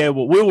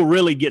will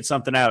really get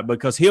something out of it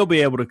because he'll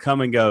be able to come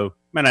and go,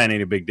 man, that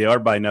ain't a big deal.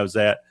 Everybody knows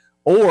that.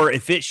 Or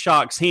if it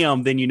shocks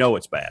him, then you know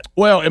it's bad.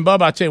 Well, and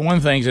Bub, I tell you one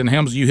thing, and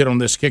Helms, you hit on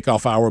this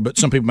kickoff hour, but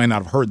some people may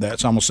not have heard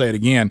that, so I'm going to say it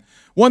again.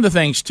 One of the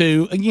things,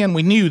 too, again,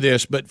 we knew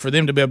this, but for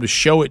them to be able to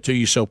show it to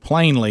you so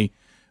plainly,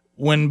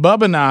 when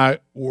Bub and I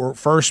were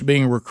first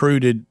being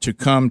recruited to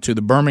come to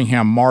the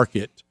Birmingham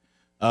market,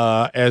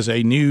 as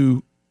a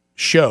new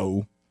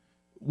show,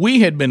 we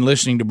had been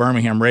listening to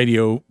Birmingham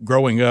radio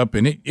growing up,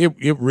 and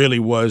it really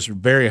was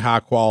very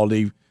high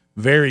quality,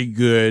 very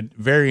good,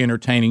 very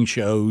entertaining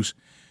shows.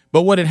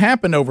 But what had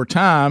happened over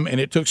time, and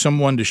it took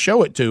someone to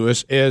show it to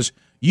us, is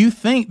You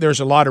think there's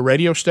a lot of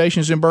radio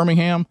stations in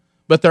Birmingham,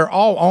 but they're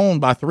all owned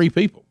by 3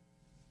 people,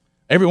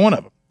 every one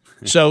of them.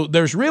 So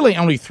there's really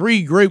only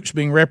 3 groups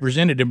being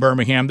represented in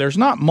Birmingham. There's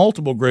not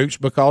multiple groups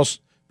because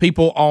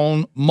people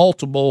own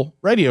multiple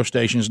radio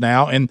stations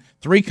now, and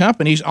 3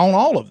 companies own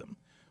all of them.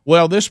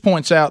 Well, this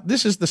points out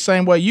this is the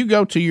same way you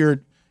go to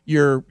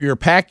your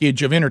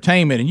package of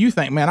entertainment and you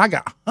think, man, I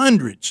got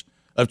hundreds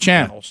of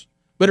channels,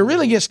 but it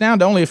really gets down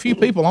to only a few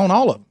people own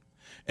all of them.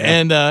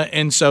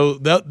 And so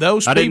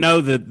those I didn't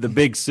know that the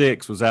Big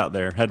Six was out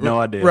there. Had no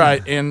idea.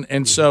 Right,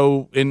 and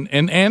so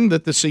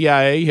that the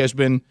CIA has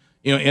been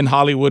in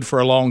Hollywood for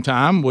a long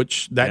time,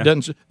 which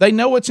doesn't. They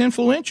know it's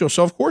influential,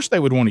 so of course they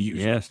would want to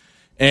use it.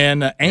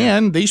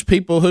 And these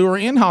people who are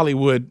in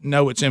Hollywood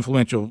know it's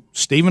influential.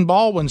 Stephen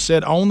Baldwin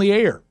said on the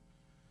air,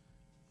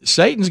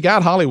 Satan's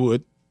got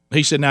Hollywood.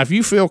 He said, now if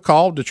you feel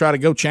called to try to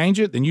go change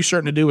it, then you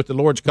certainly do what the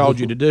Lord's called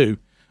you to do.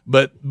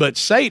 But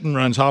Satan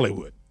runs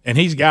Hollywood. And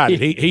he's got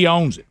it. He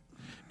owns it.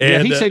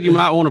 And, he said you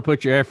might want to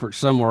put your efforts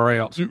somewhere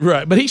else.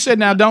 Right. But he said,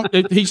 now don't.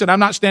 He said, I'm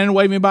not standing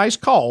away from anybody's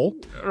call.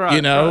 Right.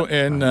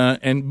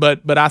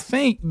 But I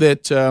think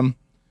that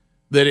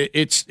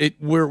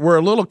we're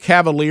a little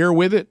cavalier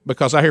with it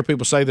because I hear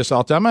people say this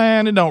all the time.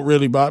 Man, it don't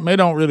really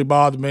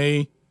bother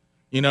me,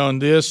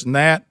 and this and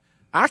that.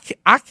 I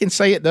can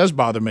say it does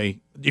bother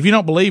me. If you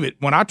don't believe it,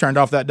 when I turned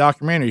off that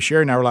documentary,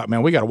 Sherry and I were like,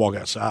 man, we got to walk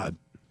outside.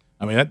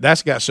 I mean,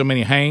 that's got so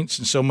many haints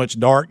and so much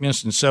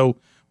darkness and so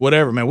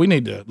whatever, man. We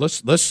need to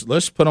let's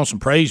put on some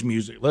praise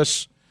music.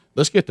 Let's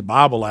get the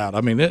Bible out.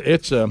 I mean,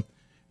 it's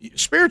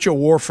spiritual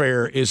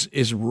warfare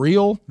is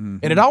real,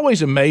 and it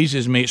always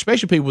amazes me,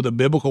 especially people with a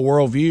biblical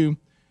worldview,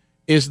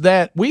 is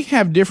that we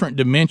have different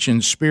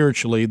dimensions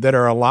spiritually that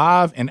are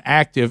alive and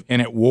active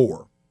and at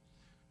war.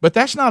 But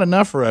that's not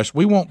enough for us.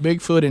 We want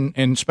Bigfoot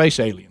and space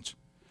aliens.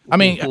 I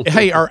mean,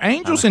 hey, are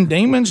angels and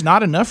demons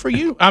not enough for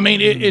you? I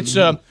mean, it's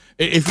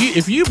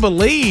if you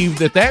believe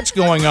that that's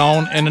going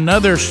on in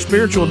another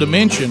spiritual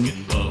dimension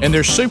and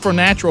there's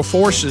supernatural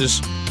forces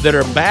that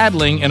are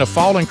battling in a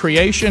fallen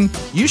creation,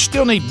 you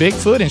still need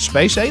Bigfoot and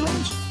space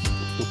aliens?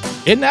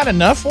 Isn't that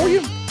enough for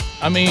you?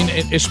 I mean,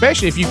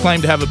 especially if you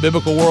claim to have a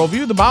biblical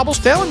worldview, the Bible's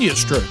telling you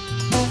it's true.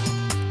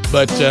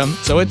 But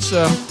so it's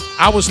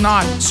I was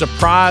not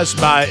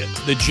surprised by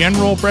the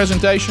general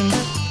presentation,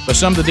 but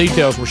some of the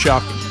details were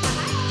shocking.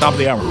 Top of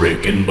the hour.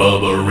 Rick and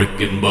Bubba, Rick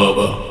and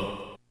Bubba.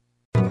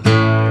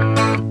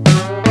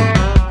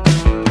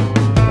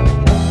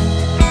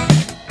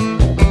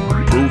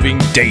 Proving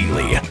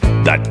daily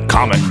that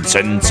common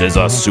sense is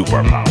a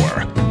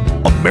superpower.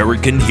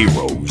 American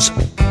heroes,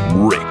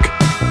 Rick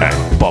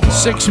and Bubba.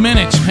 6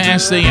 minutes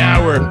past the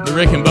hour, the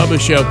Rick and Bubba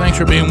Show. Thanks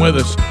for being with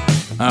us.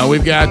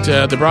 We've got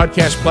the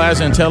Broadcast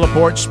Plaza and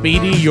Teleport,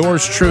 Speedy,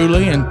 yours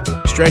truly, and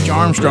Stretch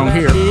Armstrong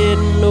here.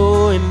 Didn't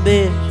know him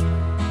best.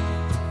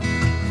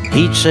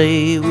 He'd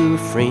say we were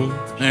friends.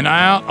 And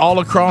out all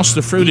across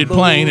the fruited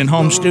plain in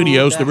home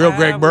studios, the real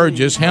Greg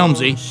Burgess,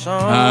 Helmsy,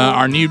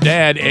 our new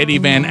dad, Eddie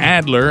Van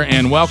Adler,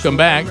 and welcome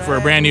back for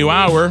a brand new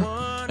hour.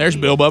 There's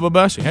Bill Bubba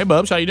Bussey. Hey,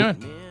 Bubs, how you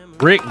doing?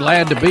 Rick,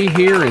 glad to be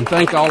here, and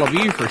thank all of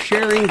you for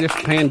sharing this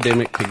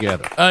pandemic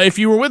together. If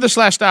you were with us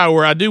last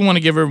hour, I do want to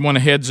give everyone a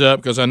heads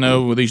up because I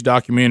know with these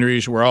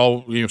documentaries, we're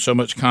all so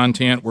much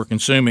content we're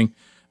consuming.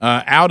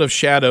 Out of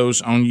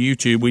Shadows on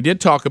YouTube, we did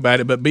talk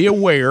about it, but be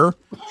aware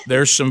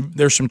there's some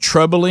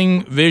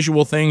troubling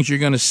visual things you're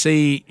going to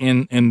see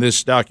in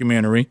this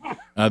documentary.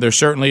 There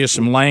certainly is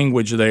some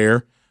language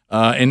there,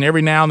 and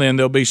every now and then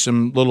there'll be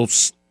some little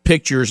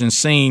pictures and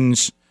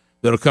scenes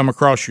that'll come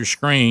across your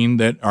screen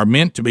that are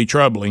meant to be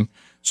troubling.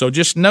 So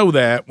just know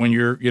that when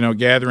you're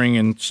gathering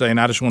and saying,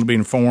 I just want to be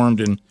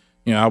informed, and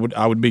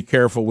I would be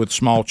careful with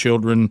small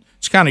children.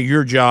 It's kind of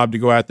your job to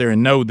go out there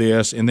and know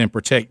this and then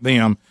protect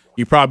them.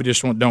 You probably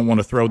just don't want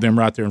to throw them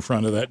right there in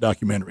front of that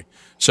documentary.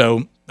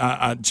 So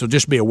so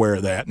just be aware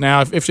of that.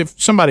 Now, if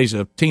somebody's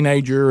a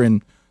teenager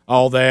and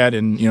all that,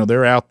 and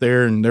they're out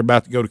there and they're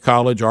about to go to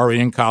college or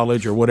in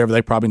college or whatever,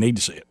 they probably need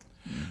to see it.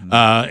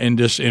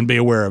 And be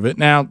aware of it.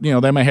 Now,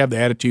 they may have the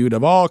attitude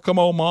of, oh, come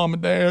on, Mom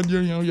and Dad,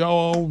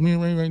 y'all,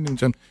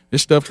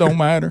 this stuff don't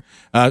matter.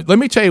 Let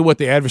me tell you what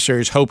the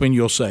adversary is hoping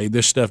you'll say.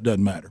 This stuff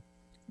doesn't matter.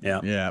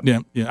 Yeah.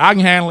 I can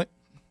handle it.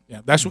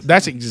 Yeah,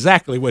 that's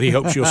exactly what he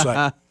hopes you'll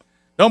say.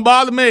 Don't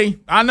bother me.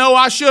 I know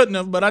I shouldn't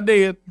have, but I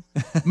did.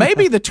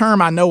 Maybe the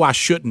term I know I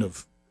shouldn't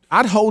have,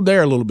 I'd hold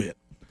there a little bit.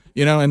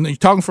 And you're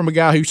talking from a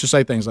guy who used to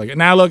say things like,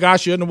 now, look, I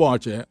shouldn't have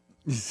watched that.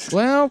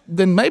 Well,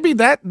 then maybe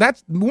maybe I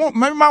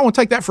might want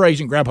to take that phrase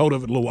and grab hold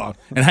of it a little while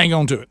and hang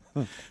on to it.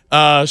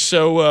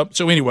 So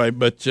anyway,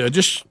 but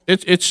just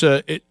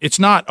it's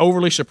not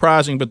overly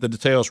surprising, but the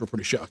details were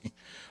pretty shocking.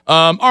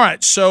 All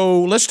right,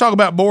 so let's talk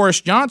about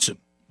Boris Johnson.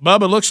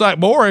 Bubba, looks like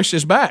Boris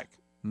is back.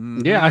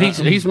 Yeah,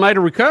 he's made a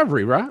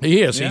recovery, right?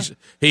 He is. Yeah.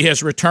 He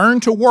has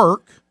returned to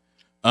work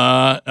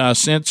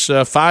since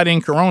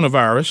fighting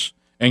coronavirus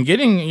and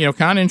getting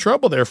kind of in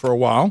trouble there for a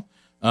while,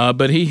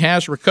 but he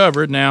has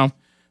recovered now.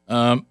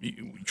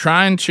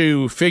 Trying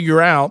to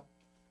figure out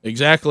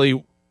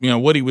exactly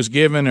what he was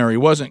given or he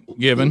wasn't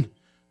given.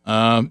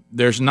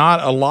 There's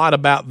not a lot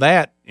about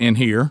that in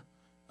here.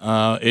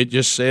 It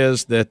just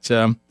says that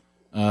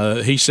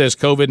he says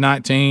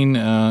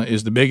COVID-19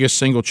 is the biggest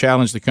single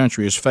challenge the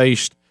country has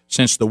faced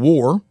since the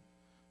war.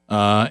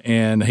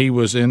 And he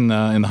was in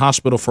the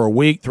hospital for a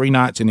week, 3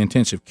 nights in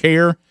intensive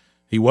care.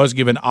 He was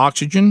given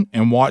oxygen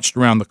and watched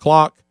around the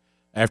clock.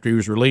 After he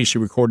was released, he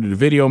recorded a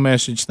video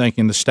message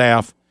thanking the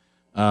staff,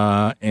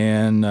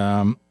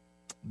 and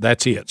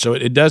that's it. So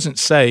it doesn't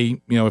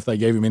say, if they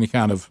gave him any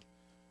kind of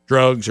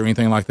drugs or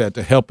anything like that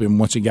to help him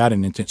once he got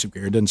in intensive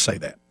care. It doesn't say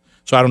that.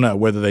 So I don't know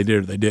whether they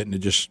did or they didn't.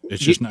 It's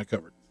just not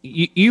covered.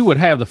 You would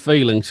have the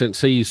feeling,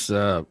 since he's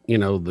the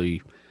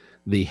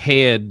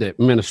head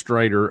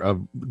administrator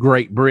of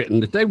Great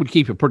Britain, that they would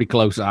keep a pretty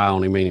close eye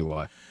on him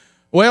anyway.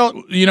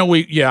 Well,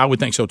 I would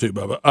think so too,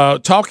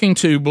 Bubba. Talking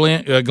to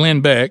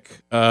Glenn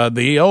Beck,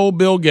 the old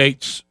Bill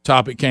Gates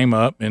topic came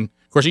up, and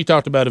of course he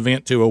talked about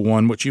Event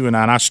 201, which you and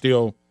I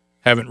still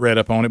haven't read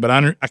up on it, but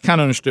I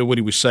kind of understood what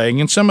he was saying,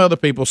 and some other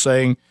people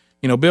saying,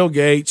 Bill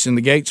Gates and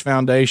the Gates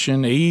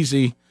Foundation,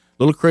 easy, a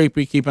little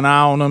creepy, keep an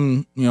eye on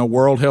them,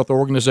 World Health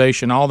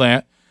Organization, all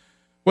that.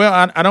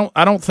 Well,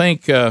 I don't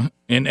think,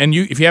 and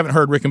you, if you haven't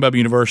heard Rick and Bubba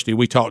University,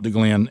 we talked to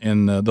Glenn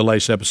in the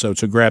latest episode,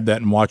 so grab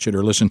that and watch it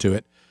or listen to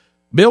it.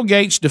 Bill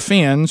Gates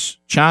defends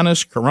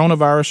China's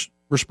coronavirus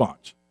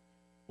response.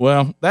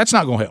 Well, that's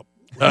not going to help.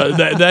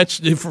 That's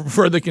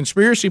for the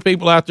conspiracy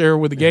people out there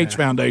with the Gates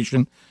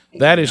Foundation.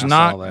 That is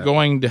not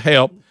going to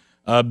help.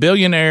 A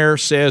billionaire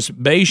says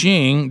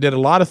Beijing did a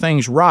lot of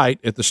things right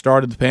at the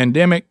start of the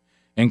pandemic,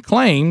 and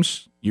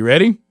claims, you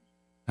ready?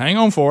 Hang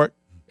on for it,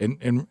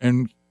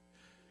 and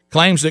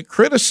claims that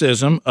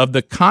criticism of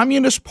the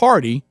Communist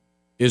Party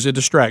is a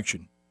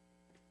distraction.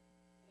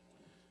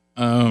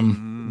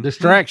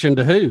 Distraction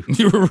to who?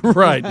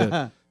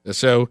 Right.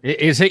 So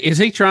is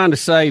he trying to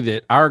say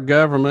that our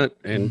government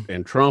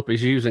and Trump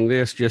is using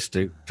this just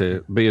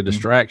to be a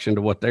distraction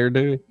to what they're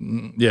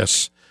doing?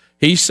 Yes.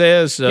 He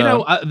says,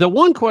 the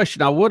one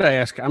question I would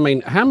ask, I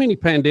mean, how many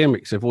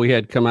pandemics have we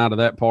had come out of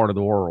that part of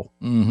the world?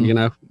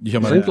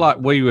 Mm-hmm. Seems like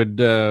we would,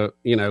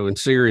 in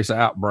serious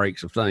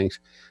outbreaks of things,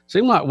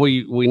 seem like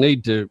we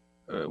need to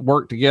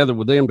work together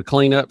with them to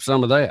clean up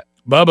some of that.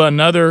 Bubba,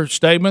 another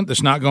statement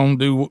that's not going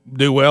to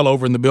do well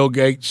over in the Bill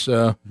Gates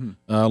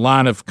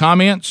line of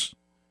comments.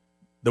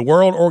 The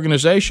World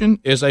Organization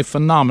is a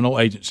phenomenal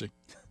agency,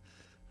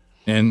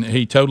 and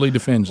he totally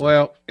defends it.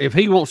 Well, if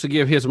he wants to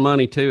give his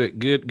money to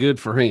it, good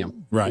for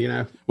him.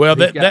 Right. Well,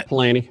 that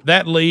plenty.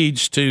 That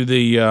leads to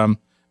the.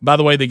 By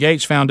the way, the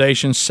Gates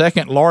Foundation's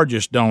second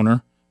largest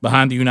donor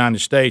behind the United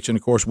States, and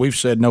of course, we've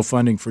said no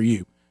funding for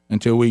you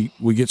until we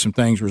get some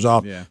things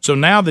resolved. Yeah. So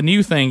now the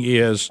new thing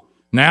is.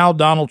 Now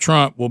Donald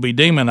Trump will be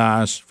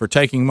demonized for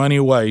taking money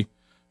away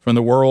from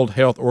the World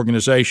Health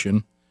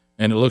Organization,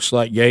 and it looks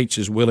like Gates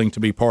is willing to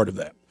be part of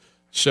that.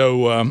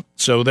 So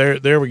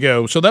there we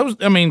go. So those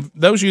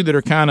of you that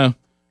are kind of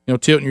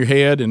tilting your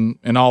head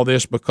and all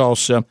this, because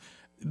some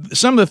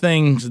of the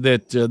things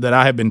that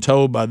I have been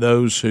told by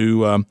those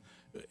who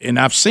and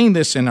I've seen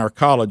this in our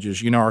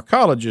colleges. Our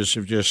colleges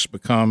have just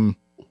become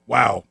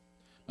wow.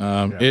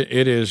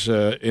 It is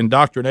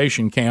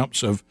indoctrination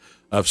camps of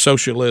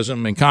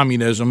socialism and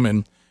communism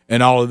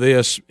and all of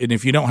this. And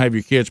if you don't have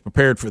your kids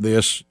prepared for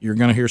this, you're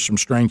going to hear some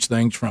strange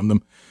things from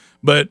them.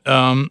 But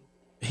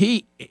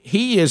he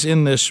is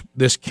in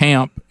this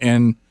camp,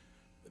 and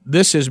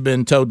this has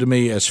been told to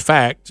me as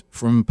fact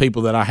from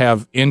people that I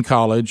have in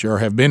college or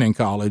have been in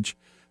college,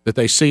 that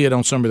they see it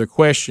on some of their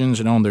questions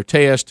and on their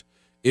test,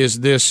 is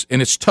this,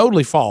 and it's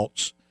totally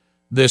false,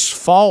 this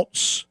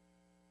false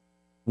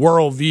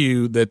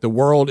worldview that the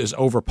world is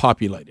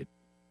overpopulated.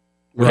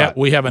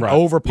 We have an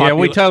overpopulation.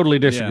 Yeah, we totally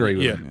disagree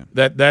with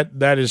it.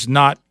 That is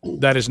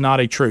not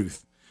a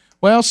truth.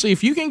 Well, see,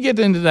 if you can get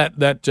into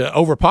that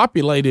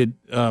overpopulated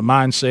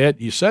mindset,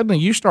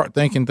 you start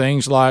thinking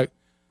things like,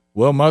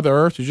 well, Mother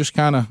Earth is just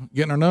kind of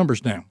getting her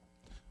numbers down.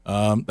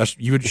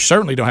 You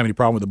certainly don't have any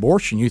problem with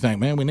abortion. You think,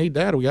 man, we need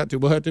that.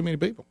 We'll have too many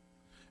people.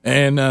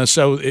 And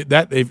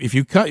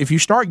if you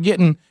start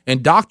getting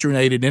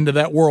indoctrinated into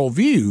that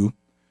worldview,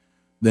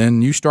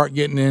 then you start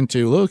getting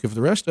into, look, if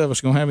the rest of us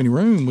are going to have any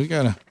room, we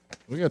got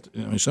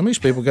some of these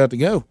people got to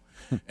go.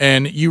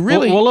 And you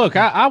really well look,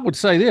 I would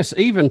say this,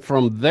 even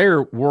from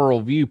their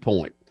world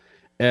viewpoint,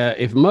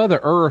 if Mother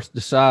Earth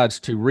decides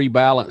to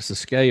rebalance the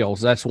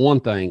scales, that's one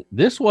thing.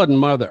 This wasn't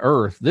Mother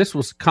Earth. This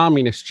was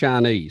communist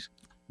Chinese.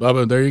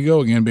 Bubba, there you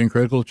go again, being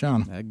critical of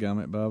China.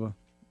 Dadgummit, Bubba.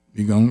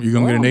 You're gonna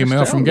get an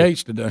email from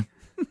Gates today.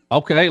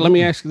 Okay, let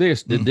me ask you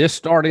this: did this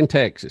start in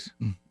Texas?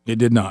 It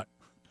did not.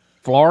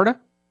 Florida?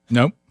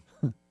 Nope.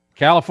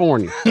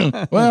 California?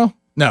 Well.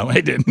 No,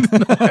 it didn't.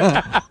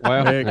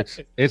 Well,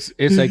 it's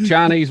a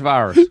Chinese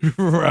virus,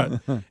 right?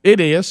 It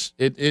is.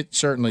 It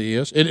certainly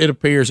is. It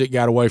appears it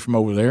got away from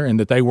over there, and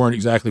that they weren't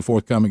exactly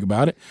forthcoming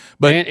about it.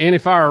 But and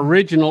if our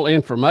original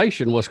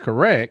information was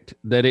correct,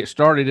 that it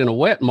started in a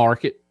wet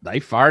market,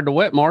 they fired the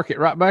wet market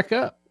right back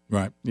up.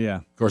 Right. Yeah.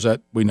 Of course,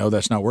 we know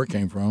that's not where it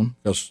came from,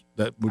 because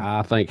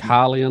I think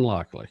highly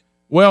unlikely.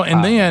 Well,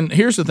 and then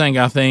here's the thing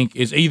I think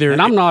is either,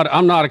 and I'm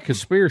not a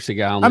conspiracy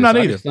guy on this. I'm not I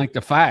either. just think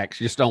the facts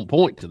just don't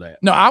point to that.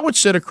 No, I would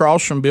sit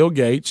across from Bill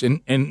Gates,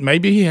 and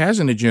maybe he has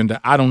an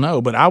agenda. I don't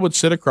know, but I would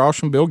sit across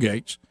from Bill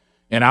Gates,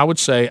 and I would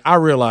say, I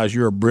realize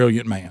you're a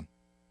brilliant man.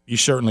 You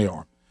certainly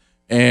are.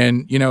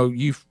 And, you know,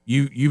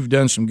 you've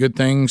done some good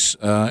things,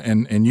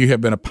 and you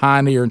have been a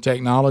pioneer in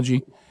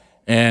technology,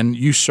 and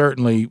you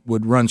certainly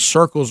would run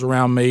circles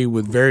around me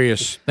with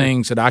various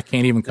things that I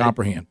can't even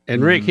comprehend.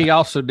 And Rick, he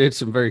also did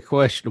some very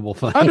questionable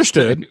things.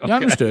 Understood, Okay.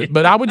 understood.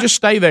 But I would just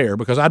stay there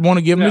because I'd want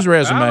to give him his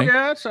resume.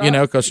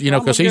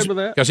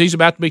 Because he's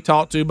about to be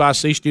talked to by a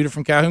C student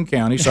from Calhoun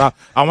County. So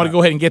I want to go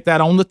ahead and get that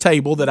on the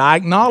table that I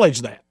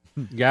acknowledge that.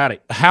 Got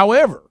it.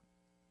 However,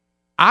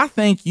 I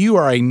think you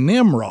are a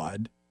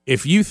Nimrod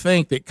if you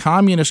think that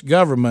communist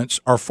governments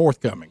are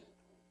forthcoming.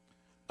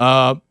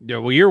 Yeah,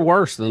 well, you're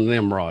worse than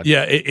Nimrod.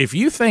 Yeah, if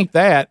you think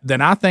that, then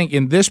I think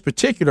in this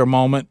particular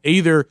moment,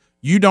 either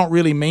you don't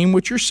really mean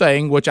what you're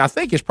saying, which I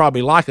think is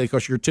probably likely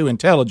because you're too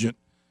intelligent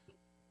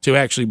to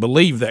actually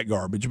believe that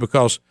garbage,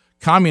 because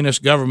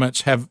communist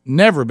governments have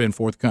never been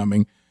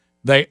forthcoming.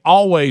 They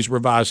always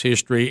revise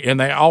history, and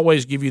they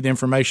always give you the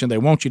information they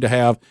want you to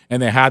have,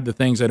 and they hide the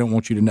things they don't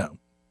want you to know.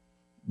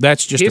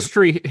 That's just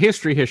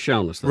history has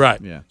shown us that.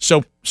 Right. Yeah.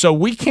 So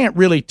we can't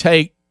really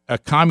take a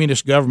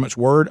communist government's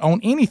word on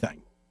anything.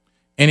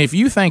 And if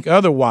you think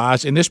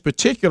otherwise, in this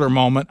particular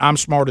moment, I'm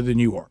smarter than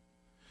you are.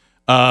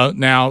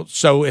 Now,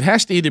 so it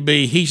has to either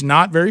be he's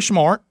not very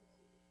smart,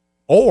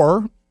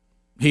 or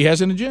he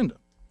has an agenda.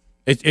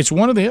 It's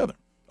one or the other.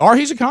 Or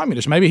he's a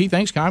communist. Maybe he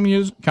thinks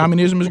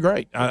communism is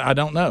great. I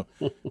don't know.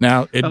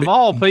 Now, of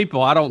all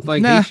people, I don't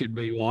think he should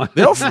be one.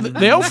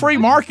 The old free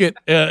market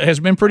has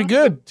been pretty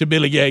good to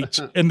Billy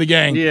Gates and the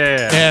gang.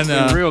 Yeah, and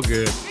it's been real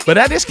good. But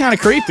that is kind of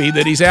creepy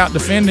that he's out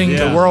defending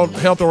the World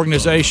Health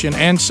Organization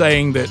and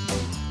saying that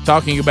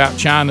talking about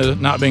China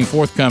not being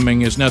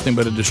forthcoming is nothing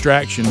but a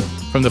distraction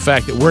from the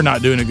fact that we're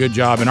not doing a good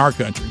job in our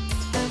country.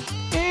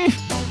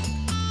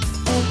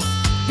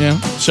 Yeah.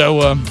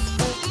 So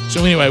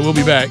anyway, we'll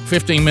be back.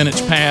 15 minutes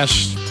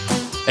past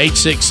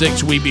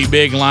 866 We Be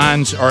Big.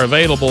 Lines are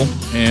available,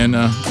 and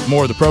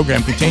more of the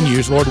program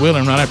continues, Lord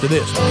willing, right after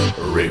this.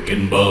 Rick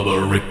and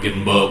Bubba, Rick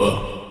and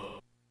Bubba.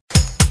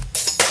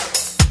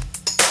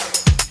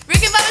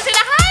 Rick and Bubba's in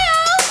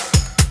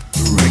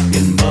Ohio. Rick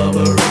and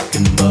Bubba, Rick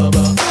and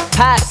Bubba.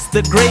 Pass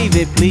the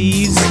gravy,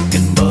 please. Rick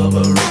and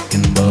Bubba, Rick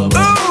and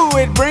Bubba. Ooh,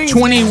 it brings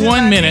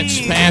 21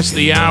 minutes past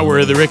the hour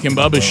of the Rick and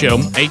Bubba Show.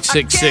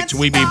 866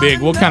 We Be Big.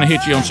 We'll kind of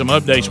hit you on some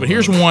updates, but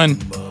here's one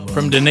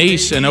from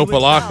Denise in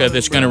Opelika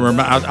that's going to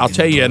remind. I'll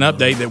tell you an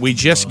update that we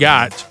just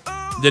got.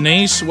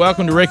 Denise,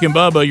 welcome to Rick and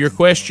Bubba. Your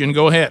question,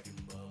 go ahead.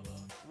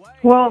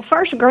 Well,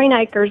 first, Green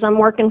Acres, I'm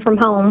working from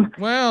home.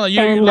 Well,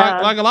 you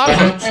like a lot of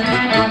folks.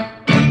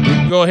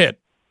 Go ahead.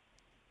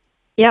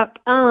 Yep.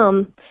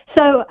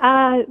 So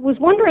I was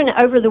wondering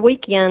over the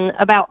weekend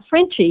about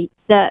Frenchie,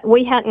 that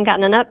we hadn't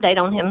gotten an update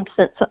on him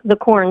since the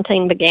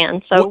quarantine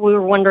began. So we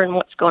were wondering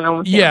what's going on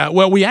with him. Yeah,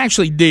 well, we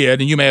actually did,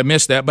 and you may have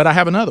missed that, but I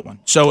have another one.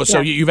 So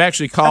you've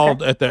actually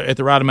called at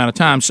the right amount of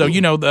time. So,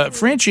 the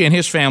Frenchie and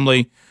his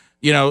family,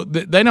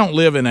 they don't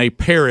live in a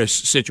Paris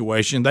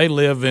situation. They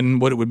live in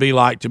what it would be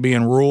like to be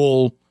in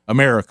rural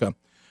America.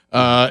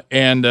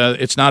 And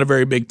it's not a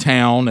very big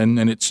town,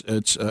 and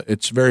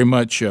it's very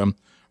much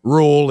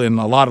rural and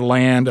a lot of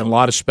land and a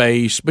lot of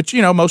space. But,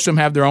 most of them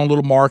have their own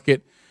little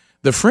market.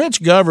 The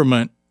French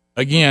government,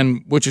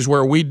 again, which is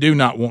where we do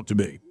not want to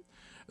be,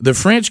 the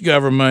French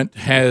government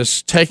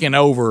has taken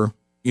over,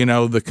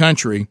 the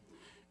country,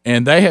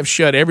 and they have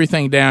shut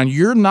everything down.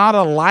 You're not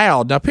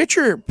allowed. Now,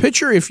 picture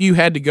if you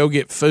had to go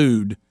get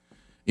food.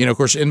 Of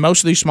course, in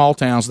most of these small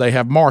towns, they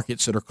have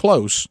markets that are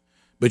close,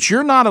 but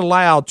you're not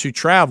allowed to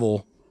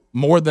travel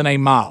more than a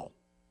mile.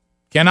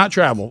 Cannot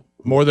travel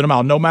more than a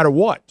mile, no matter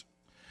what.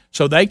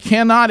 So they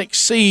cannot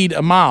exceed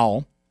a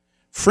mile.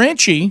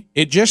 Frenchie,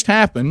 it just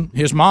happened.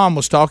 His mom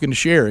was talking to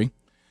Sherry.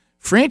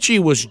 Frenchie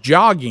was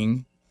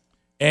jogging,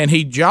 and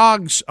he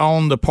jogs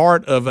on the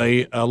part of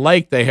a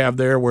lake they have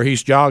there where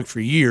he's jogged for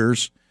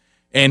years.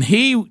 And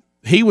he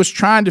was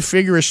trying to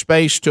figure his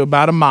space to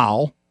about a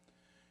mile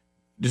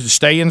to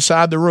stay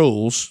inside the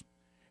rules.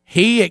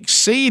 He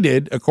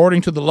exceeded,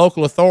 according to the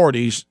local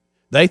authorities,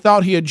 they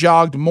thought he had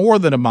jogged more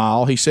than a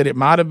mile. He said it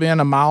might have been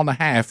a mile and a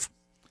half.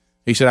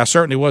 He said, I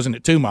certainly wasn't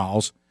at 2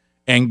 miles,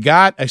 and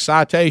got a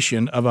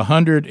citation of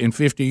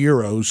 150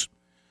 euros.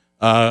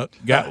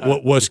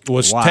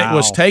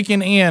 Was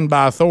taken in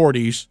by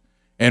authorities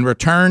and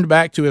returned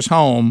back to his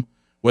home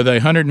with a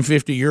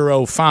 150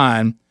 euro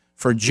fine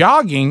for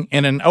jogging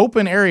in an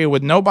open area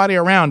with nobody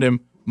around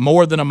him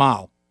more than a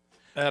mile.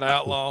 That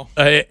outlaw.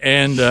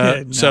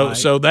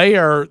 So they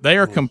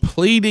are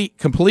completely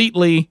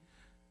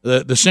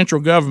the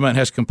central government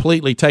has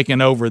completely taken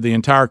over the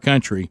entire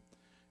country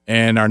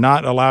and are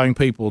not allowing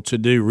people to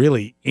do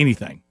really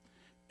anything.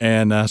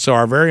 And so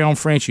our very own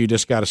Frenchie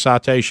just got a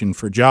citation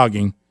for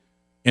jogging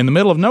in the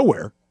middle of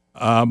nowhere,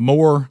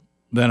 more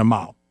than a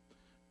mile.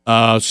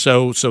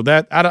 So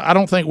that I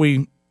don't think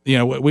we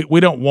we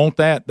don't want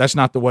that. That's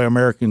not the way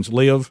Americans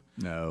live.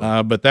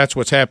 No. But that's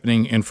what's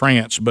happening in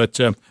France. But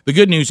the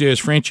good news is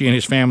Frenchie and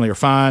his family are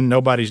fine.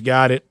 Nobody's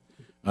got it.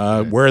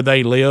 Where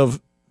they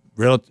live,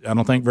 I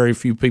don't think very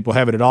few people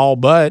have it at all.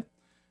 But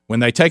when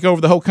they take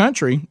over the whole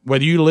country,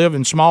 whether you live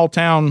in small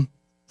town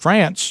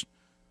France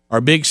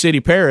or big city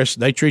Paris,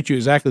 they treat you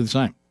exactly the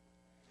same.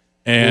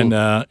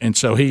 And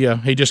so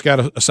he just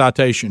got a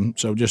citation.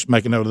 So just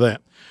make a note of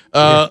that.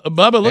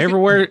 Bubba,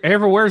 look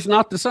everywhere's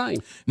not the same.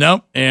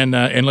 No, and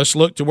let's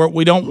look to where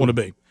we don't want to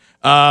be.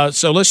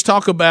 So let's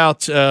talk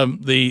about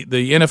the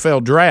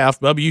NFL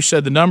draft. Bubba, you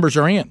said the numbers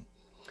are in.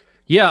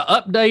 Yeah,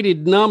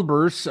 updated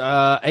numbers.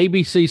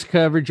 ABC's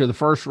coverage of the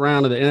first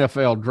round of the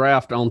NFL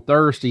draft on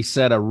Thursday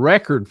set a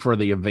record for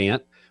the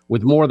event,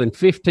 with more than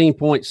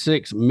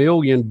 15.6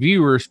 million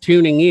viewers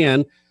tuning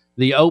in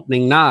the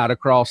opening night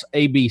across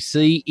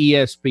ABC,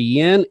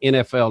 ESPN,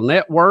 NFL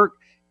Network,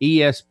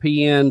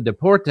 ESPN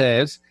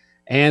Deportes,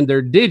 and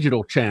their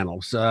digital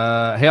channels,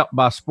 helped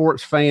by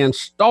sports fans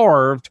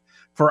starved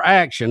for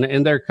action.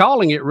 And they're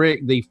calling it,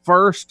 Rick, the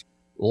first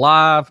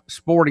live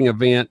sporting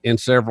event in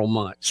several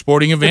months.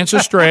 Sporting event's a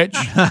stretch.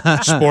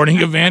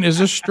 Sporting event is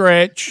a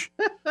stretch.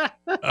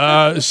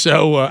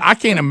 So I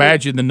can't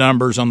imagine the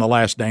numbers on The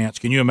Last Dance.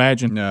 Can you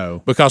imagine?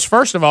 No. Because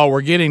first of all,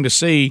 we're getting to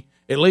see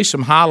at least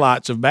some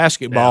highlights of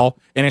basketball,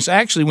 and it's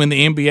actually when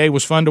the NBA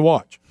was fun to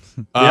watch.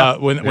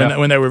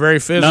 When they were very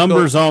physical.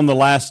 Numbers on The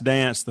Last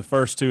Dance, the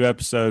first two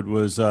episodes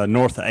was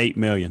north of 8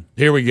 million.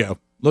 Here we go.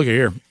 Look at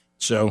here.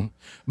 So,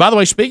 by the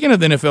way, speaking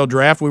of the NFL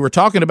draft, we were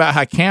talking about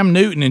how Cam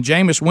Newton and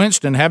Jameis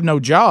Winston have no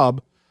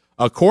job.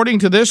 According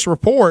to this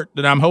report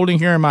that I'm holding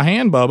here in my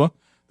hand, Bubba,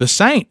 the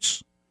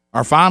Saints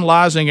are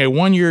finalizing a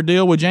one-year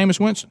deal with Jameis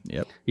Winston.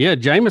 Yep. Yeah,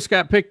 Jameis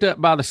got picked up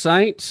by the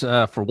Saints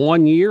for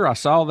 1 year. I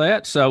saw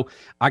that. So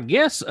I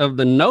guess of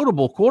the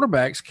notable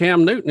quarterbacks,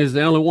 Cam Newton is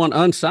the only one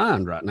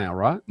unsigned right now,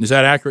 right? Is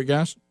that accurate,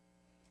 guys?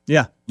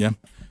 Yeah.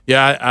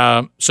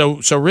 Yeah.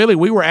 So really,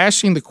 we were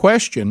asking the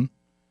question.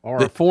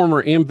 Or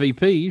former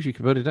MVPs, you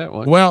could put it that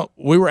way. Well,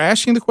 we were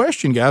asking the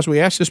question, guys. We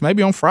asked this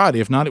maybe on Friday.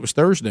 If not, it was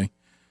Thursday.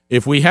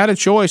 If we had a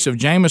choice of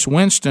Jameis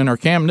Winston or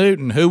Cam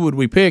Newton, who would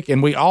we pick?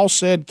 And we all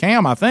said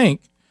Cam, I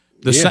think.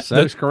 Yes,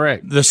 that is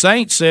correct. The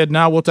Saints said,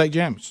 no, we'll take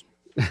Jameis.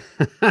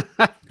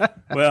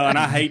 Well, and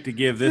I hate to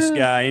give this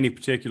guy any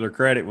particular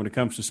credit when it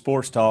comes to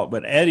sports talk,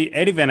 but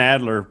Eddie Van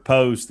Adler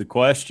posed the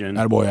question.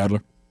 Attaboy,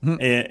 Adler.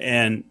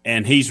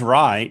 And he's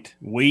right.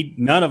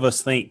 None of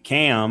us think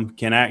Cam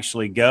can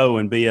actually go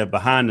and be a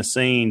behind the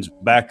scenes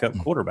backup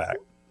quarterback.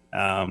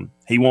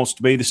 He wants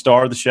to be the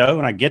star of the show,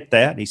 and I get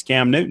that. He's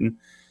Cam Newton.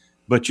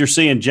 But you're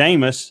seeing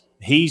Jameis,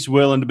 he's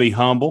willing to be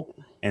humble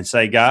and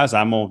say, guys,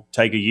 I'm going to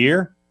take a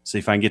year, see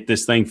if I can get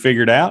this thing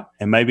figured out,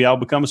 and maybe I'll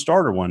become a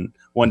starter one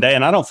day.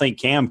 And I don't think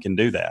Cam can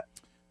do that.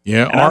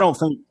 Yeah, and I don't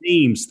think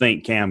teams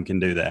think Cam can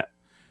do that.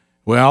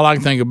 Well, all I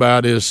can think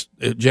about is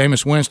if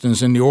Jameis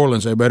Winston's in New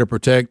Orleans, they better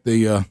protect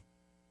the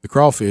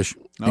crawfish.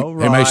 Oh,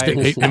 right.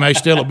 He may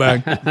steal it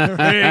back.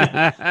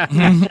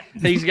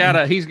 He's got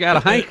a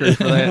hankering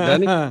for that,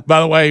 doesn't he?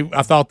 By the way,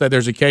 I thought that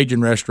there's a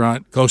Cajun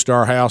restaurant close to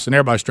our house, and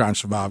everybody's trying to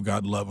survive.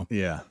 God love them.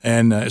 Yeah.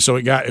 And so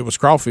it was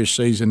crawfish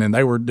season, and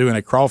they were doing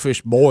a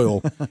crawfish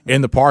boil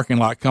in the parking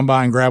lot. Come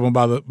by and grab them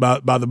by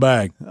the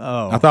bag.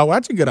 Oh, I thought, well,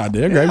 that's a good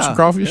idea. Grab some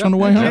crawfish on the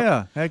way home.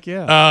 Yeah, heck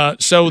yeah.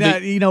 So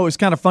it's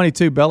kind of funny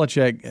too.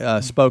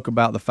 Belichick spoke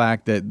about the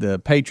fact that the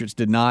Patriots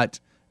did not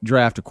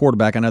draft a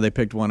quarterback. I know they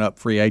picked one up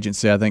free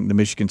agency, I think the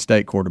Michigan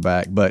State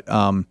quarterback, but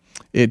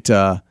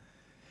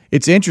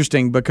it's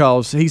interesting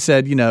because he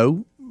said,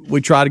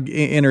 we try to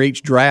enter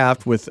each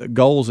draft with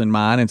goals in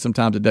mind, and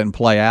sometimes it doesn't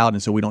play out,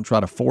 and so we don't try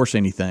to force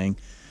anything.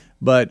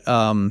 But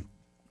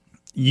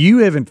you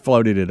haven't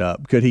floated it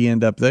up. Could he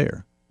end up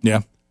there?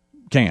 Yeah.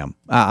 Cam.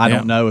 I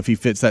don't know if he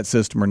fits that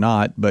system or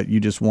not, but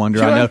you just wonder.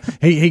 Sure. I know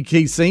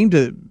he seemed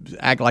to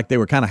act like they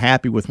were kind of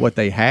happy with what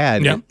they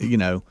had,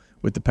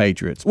 with the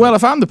Patriots. Well,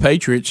 if I'm the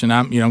Patriots and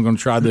I'm going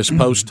to try this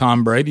post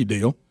Tom Brady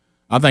deal,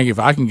 I think if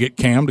I can get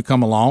Cam to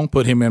come along,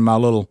 put him in my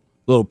little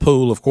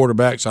pool of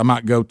quarterbacks I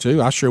might go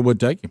to, I sure would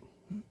take him.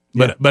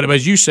 But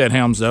as you said,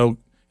 Helms, though,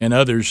 and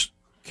others,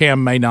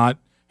 Cam may not.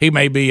 He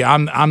may be.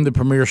 I'm the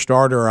premier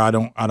starter, or I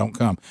don't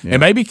come. Yeah. And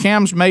maybe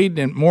Cam's made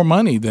more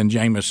money than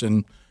Jameis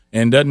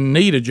and doesn't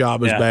need a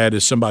job as bad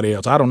as somebody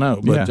else. I don't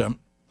know, but. Yeah.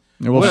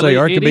 We'll see.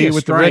 Or it could be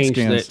with the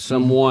Redskins. That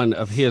someone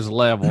of his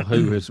level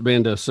who has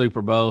been to a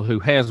Super Bowl, who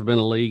has been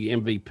a league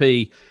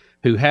MVP,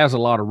 who has a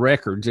lot of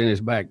records in his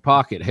back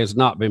pocket, has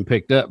not been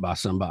picked up by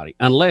somebody,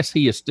 unless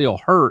he is still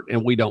hurt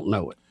and we don't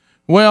know it.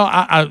 Well,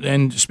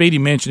 and Speedy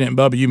mentioned it, and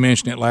Bubba, you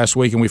mentioned it last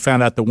week, and we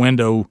found out the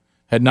window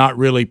had not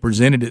really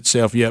presented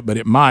itself yet, but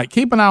it might.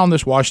 Keep an eye on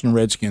this Washington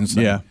Redskins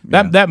thing. Yeah.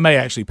 That may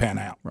actually pan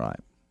out. Right.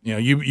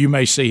 You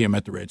may see him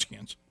at the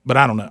Redskins, but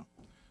I don't know.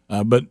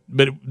 But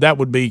that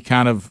would be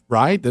kind of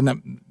right.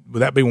 Would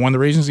that be one of the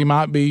reasons he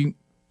might be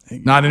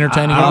not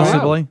entertaining?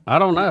 I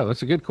don't know.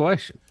 That's a good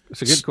question.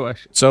 It's a good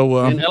question. So,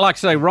 and like I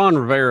say, Ron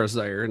Rivera's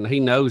there, and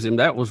he knows him.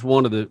 That was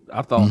one of the,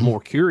 I thought,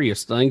 more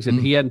curious things, and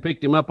he hadn't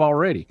picked him up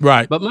already.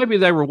 Right. But maybe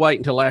they were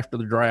waiting until after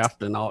the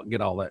draft and get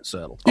all that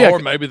settled. Or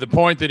maybe the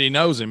point that he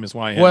knows him is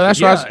why. Well,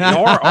 that's right.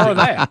 Or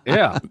that.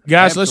 Yeah.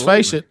 Guys, let's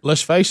face it.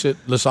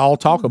 Let's all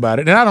talk about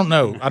it. And I don't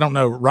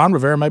know. Ron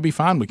Rivera may be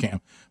fine with Cam,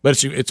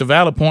 but it's a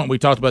valid point. We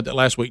talked about that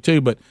last week too.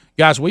 But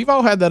guys, we've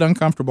all had that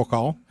uncomfortable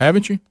call,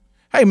 haven't you?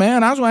 Hey,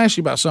 man, I was going to ask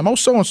you about something. Oh,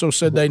 so and so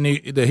said that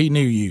he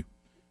knew you.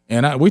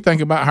 And we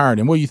think about hiring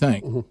him. What do you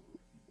think?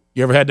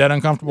 You ever had that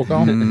uncomfortable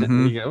call?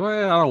 Yeah,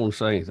 well, I don't want to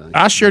say anything.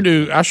 I sure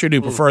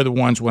do prefer the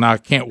ones when I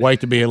can't wait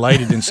to be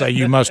elated and say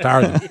you must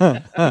hire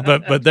them.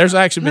 But there's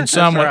actually been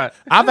some where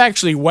I've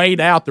actually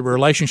weighed out the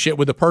relationship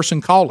with the person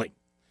calling.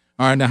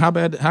 All right, now how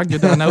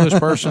good do I know this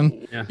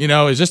person?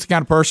 Yeah. Is this the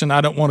kind of person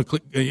I don't want to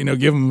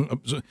give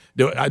them?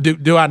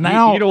 Do I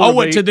now owe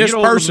it to this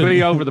person?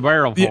 Be over the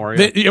barrel for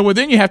you. Well,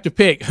 then you have to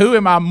pick who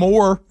am I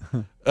more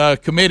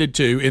committed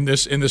to in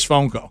this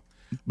phone call.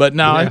 But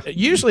now,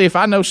 usually, if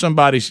I know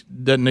somebody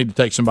doesn't need to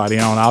take somebody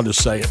on, I'll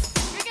just say it.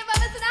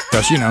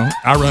 Because,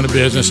 I run a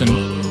business, and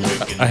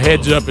a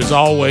heads up is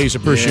always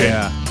appreciated.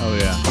 Yeah. Oh,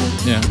 yeah.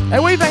 Yeah. Hey,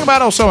 what do you think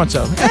about old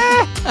so-and-so?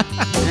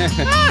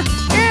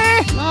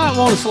 I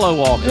want a slow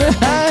walk.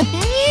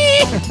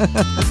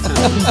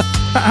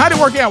 How'd it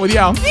work out with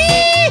y'all?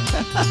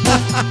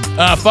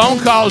 Phone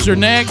calls are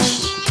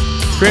next.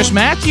 Chris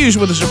Matthews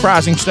with a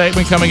surprising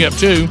statement coming up,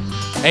 too.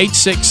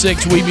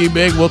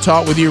 866-WE-BE-BIG. We'll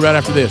talk with you right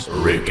after this.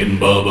 Rick and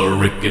Bubba,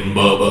 Rick and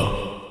Bubba.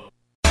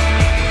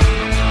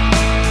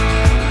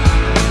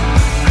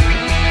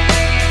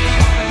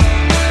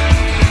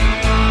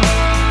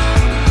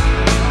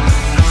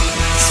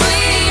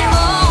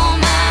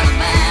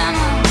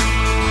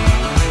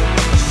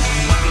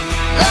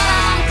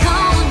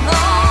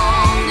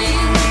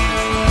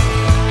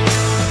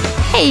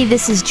 Hey,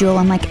 this is Jewel.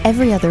 Unlike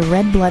every other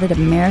red-blooded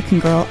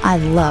American girl, I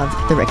love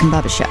the Rick and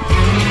Bubba Show.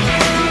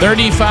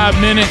 35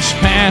 minutes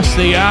past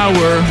the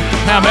hour.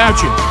 How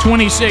about you?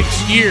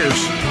 26 years.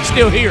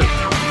 Still here.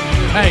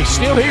 Hey,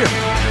 still here.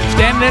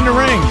 Standing in the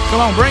ring.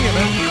 Come on, bring it,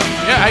 man.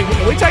 Yeah,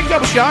 hey, we take a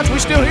couple shots. We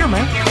still here,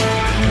 man.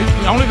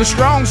 Only the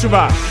strong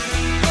survive.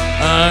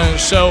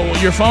 So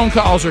your phone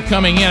calls are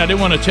coming in. I did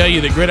want to tell you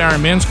that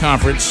Gridiron Men's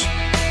Conference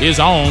is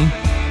on,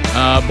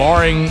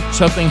 barring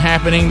something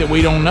happening that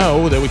we don't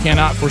know, that we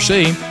cannot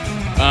foresee.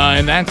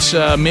 And that's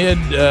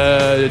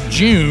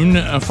mid-June,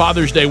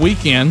 Father's Day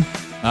weekend.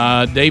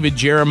 David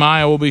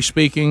Jeremiah will be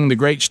speaking. The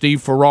great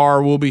Steve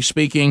Farrar will be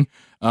speaking.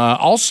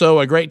 Also,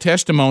 a great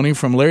testimony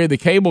from Larry the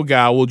Cable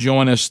Guy will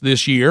join us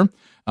this year.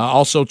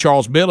 Also,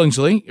 Charles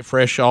Billingsley,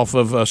 fresh off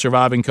of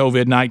surviving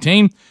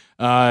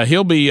COVID-19.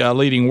 He'll be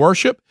leading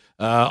worship.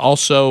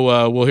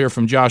 Also, we'll hear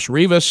from Josh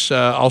Rivas.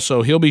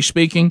 Also, he'll be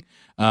speaking.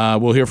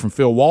 We'll hear from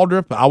Phil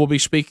Waldrop. I will be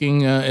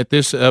speaking at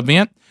this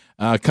event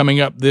coming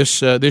up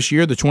this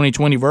year, the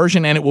 2020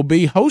 version, and it will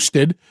be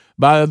hosted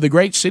by the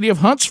great city of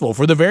Huntsville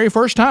for the very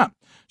first time.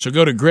 So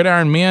go to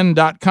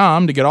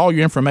gridironmen.com to get all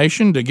your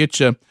information, to get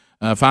you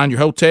find your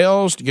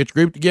hotels, to get your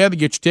group together,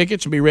 get your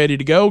tickets, and be ready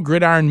to go.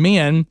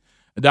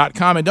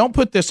 Gridironmen.com, and don't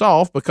put this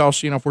off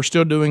because if we're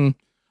still doing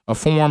a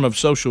form of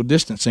social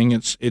distancing,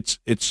 it's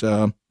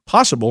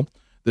possible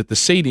that the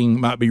seating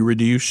might be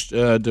reduced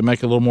to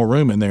make a little more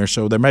room in there.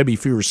 So there may be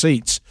fewer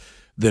seats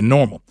than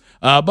normal.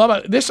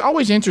 Bubba, this is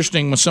always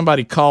interesting when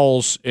somebody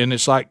calls and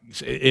it's like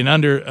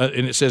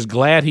and it says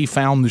glad he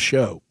found the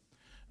show.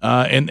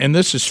 And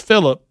this is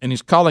Philip, and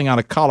he's calling out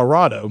of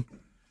Colorado.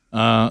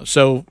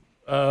 So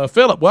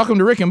Philip, welcome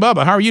to Rick and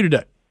Bubba. How are you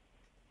today?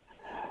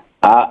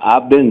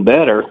 I've been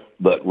better,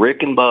 but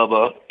Rick and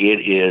Bubba, it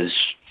is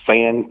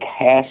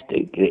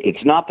fantastic.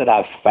 It's not that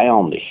I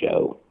found the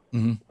show,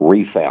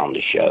 refound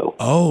the show.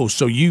 Oh,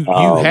 so you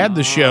had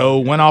the show,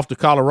 went off to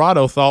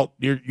Colorado, thought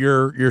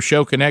your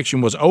show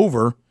connection was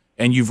over,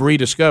 and you've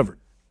rediscovered.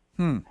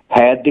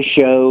 Had the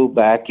show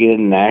back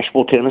in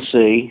Nashville,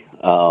 Tennessee.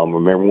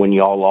 Remember when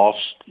y'all lost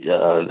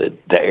the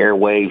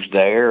airwaves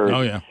there?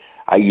 Oh, yeah.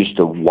 I used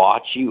to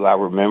watch you. I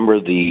remember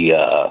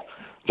the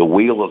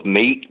Wheel of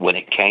Meat when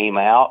it came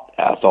out.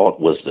 I thought it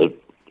was the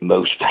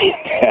most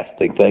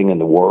fantastic thing in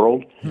the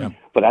world. Yeah.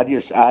 But I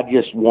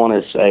just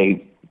want to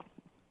say,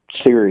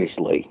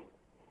 seriously,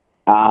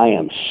 I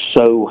am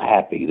so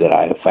happy that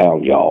I have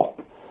found y'all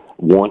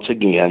once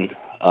again.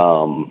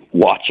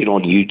 Watch it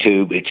on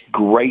YouTube. It's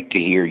great to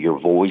hear your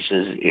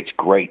voices. It's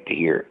great to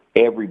hear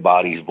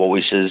everybody's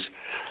voices.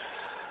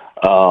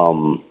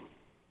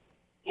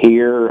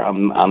 Here,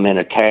 I'm in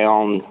a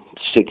town,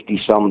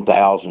 60-some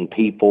thousand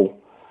people.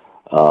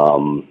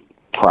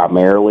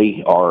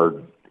 Primarily,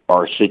 our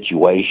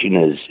situation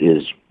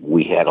is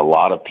we had a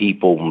lot of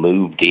people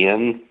moved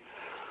in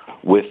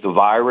with the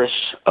virus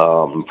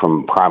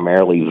from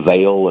primarily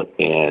Vail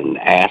and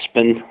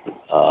Aspen,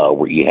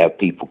 where you have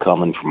people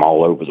coming from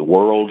all over the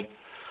world.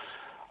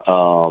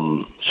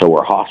 So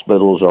our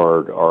hospitals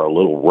are a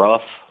little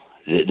rough.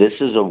 This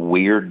is a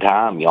weird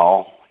time,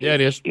 y'all. Yeah,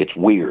 it is. It's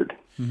weird.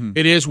 Mm-hmm.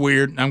 It is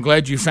weird. I'm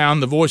glad you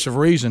found the voice of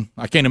reason.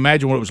 I can't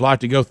imagine what it was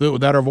like to go through it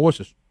without our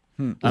voices.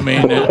 I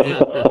mean,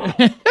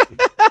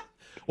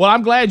 Well,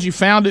 I'm glad you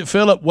found it,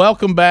 Philip.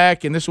 Welcome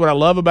back. And this is what I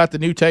love about the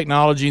new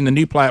technology and the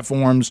new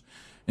platforms.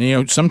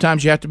 And,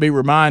 sometimes you have to be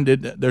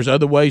reminded that there's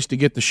other ways to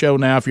get the show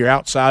now if you're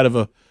outside of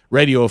a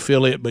radio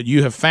affiliate. But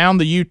you have found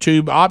the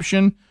YouTube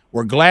option.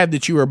 We're glad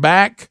that you are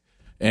back.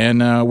 And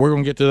we're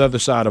going to get to the other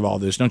side of all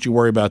this. Don't you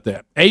worry about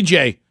that.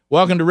 AJ,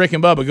 welcome to Rick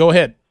and Bubba. Go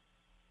ahead.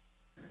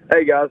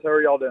 Hey, guys. How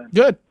are y'all doing?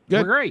 Good.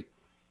 We're great.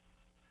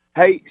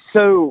 Hey,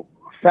 so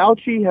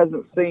Fauci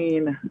hasn't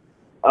seen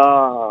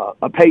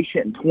a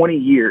patient in 20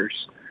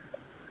 years,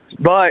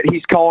 but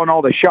he's calling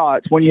all the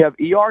shots. When you have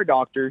ER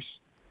doctors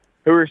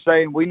who are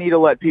saying we need to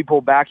let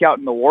people back out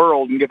in the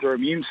world and get their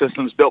immune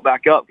systems built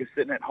back up because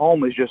sitting at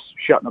home is just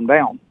shutting them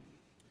down.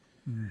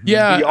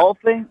 Yeah. Do y'all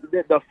think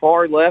that the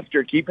far left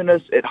are keeping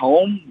us at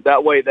home?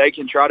 That way they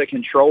can try to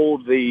control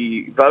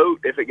the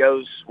vote if it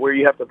goes where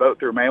you have to vote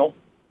through mail?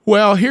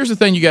 Well, here's the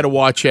thing you got to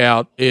watch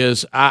out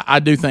is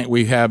I do think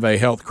we have a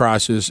health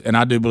crisis, and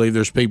I do believe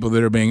there's people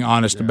that are being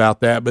honest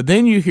about that. But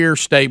then you hear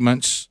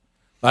statements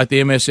like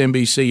the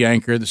MSNBC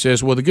anchor that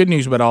says, well, the good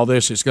news about all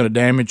this is it's going to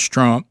damage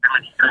Trump.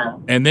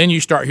 And then you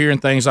start hearing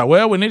things like,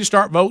 well, we need to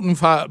start voting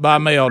by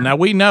mail. Now,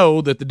 we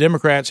know that the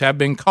Democrats have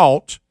been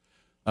caught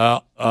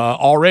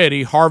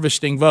already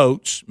harvesting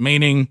votes,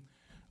 meaning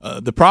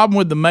the problem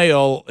with the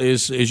mail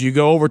is you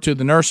go over to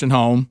the nursing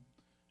home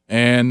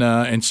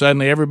and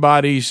suddenly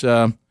everybody's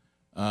let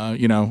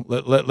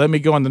me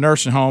go in the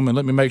nursing home and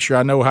let me make sure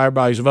I know how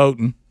everybody's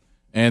voting,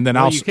 and then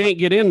you can't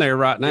get in there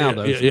right now,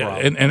 though.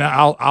 And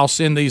I'll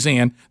send these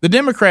in. The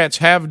Democrats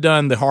have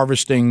done the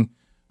harvesting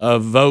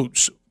of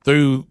votes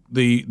through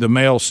the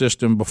mail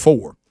system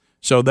before,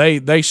 so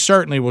they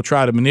certainly will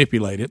try to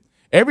manipulate it.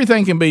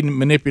 Everything can be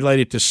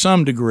manipulated to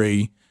some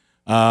degree,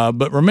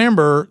 but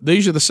remember,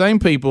 these are the same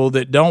people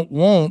that don't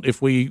want, if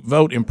we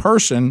vote in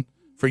person,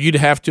 for you to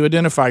have to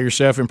identify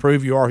yourself and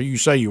prove you are who you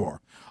say you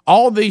are.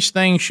 All these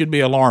things should be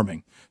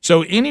alarming.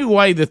 So any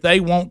way that they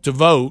want to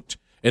vote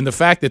and the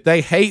fact that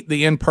they hate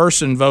the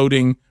in-person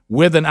voting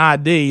with an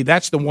ID,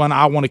 that's the one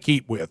I want to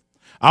keep with.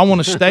 I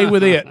want to stay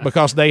with it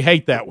because they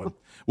hate that one,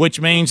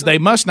 which means they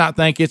must not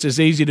think it's as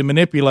easy to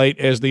manipulate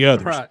as the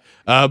others. Right.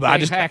 But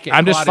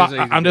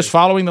I'm just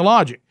following the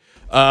logic.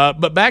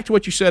 But back to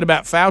what you said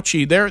about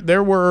Fauci,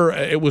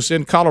 it was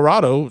in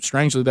Colorado,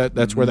 strangely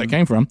that's where that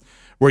came from,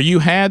 where you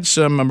had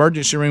some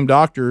emergency room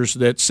doctors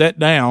that sat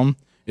down.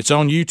 It's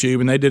on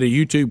YouTube, and they did a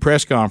YouTube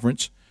press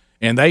conference,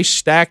 and they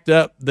stacked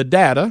up the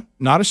data,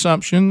 not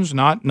assumptions,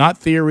 not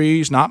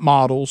theories, not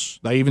models.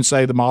 They even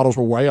say the models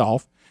were way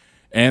off,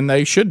 and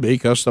they should be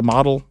because the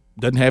model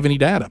doesn't have any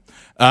data.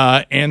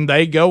 And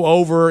they go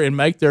over and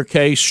make their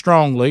case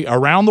strongly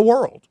around the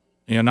world,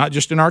 not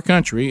just in our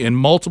country, in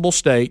multiple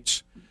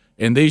states.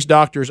 And these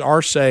doctors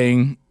are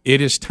saying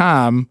it is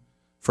time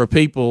for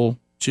people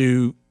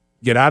to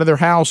get out of their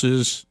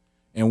houses,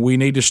 and we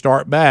need to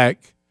start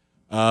back.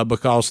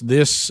 Because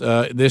this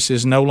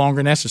is no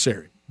longer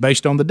necessary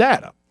based on the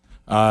data,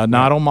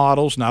 not on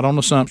models, not on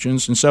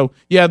assumptions. And so,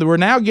 we're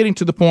now getting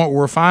to the point where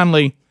we're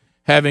finally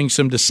having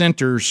some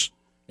dissenters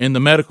in the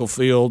medical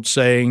field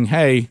saying,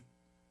 hey,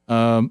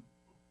 I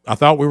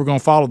thought we were going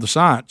to follow the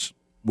science.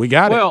 We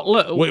got it. Well,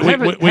 look,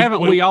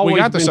 haven't we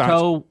always been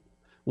told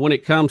when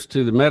it comes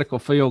to the medical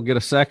field, get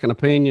a second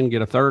opinion,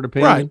 get a third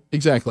opinion? Right,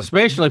 exactly.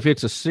 Especially if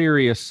it's a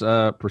serious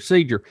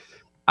procedure.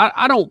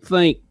 I don't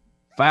think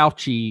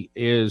Fauci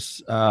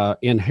is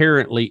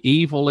inherently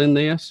evil in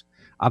this.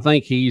 I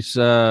think he's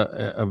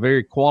a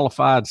very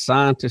qualified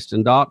scientist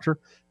and doctor,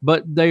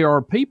 but they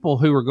are people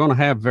who are going to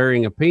have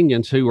varying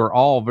opinions who are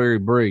all very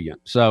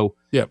brilliant. So,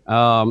 you're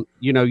going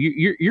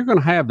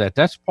to have that.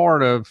 That's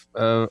part of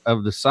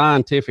the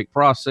scientific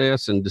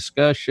process and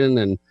discussion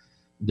and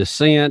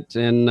dissent,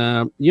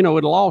 and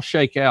it'll all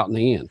shake out in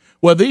the end.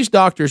 Well, these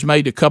doctors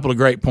made a couple of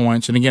great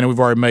points, and again, we've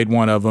already made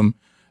one of them.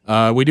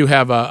 We do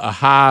have a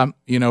high,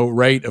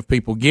 rate of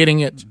people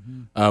getting it.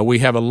 We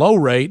have a low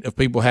rate of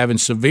people having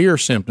severe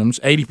symptoms.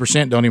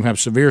 80% don't even have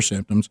severe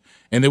symptoms.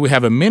 And then we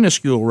have a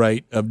minuscule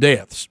rate of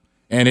deaths.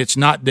 And it's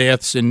not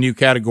deaths in new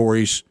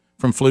categories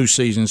from flu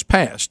seasons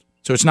past.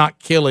 So it's not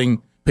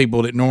killing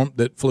people that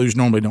flus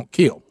normally don't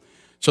kill.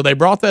 So they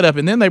brought that up.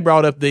 And then they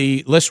brought up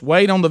let's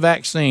wait on the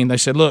vaccine. They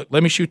said, look,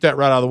 let me shoot that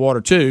right out of the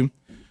water too,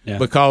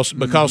 because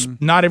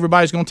not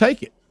everybody's going to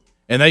take it.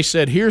 And they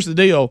said, here's the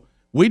deal.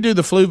 We do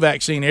the flu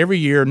vaccine every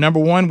year. Number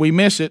one, we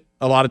miss it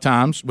a lot of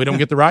times. We don't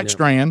get the right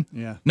strand.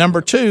 Yeah.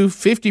 Number two,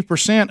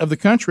 50% of the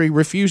country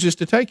refuses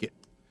to take it.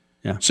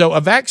 Yeah. So a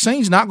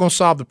vaccine's not going to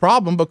solve the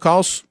problem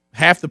because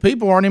half the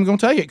people aren't even going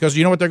to take it, because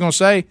you know what they're going to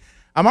say?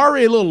 I'm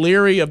already a little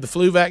leery of the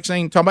flu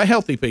vaccine, talking about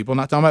healthy people,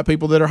 not talking about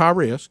people that are high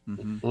risk.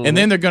 Mm-hmm. And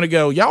then they're going to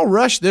go, y'all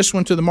rush this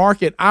one to the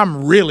market.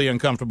 I'm really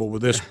uncomfortable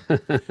with this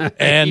one.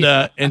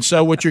 And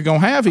so what you're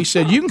going to have, he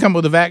said, you can come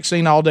with a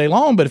vaccine all day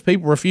long, but if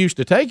people refuse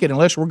to take it,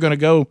 unless we're going to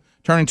go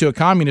turn into a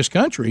communist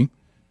country,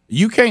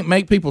 you can't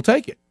make people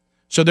take it.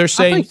 So they're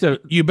saying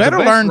you better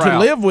learn to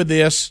live with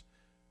this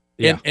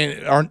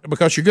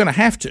because you're going to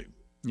have to.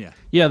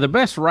 Yeah, the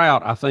best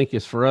route, I think,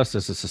 is for us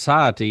as a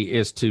society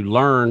is to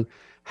learn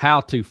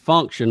how to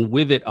function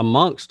with it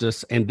amongst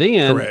us, and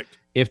then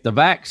if the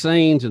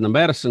vaccines and the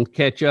medicine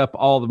catch up,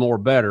 all the more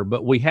better.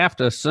 But we have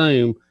to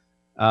assume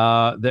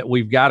that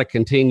we've got to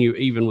continue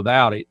even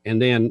without it.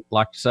 And then,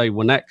 like you say,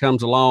 when that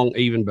comes along,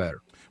 even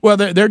better. Well,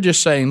 they're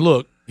just saying,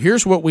 look,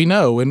 here's what we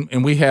know,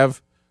 and we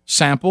have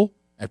sample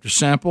after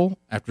sample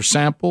after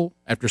sample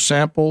after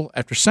sample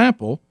after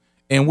sample,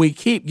 and we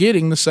keep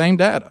getting the same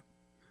data.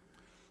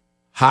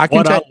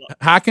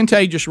 High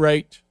contagious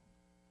rate,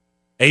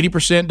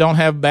 80% don't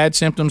have bad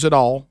symptoms at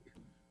all.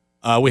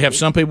 We have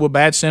some people with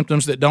bad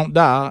symptoms that don't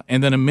die,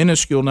 and then a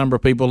minuscule number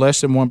of people,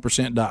 less than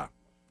 1%, die.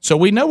 So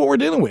we know what we're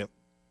dealing with.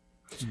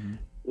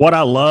 What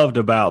I loved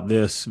about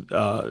this,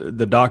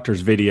 the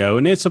doctor's video,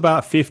 and it's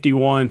about 52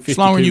 minutes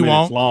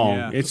long.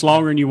 Yeah. It's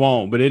longer than you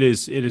want, but it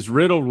is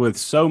riddled with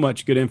so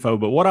much good info.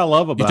 But what I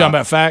love about You talking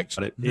about facts?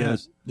 it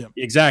is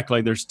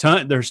exactly there's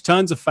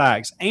tons of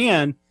facts,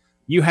 and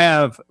you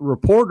have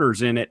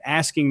reporters in it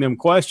asking them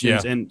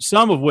questions, and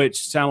some of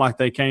which sound like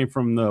they came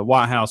from the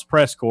White House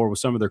press corps with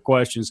some of their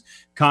questions,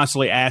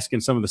 constantly asking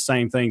some of the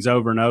same things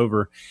over and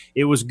over.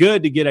 It was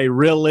good to get a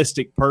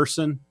realistic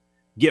person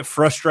get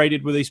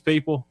frustrated with these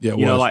people. Yeah,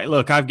 you know, like,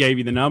 look, I've gave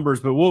you the numbers,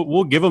 but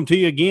we'll give them to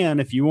you again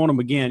if you want them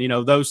again. You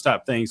know, those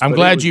type things. I'm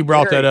glad you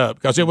brought that up,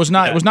 because it was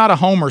not a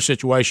Homer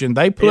situation.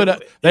 They put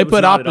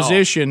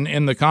opposition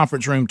in the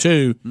conference room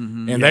too,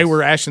 and they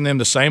were asking them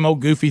the same old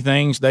goofy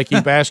things they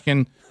keep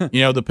asking.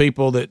 The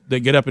people that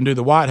get up and do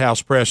the White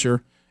House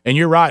presser. And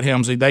you're right,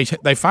 Helmsley.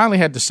 They finally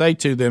had to say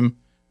to them,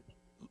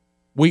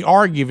 "We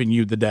are giving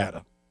you the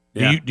data.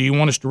 Do you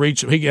want us to read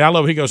some?" I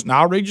love it. He goes, "No,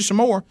 I'll read you some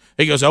more."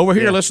 He goes, "Over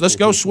here, let's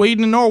go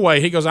Sweden and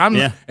Norway." He goes,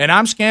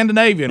 I'm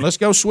Scandinavian. Let's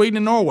go Sweden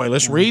and Norway.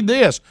 Let's read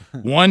this.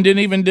 One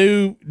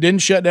didn't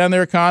shut down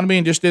their economy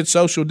and just did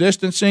social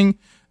distancing.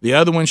 The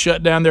other one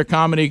shut down their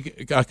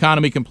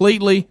economy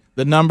completely.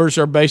 The numbers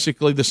are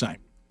basically the same.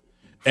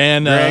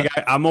 And Greg,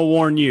 I'm gonna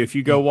warn you, if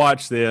you go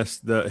watch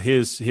this,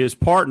 his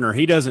partner,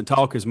 he doesn't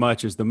talk as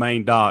much as the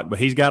main doc, but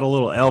he's got a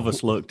little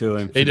Elvis look to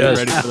him. He does.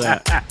 Ready for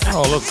that? Oh,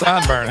 a little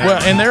sideburn.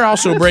 Well, and they're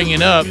also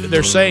bringing up,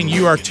 they're saying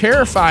you are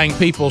terrifying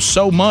people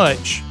so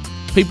much,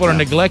 people are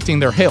neglecting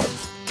their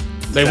health.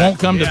 They won't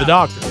come to the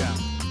doctor.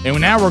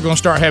 And now we're going to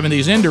start having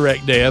these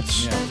indirect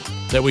deaths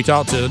that we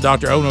talked to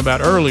Dr. Odom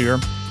about earlier.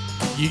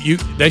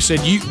 They said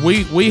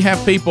we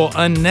have people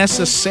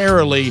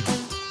unnecessarily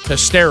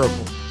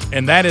hysterical.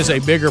 And that is a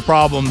bigger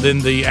problem than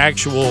the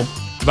actual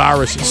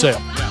virus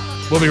itself.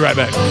 We'll be right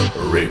back.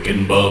 Rick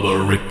and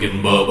Bubba, Rick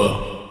and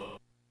Bubba.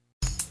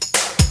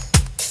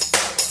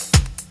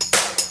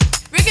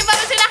 Rick and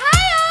Bubba's in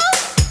Ohio.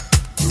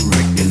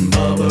 Rick and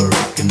Bubba,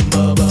 Rick and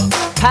Bubba.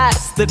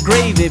 Pass the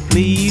gravy,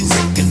 please.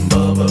 Rick and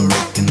Bubba,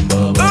 Rick and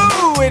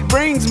Bubba. Ooh, it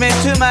brings me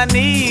to my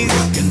knees.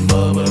 Rick and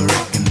Bubba,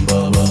 Rick and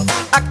Bubba.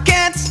 I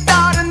can't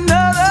start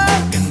another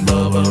Rick and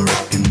Bubba,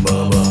 Rick and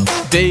Bubba.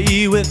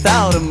 day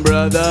without him,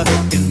 brother.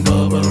 Rick and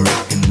Bubba,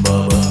 Rick and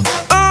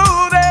Bubba.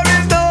 Oh,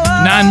 there is no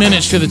other. 9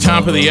 minutes to the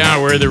top of the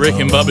hour, the Rick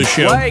and Bubba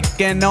Show.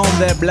 Waking on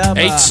their blubber.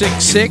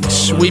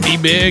 866 We Be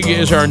Big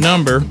is our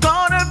number.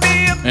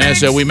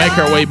 As we make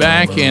our way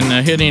back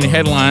and hit any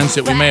headlines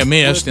that we may have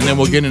missed, and then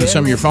we'll get into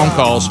some of your phone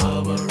calls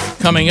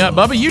coming up.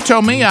 Bubba, you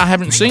told me, I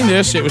haven't seen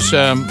this. It was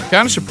kind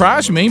of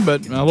surprised me,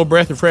 but a little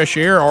breath of fresh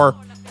air, or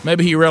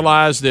maybe he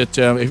realized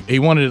that he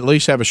wanted to at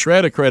least have a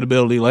shred of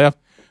credibility left.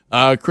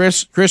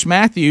 Chris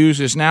Matthews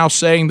is now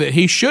saying that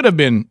he should have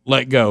been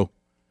let go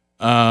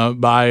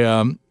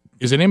by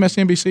is it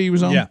MSNBC he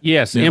was on?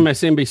 Yes,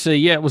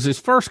 MSNBC. Yeah, it was his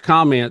first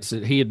comments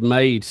that he had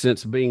made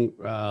since being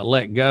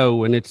let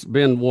go, and it's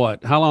been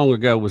how long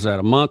ago was that?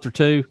 A month or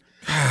two?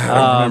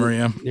 I don't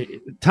remember. Yeah,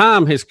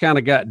 time has kind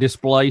of got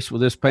displaced with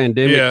this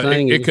pandemic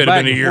thing. It could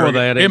have been a year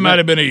ago. It might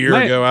have been a year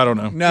ago. I don't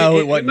know.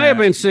 No, it may have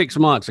been 6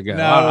 months ago.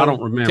 No, I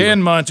don't remember.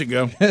 10 months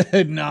ago.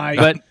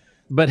 Nice.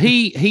 But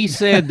he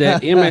said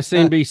that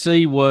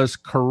MSNBC was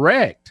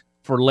correct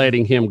for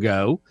letting him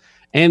go,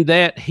 and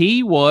that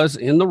he was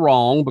in the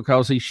wrong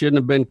because he shouldn't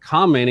have been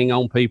commenting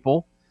on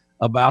people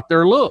about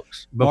their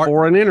looks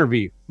before an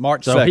interview.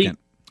 March 2nd.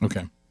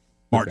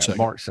 March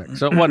 2nd.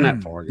 So it wasn't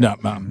that far ago.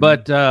 No.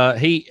 But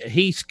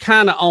he's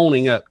kind of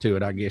owning up to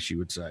it, I guess you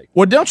would say.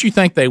 Well, don't you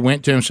think they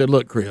went to him and said,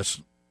 "Look,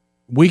 Chris,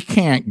 we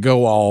can't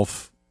go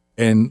off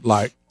and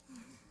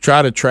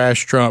try to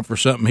trash Trump for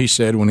something he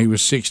said when he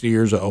was 60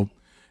 years old,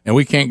 and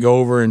we can't go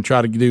over and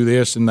try to do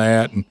this and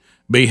that and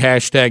be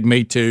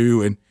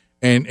 #MeToo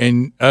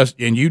and us,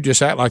 and you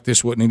just act like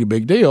this wasn't any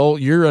big deal.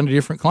 You're under a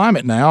different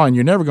climate now, and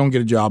you're never going to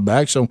get a job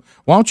back. So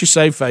why don't you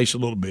save face a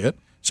little bit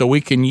so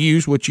we can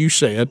use what you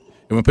said?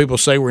 And when people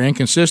say we're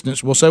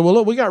inconsistent, we'll say, well,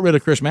 look, we got rid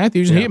of Chris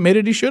Matthews, and he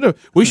admitted he should have.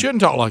 We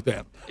shouldn't talk like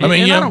that. I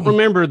mean, I don't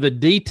remember the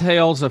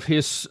details of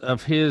his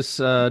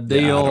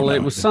deal.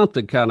 It was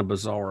something kind of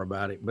bizarre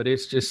about it, but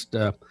it's just,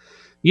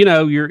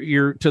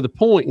 you're to the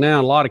point now.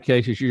 In a lot of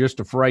cases, you're just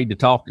afraid to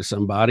talk to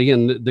somebody.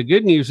 And the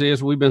good news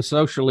is we've been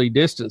socially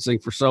distancing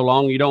for so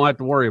long, you don't have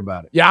to worry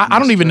about it. Yeah, I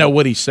don't even know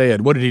what he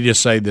said. What did he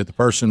just say, that the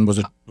person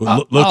looked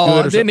good?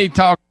 Or didn't he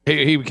talk?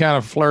 He was kind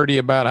of flirty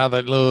about how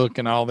they look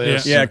and all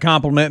this. Yeah,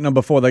 complimenting them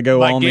before they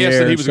go on the air.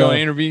 That he was going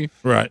to interview.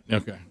 Right.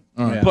 Okay.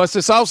 Plus,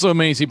 this also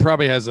means he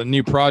probably has a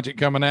new project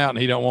coming out, and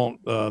he don't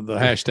want the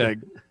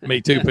hashtag Me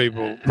Too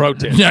people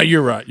protest. Yeah,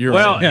 you're right. You're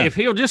well, right. if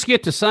he'll just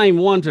get the same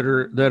ones that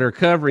are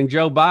covering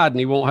Joe Biden,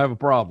 he won't have a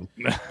problem.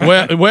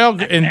 well,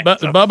 and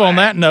Bubba, on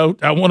that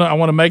note, I want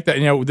to make that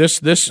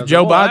this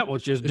Joe Biden that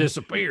was just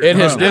disappeared. It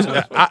has.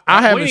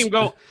 I have. We didn't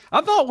go. I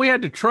thought we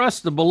had to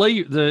trust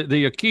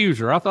the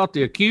accuser. I thought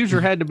the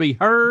accuser had to be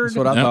heard. That's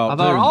what I thought. I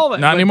thought all that.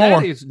 Not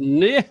anymore. That is,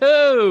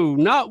 no,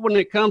 not when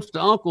it comes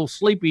to Uncle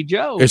Sleepy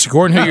Joe. It's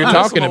according to who you're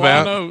talking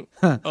about.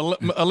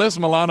 Alyssa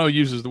Milano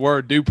uses the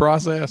word due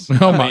process.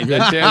 Oh my that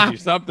God. tells you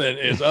something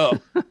is up.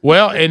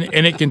 Well, and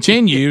it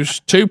continues.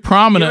 Two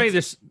prominent. You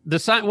mean the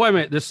same. Wait a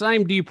minute. The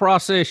same due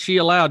process she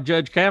allowed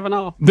Judge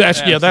Kavanaugh.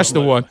 That's the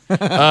one.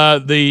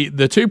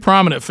 The two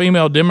prominent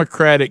female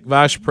Democratic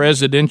vice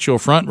presidential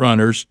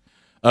frontrunners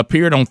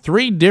appeared on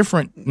 3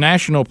 different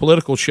national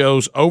political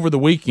shows over the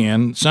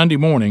weekend, Sunday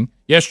morning,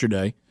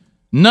 yesterday.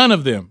 None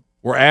of them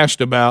were asked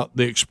about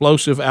the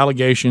explosive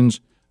allegations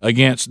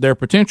against their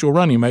potential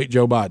running mate,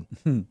 Joe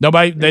Biden.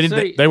 Nobody,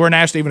 they weren't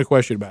asked even a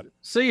question about it.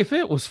 See, if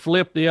it was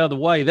flipped the other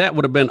way, that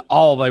would have been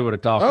all they would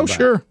have talked about. Oh,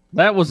 sure.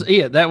 That was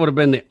it. That would have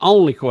been the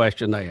only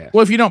question they asked.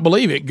 Well, if you don't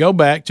believe it, go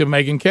back to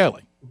Megyn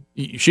Kelly.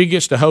 She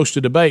gets to host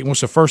a debate.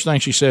 What's the first thing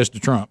she says to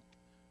Trump?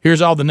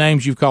 Here's all the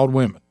names you've called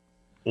women.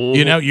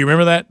 Mm-hmm. You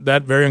remember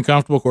that very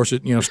uncomfortable. Of course,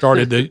 it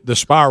started the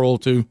spiral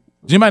to.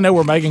 Does anybody know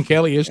where Megyn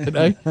Kelly is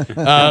today?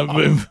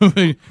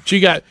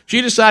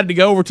 She decided to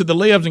go over to the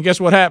libs, and guess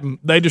what happened?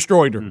 They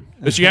destroyed her.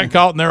 But she got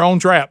caught in their own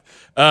trap.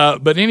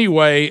 But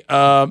anyway,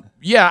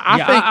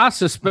 I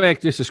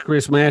suspect this is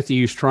Chris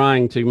Matthews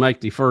trying to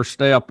make the first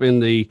step in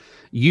the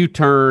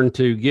U-turn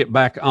to get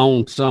back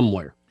on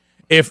somewhere.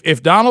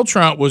 If Donald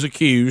Trump was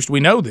accused, we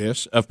know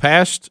this, of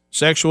past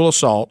sexual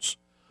assaults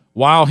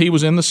while he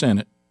was in the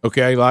Senate.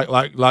 Okay,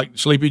 like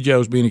Sleepy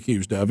Joe's being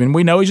accused of, and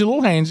we know he's a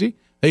little handsy.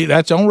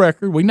 That's on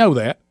record. We know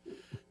that.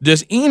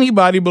 Does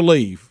anybody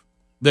believe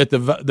that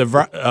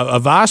a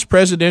vice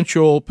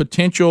presidential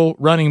potential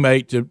running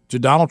mate to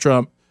Donald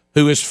Trump,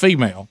 who is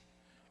female,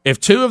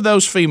 if 2 of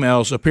those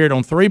females appeared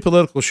on 3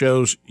 political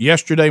shows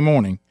yesterday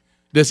morning,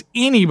 does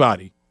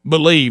anybody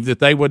believe that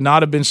they would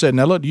not have been said,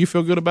 now look, do you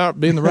feel good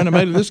about being the running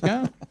mate of this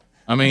guy?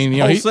 I mean, the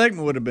whole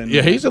segment would have been.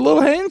 Yeah, he's a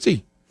little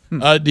handsy.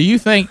 Do you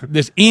think,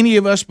 does any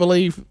of us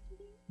believe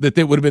that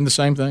would have been the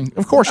same thing?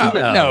 Of course not.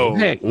 No.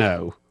 Heck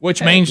no.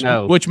 Which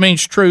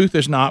means truth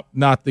is not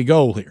the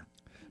goal here.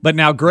 But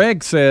now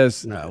Greg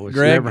says no,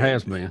 Greg, never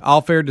has been.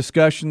 All fair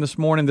discussion this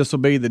morning. This will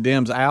be the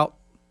Dems out.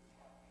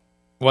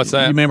 What's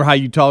that? You remember how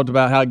you talked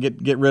about how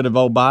get rid of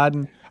old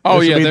Biden? Oh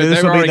yeah,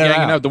 they were already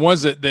ganging up. The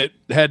ones that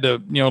had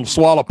to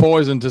swallow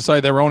poison to say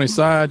they were on his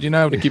side,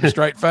 to keep a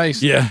straight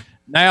face. Yeah.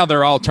 Now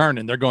they're all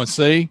turning. They're going,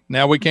 see,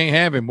 now we can't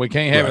have him. We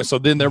can't have him. So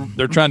then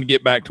they're trying to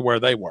get back to where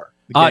they were.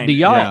 Do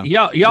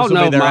y'all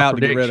know my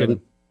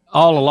prediction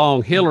all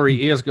along?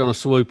 Hillary is going to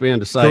swoop in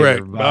to save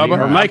everybody,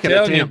 or make an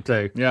attempt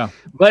to. Yeah,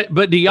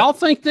 but do y'all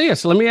think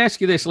this? Let me ask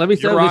you this. Let me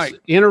throw this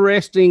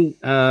interesting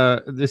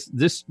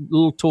this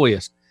little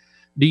twist.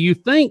 Do you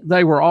think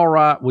they were all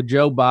right with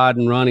Joe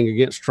Biden running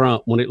against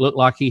Trump when it looked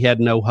like he had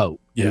no hope?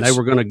 Yes. And they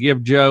were going to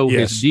give Joe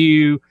his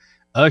due,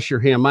 usher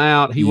him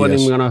out. He wasn't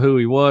even going to know who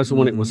he was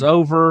when it was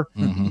over.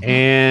 Mm-hmm.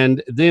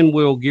 And then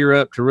we'll gear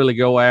up to really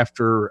go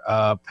after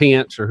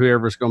Pence or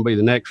whoever's going to be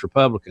the next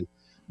Republican.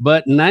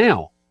 But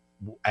now,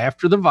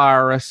 after the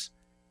virus,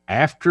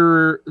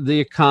 after the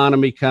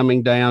economy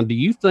coming down, do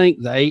you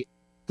think they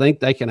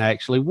can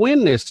actually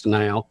win this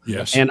now?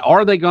 Yes. And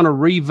are they going to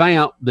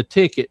revamp the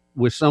ticket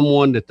with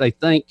someone that they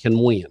think can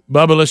win?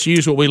 Bubba, let's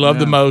use what we love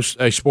the most,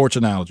 a sports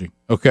analogy.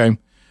 Okay.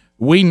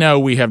 We know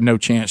we have no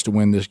chance to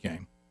win this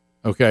game.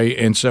 Okay.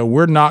 And so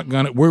we're not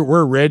going to,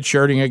 we're red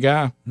shirting a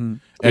guy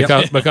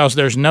because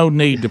there's no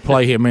need to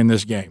play him in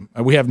this game.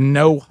 We have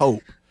no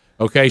hope.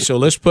 Okay. So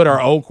let's put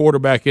our old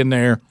quarterback in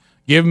there,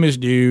 give him his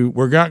due.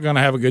 We're not going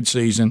to have a good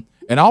season.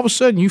 And all of a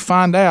sudden you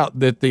find out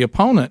that the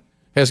opponent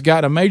has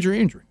got a major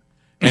injury.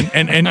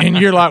 And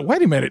you're like,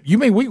 wait a minute, you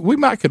mean we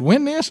might could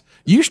win this?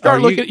 You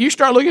start looking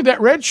at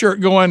that red shirt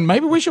going,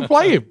 maybe we should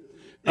play him.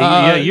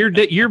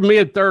 You're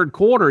mid third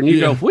quarter and you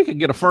go, if we could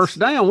get a first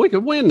down, we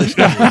could win this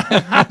game.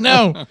 I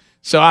know.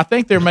 So I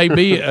think there may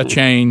be a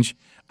change.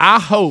 I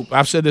hope,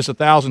 I've said this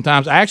 1,000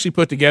 times, I actually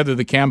put together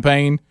the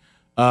campaign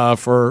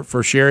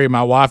for Sherry,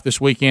 my wife,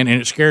 this weekend, and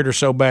it scared her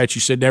so bad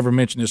she said never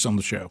mention this on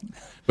the show.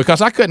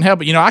 Because I couldn't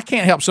help it. I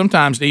can't help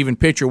sometimes to even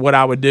picture what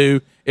I would do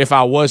if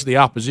I was the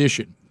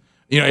opposition.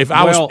 If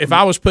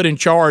I was put in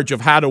charge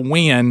of how to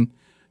win,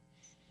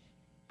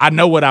 I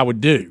know what I would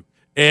do.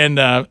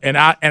 And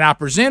I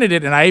presented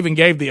it, and I even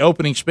gave the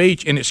opening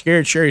speech, and it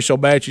scared Sherry so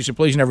bad she said,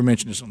 "Please never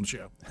mention this on the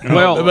show."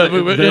 Well,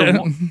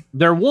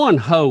 their one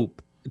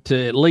hope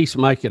to at least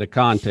make it a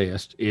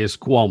contest is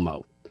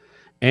Cuomo,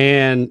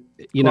 and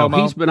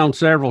he's been on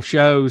several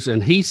shows,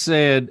 and he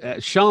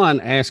said Sean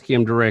asked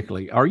him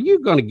directly, "Are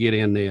you going to get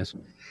in this?"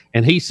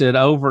 And he said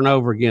over and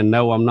over again,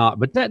 "No, I'm not."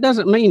 But that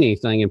doesn't mean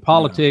anything in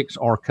politics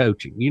or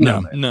coaching. You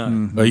know that.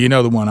 No. But you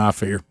know the one I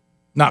fear.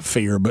 not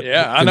fear, but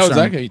Yeah, I know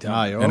exactly who you're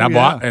talking about. And I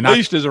bought, and At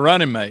least as a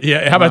running mate.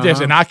 Yeah, how about this?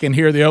 And I can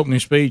hear the opening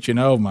speech, and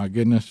oh my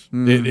goodness,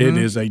 it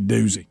is a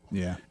doozy.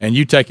 Yeah. And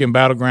you take them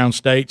battleground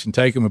states and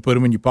take them and put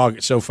them in your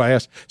pocket so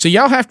fast. So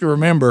y'all have to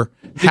remember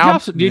Did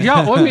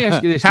y'all? Let me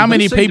ask you this: how Did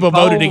many you see the people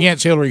voted poll?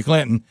 against Hillary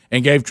Clinton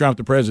and gave Trump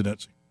the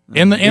presidency?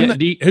 Who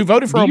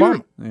voted for do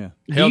you- Obama?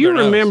 Do you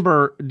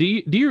remember?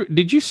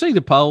 Did you see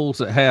the polls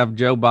that have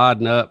Joe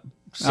Biden up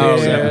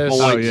 6-7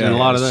 points and a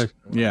lot of those?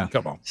 Yeah,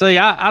 come on. See,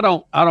 I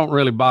don't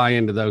really buy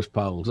into those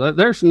polls.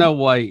 There's no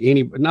way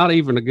not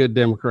even a good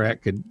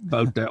Democrat could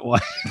vote that way.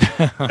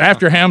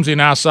 After Helmsy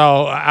and I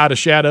saw Out of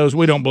Shadows,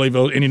 we don't believe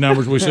any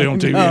numbers we see on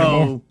TV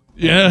anymore.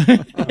 Yeah,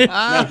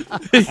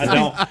 I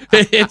don't.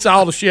 It's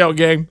all the shell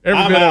game. Every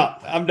I'm bit of-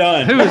 out. I'm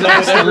done. Who is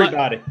that? that?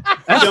 Everybody.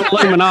 That's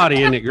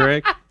Illuminati, isn't it,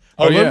 Greg?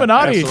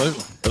 Illuminati.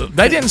 absolutely.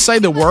 They didn't say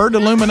the word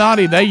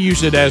Illuminati. They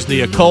used it as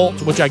the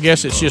occult, which I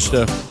guess it's just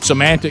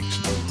semantics.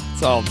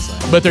 It's all the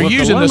same. But they're Well,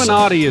 using the this.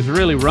 Illuminati is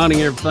really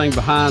running everything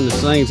behind the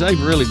scenes. They've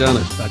really done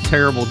a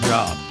terrible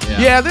job.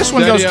 Yeah, this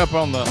one Study goes up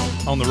on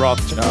the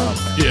Rothschild.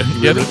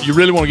 Yeah, You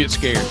really want to get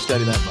scared.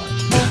 Study that much.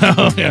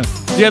 Oh,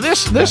 yeah.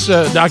 This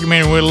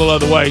documentary went a little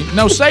other way.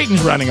 No,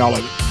 Satan's running all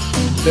of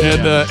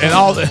it,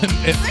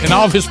 and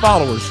all of his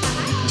followers.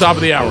 Top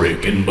of the hour.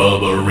 Rick and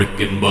Bubba, Rick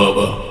and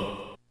Bubba.